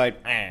from the inside,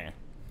 and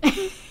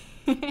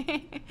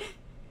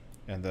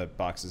the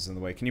box is in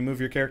the way. Can you move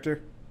your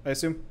character, I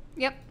assume?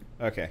 Yep.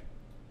 Okay.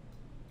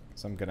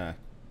 So I'm gonna...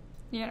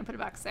 You're gonna put a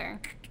box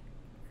there.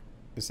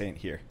 This ain't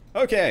here.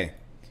 Okay.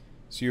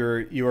 So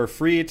you are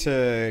free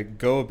to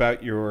go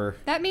about your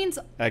That means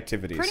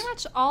activities. pretty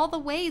much all the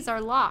ways are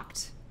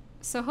locked.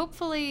 So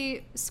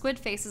hopefully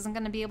Squidface isn't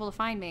going to be able to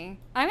find me.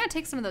 I'm going to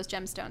take some of those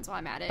gemstones while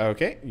I'm at it.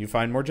 Okay, you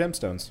find more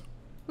gemstones.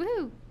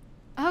 Woohoo.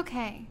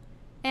 Okay.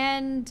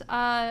 And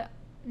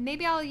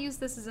maybe I'll use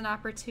this as an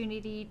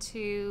opportunity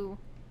to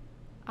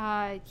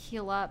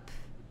heal up.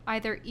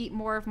 Either eat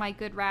more of my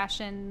good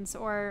rations,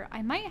 or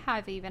I might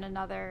have even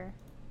another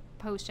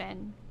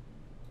potion.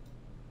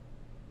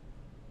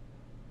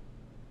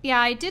 Yeah,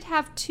 I did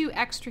have 2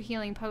 extra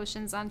healing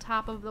potions on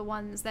top of the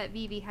ones that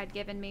Vivi had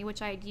given me,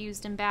 which I had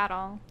used in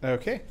battle.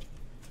 Okay.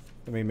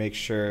 Let me make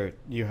sure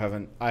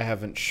I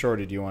haven't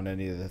shorted you on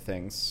any of the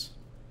things.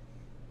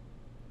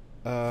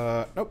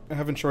 Nope, I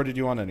haven't shorted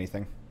you on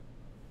anything.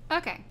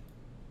 Okay.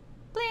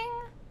 Bling.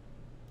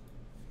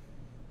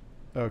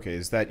 Okay,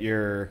 is that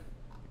your...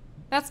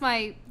 That's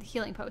my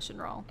healing potion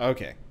roll.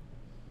 Okay.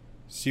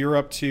 So you're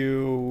up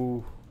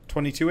to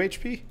 22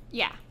 HP?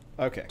 Yeah.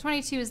 Okay.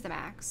 22 is the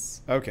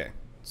max. Okay.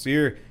 So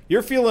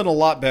you're feeling a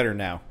lot better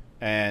now,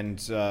 and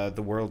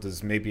the world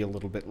is maybe a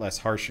little bit less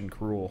harsh and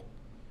cruel.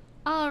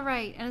 All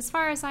right. And as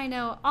far as I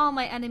know, all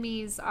my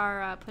enemies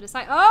are put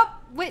aside. Oh,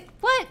 wait,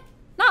 what?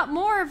 Not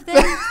more of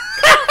them.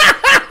 Come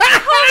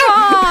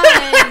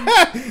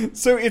on.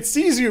 So it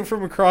sees you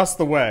from across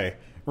the way.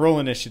 Roll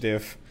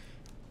initiative.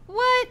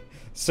 What?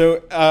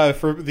 So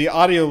for the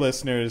audio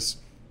listeners,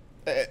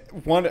 there's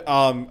But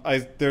still I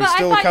a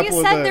thought couple you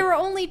of said there were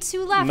only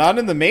 2 left. not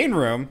in the main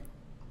room,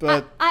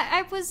 but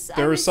I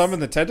there were some in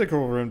the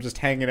tentacle room just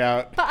hanging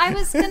out. But I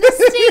was gonna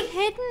stay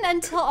hidden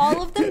until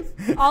all of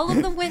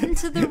them went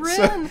into the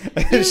room. So,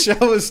 as Shell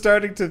was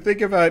starting to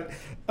think about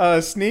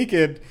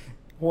sneaking,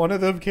 one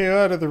of them came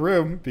out of the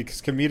room because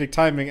comedic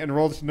timing and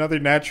rolled another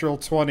natural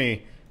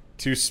 20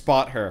 to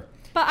spot her.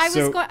 But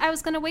I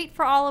was going to wait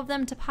for all of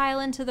them to pile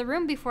into the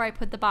room before I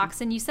put the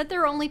box in. You said there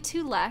were only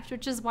 2 left,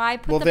 which is why I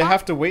put the box. Well, they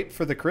have to wait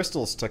for the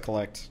crystals to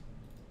collect.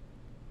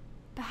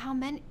 But how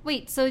many?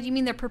 Wait, so you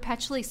mean they're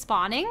perpetually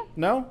spawning?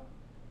 No.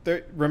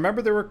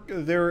 Remember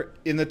they're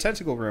in the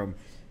tentacle room.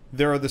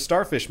 There are the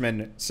starfish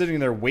men sitting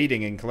there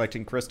waiting and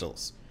collecting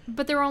crystals.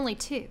 But there were only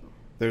 2.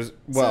 So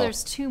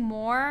there's 2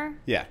 more?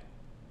 Yeah.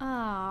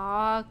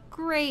 Aw,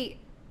 great.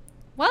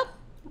 Well,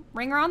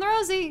 ring her on the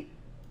rosy.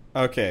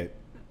 Okay.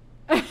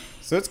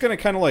 So it's going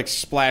to kind of like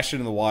splash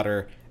into the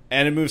water,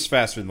 and it moves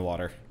faster than the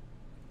water.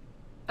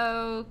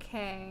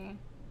 Okay.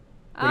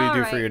 What do you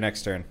do for your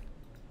next turn?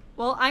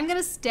 Well, I'm going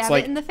to stab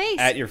it in the face.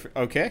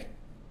 Okay.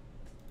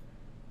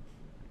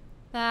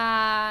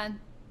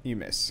 You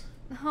miss.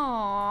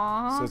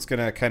 Aww. So it's going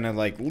to kind of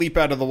like leap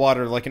out of the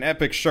water like an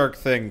epic shark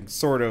thing,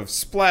 sort of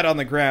splat on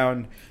the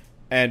ground,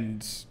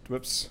 and...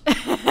 Whoops.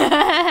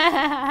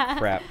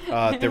 Crap.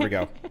 There we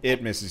go.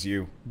 It misses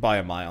you by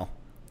a mile.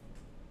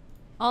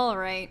 All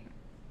right.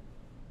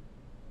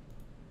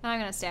 I'm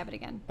going to stab it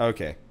again.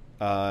 Okay.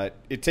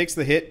 It takes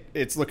the hit.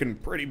 It's looking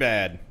pretty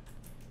bad.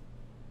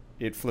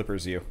 It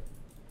flippers you.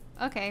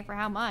 Okay, for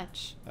how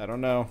much? I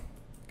don't know.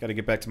 Got to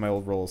get back to my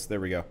old rolls.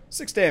 There we go.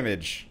 6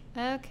 damage.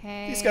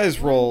 Okay. These guys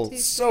roll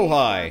so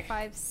high. 4,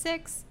 5,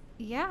 6.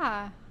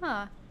 Yeah.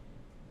 Huh.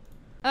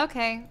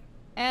 Okay.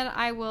 And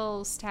I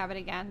will stab it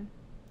again.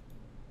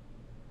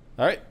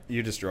 All right.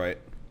 You destroy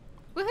it.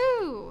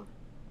 Woohoo!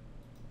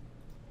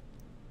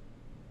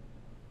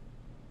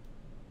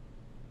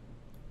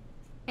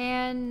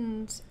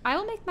 And I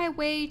will make my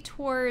way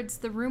towards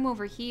the room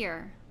over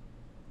here.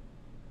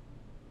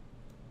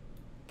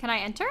 Can I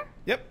enter?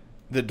 Yep.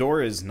 The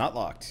door is not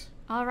locked.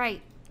 All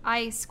right.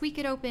 I squeak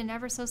it open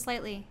ever so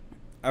slightly.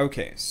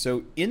 Okay,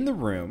 so in the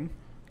room,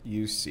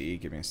 you see...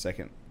 Give me a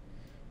second.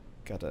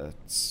 Gotta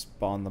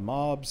spawn the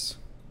mobs.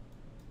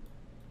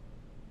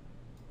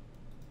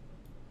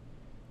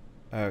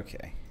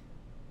 Okay.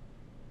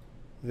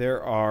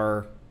 There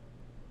are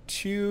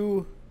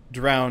 2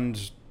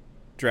 drowned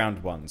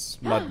ones.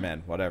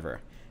 Mudmen,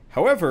 whatever.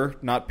 However,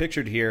 not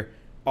pictured here,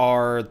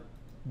 are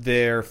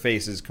their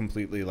faces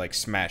completely, like,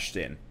 smashed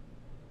in.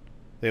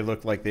 They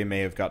look like they may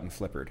have gotten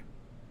flippered.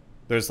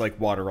 There's, like,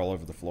 water all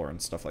over the floor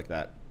and stuff like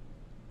that.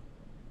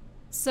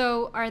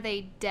 So, are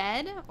they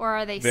dead, or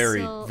are they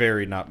still...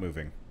 Very not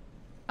moving.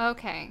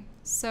 Okay.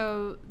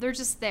 So, they're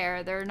just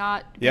there. They're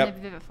not going to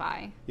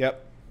vivify.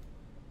 Yep.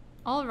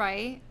 All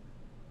right.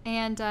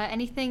 And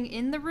anything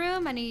in the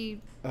room?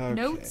 Any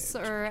notes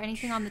or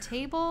anything on the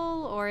table?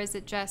 Or is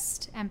it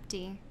just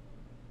empty?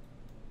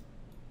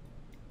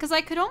 Because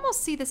I could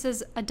almost see this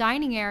as a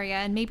dining area,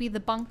 and maybe the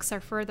bunks are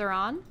further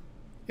on.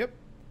 Yep.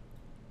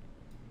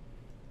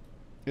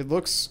 It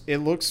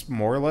looks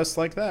more or less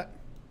like that.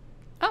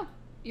 Oh,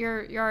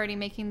 you're already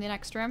making the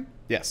next room?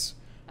 Yes.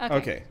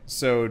 Okay.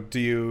 So, do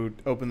you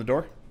open the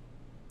door?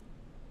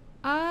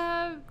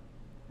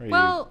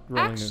 Well,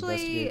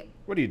 actually,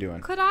 what are you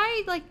doing? Could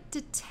I like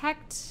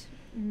detect?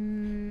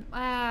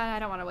 I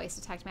don't want to waste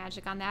detect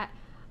magic on that.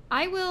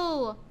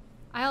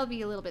 I'll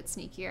be a little bit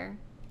sneakier.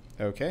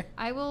 Okay.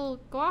 I will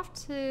go off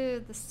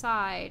to the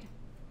side,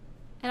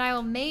 and I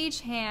will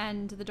mage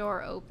hand the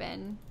door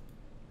open.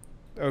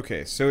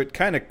 Okay, so it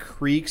kind of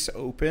creaks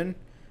open.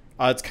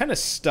 It's kind of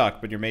stuck,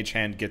 but your mage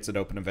hand gets it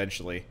open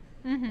eventually.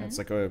 Mm-hmm. It's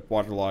like a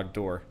waterlogged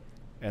door.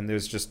 And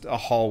there's just a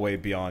hallway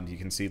beyond. You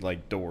can see,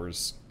 like,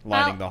 doors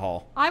lining the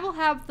hall. I will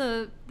have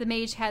the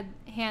mage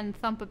hand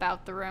thump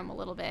about the room a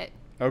little bit.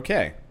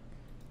 Okay.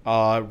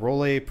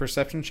 Roll a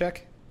perception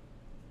check.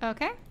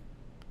 Okay.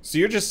 So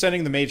you're just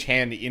sending the mage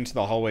hand into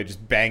the hallway,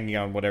 just banging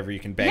on whatever you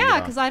can bang it on. Yeah,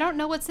 because I don't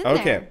know what's in there.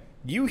 Okay.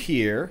 You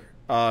hear,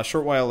 a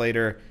short while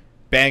later,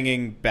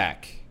 banging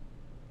back.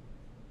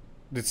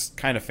 It's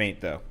kind of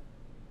faint, though.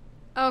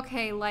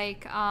 Okay,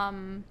 like,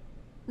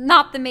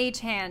 not the mage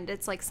hand.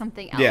 It's like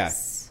something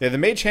else. Yeah, the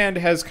mage hand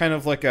has kind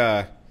of like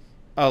a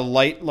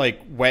light,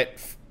 like,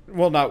 wet...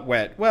 Well, not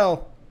wet.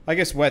 Well, I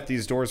guess wet.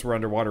 These doors were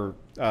underwater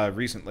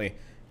recently.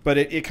 but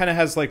it kind of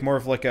has like more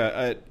of like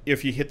a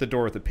if you hit the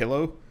door with a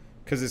pillow,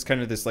 because it's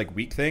kind of this like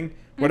weak thing.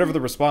 Whatever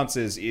the response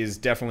is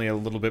definitely a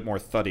little bit more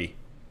thuddy.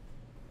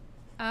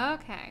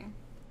 Okay.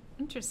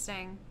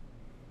 Interesting.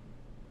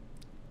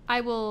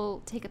 I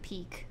will take a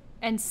peek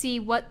and see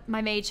what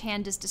my mage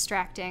hand is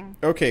distracting.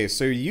 Okay,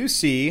 so you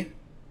see...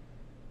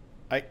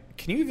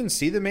 Can you even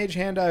see the mage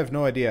hand? I have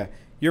no idea.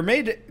 Your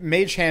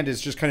mage hand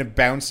is just kind of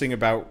bouncing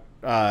about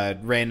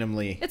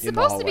randomly It's in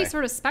the supposed to be hallway.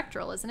 sort of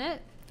spectral, isn't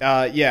it?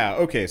 Yeah,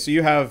 okay, so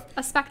you have...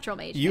 A spectral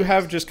mage You hand.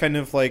 have just kind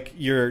of like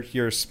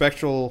your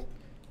spectral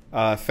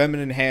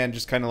feminine hand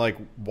just kind of like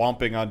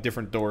whomping on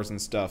different doors and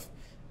stuff.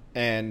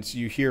 And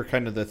you hear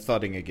kind of the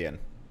thudding again.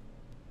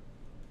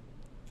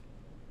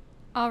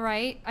 All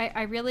right.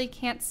 I really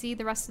can't see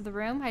the rest of the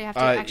room. I have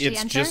to actually It's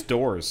enter. just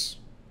doors.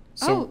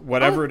 So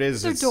whatever it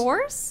is, they're it's...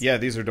 doors? Yeah,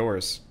 these are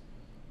doors.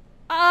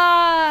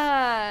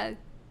 Ah.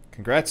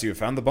 Congrats, you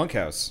found the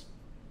bunkhouse.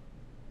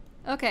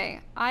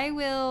 Okay. I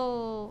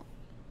will.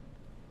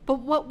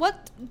 But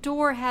what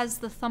door has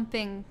the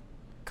thumping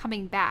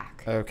coming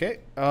back? Okay.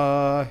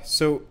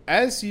 So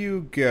as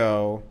you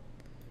go,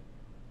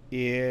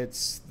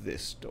 it's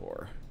this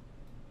door.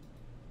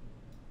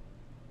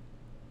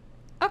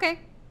 Okay.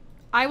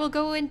 I will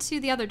go into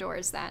the other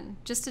doors then,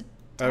 just to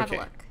have a Okay.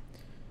 look.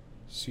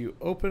 So you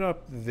open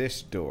up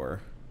this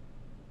door,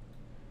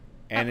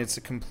 and it's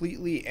a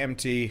completely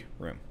empty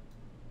room.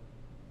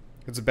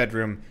 It's a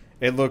bedroom.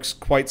 It looks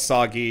quite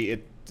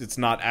soggy. It's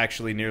not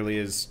actually nearly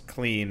as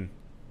clean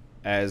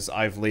as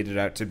I've laid it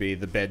out to be.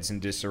 The bed's in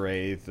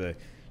disarray. The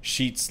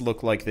sheets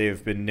look like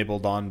they've been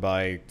nibbled on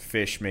by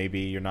fish, maybe.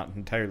 You're not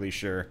entirely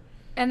sure.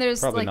 And there's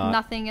Probably like not.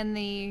 nothing in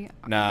the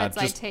Nah,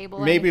 bedside just table.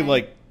 or maybe anything?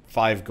 like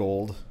 5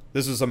 gold.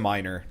 This was a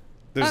minor.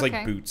 There's Okay.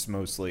 like boots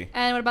mostly.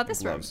 And what about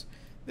this Gloves.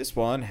 This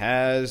one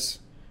has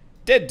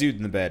dead dude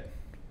in the bed. room?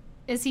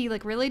 Is he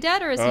like really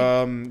dead, or is he?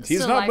 He's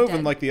still not alive moving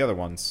dead? like the other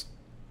ones.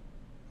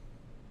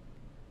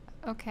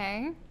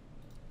 Okay.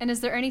 And is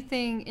there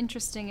anything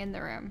interesting in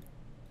the room?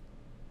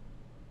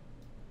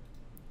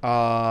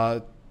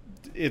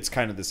 It's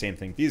kind of the same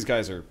thing. These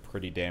guys are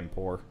pretty damn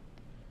poor.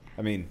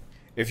 I mean,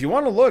 if you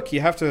want to look,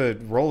 you have to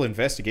roll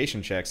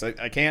investigation checks.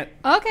 I can't...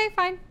 Okay,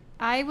 fine.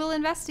 I will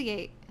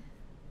investigate.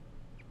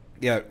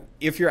 Yeah,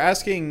 if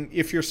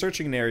you're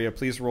searching an area,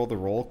 please roll the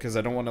roll, because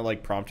I don't want to,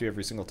 like, prompt you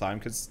every single time,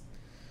 because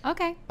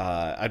Okay.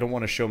 I don't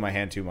want to show my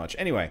hand too much.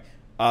 Anyway,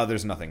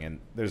 there's nothing in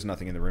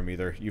the room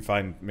either. You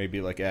find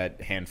maybe, like, a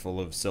handful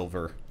of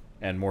silver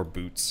and more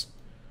boots.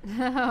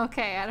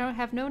 Okay, I don't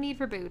have no need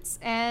for boots,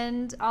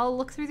 and I'll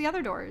look through the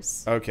other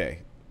doors. Okay.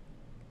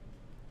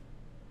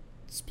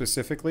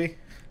 Specifically?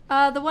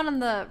 The one on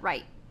the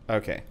right,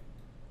 Okay.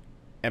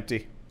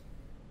 Empty.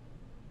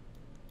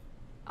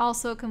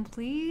 also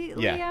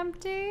completely Yeah.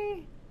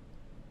 empty.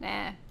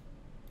 Nah.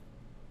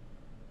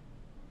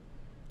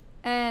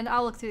 And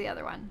I'll look through the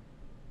other one.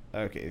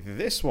 Okay,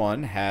 this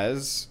one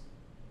has,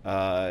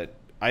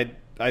 I'd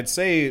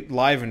say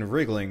live and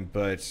wriggling,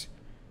 but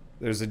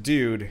there's a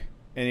dude,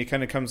 and he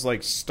kind of comes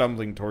like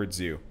stumbling towards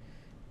you,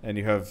 and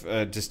you have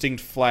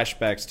distinct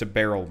flashbacks to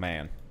Barrel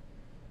Man.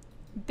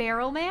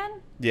 Barrel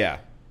Man? Yeah,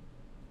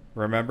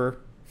 remember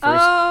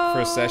Oh,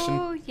 first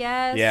session?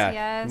 yes, Yeah,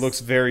 yes. looks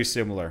very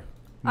similar.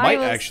 I Might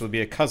was- actually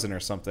be a cousin or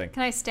something.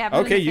 Can I stab him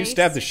in Okay, the you face?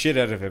 stab the shit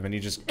out of him, and he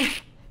just,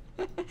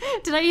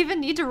 Did I even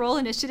need to roll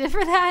initiative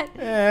for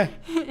that?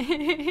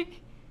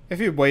 if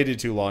you waited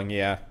too long,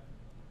 yeah.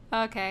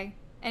 Okay.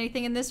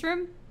 Anything in this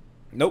room?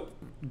 Nope,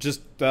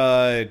 just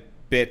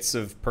bits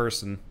of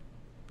person.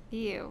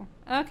 Ew.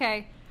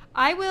 Okay.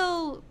 I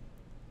will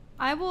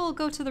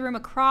go to the room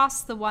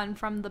across the one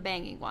from the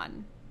banging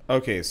one.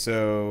 Okay,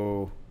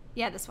 so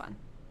Yeah, this one.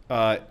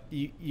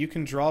 you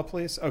can draw,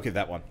 please. Okay,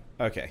 that one.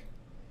 Okay.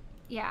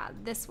 Yeah,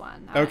 this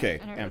one. Okay,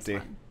 I know empty.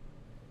 This one.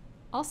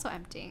 Also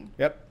empty.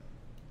 Yep.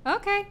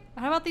 Okay.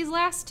 How about these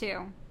last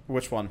two?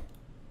 Which one?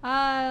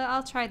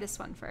 I'll try this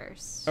one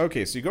first.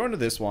 Okay, so you go into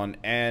this one,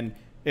 and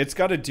it's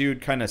got a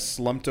dude kind of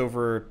slumped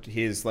over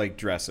his like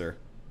dresser,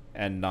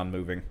 and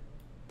non-moving.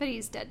 But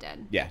he's dead.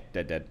 Yeah,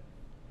 dead.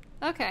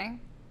 Okay.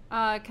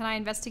 Can I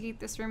investigate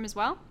this room as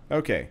well?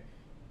 Okay.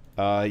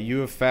 You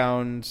have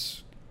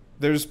found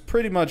there's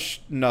pretty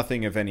much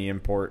nothing of any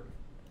import.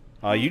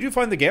 You do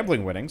find the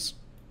gambling winnings.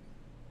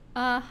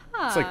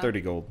 Uh-huh. It's like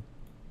 30 gold.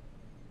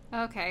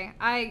 Okay.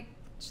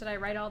 Should I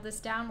write all this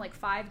down? Like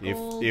 5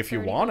 gold? If you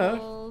 30 wanna.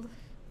 gold?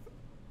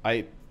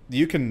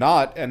 You can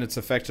not, and it's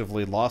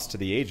effectively lost to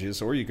the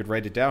ages, or you could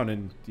write it down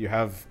and you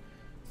have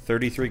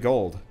 33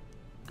 gold.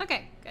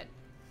 Okay, good.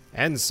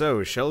 And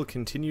so, Shell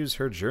continues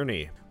her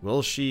journey.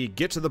 Will she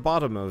get to the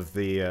bottom of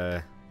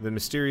the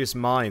mysterious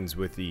mines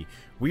with the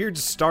weird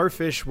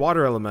starfish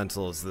water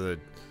elementals, the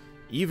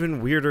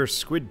even weirder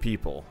squid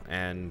people?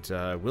 And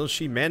will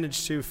she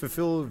manage to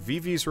fulfill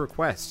Vivi's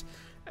request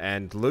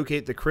and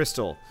locate the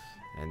crystal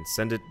and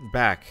send it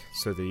back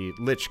so the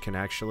Lich can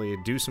actually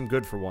do some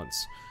good for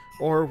once?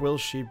 Or will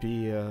she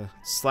be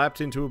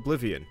slapped into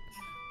oblivion?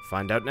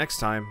 Find out next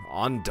time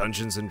on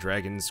Dungeons &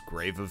 Dragons: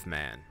 Grave of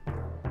Man.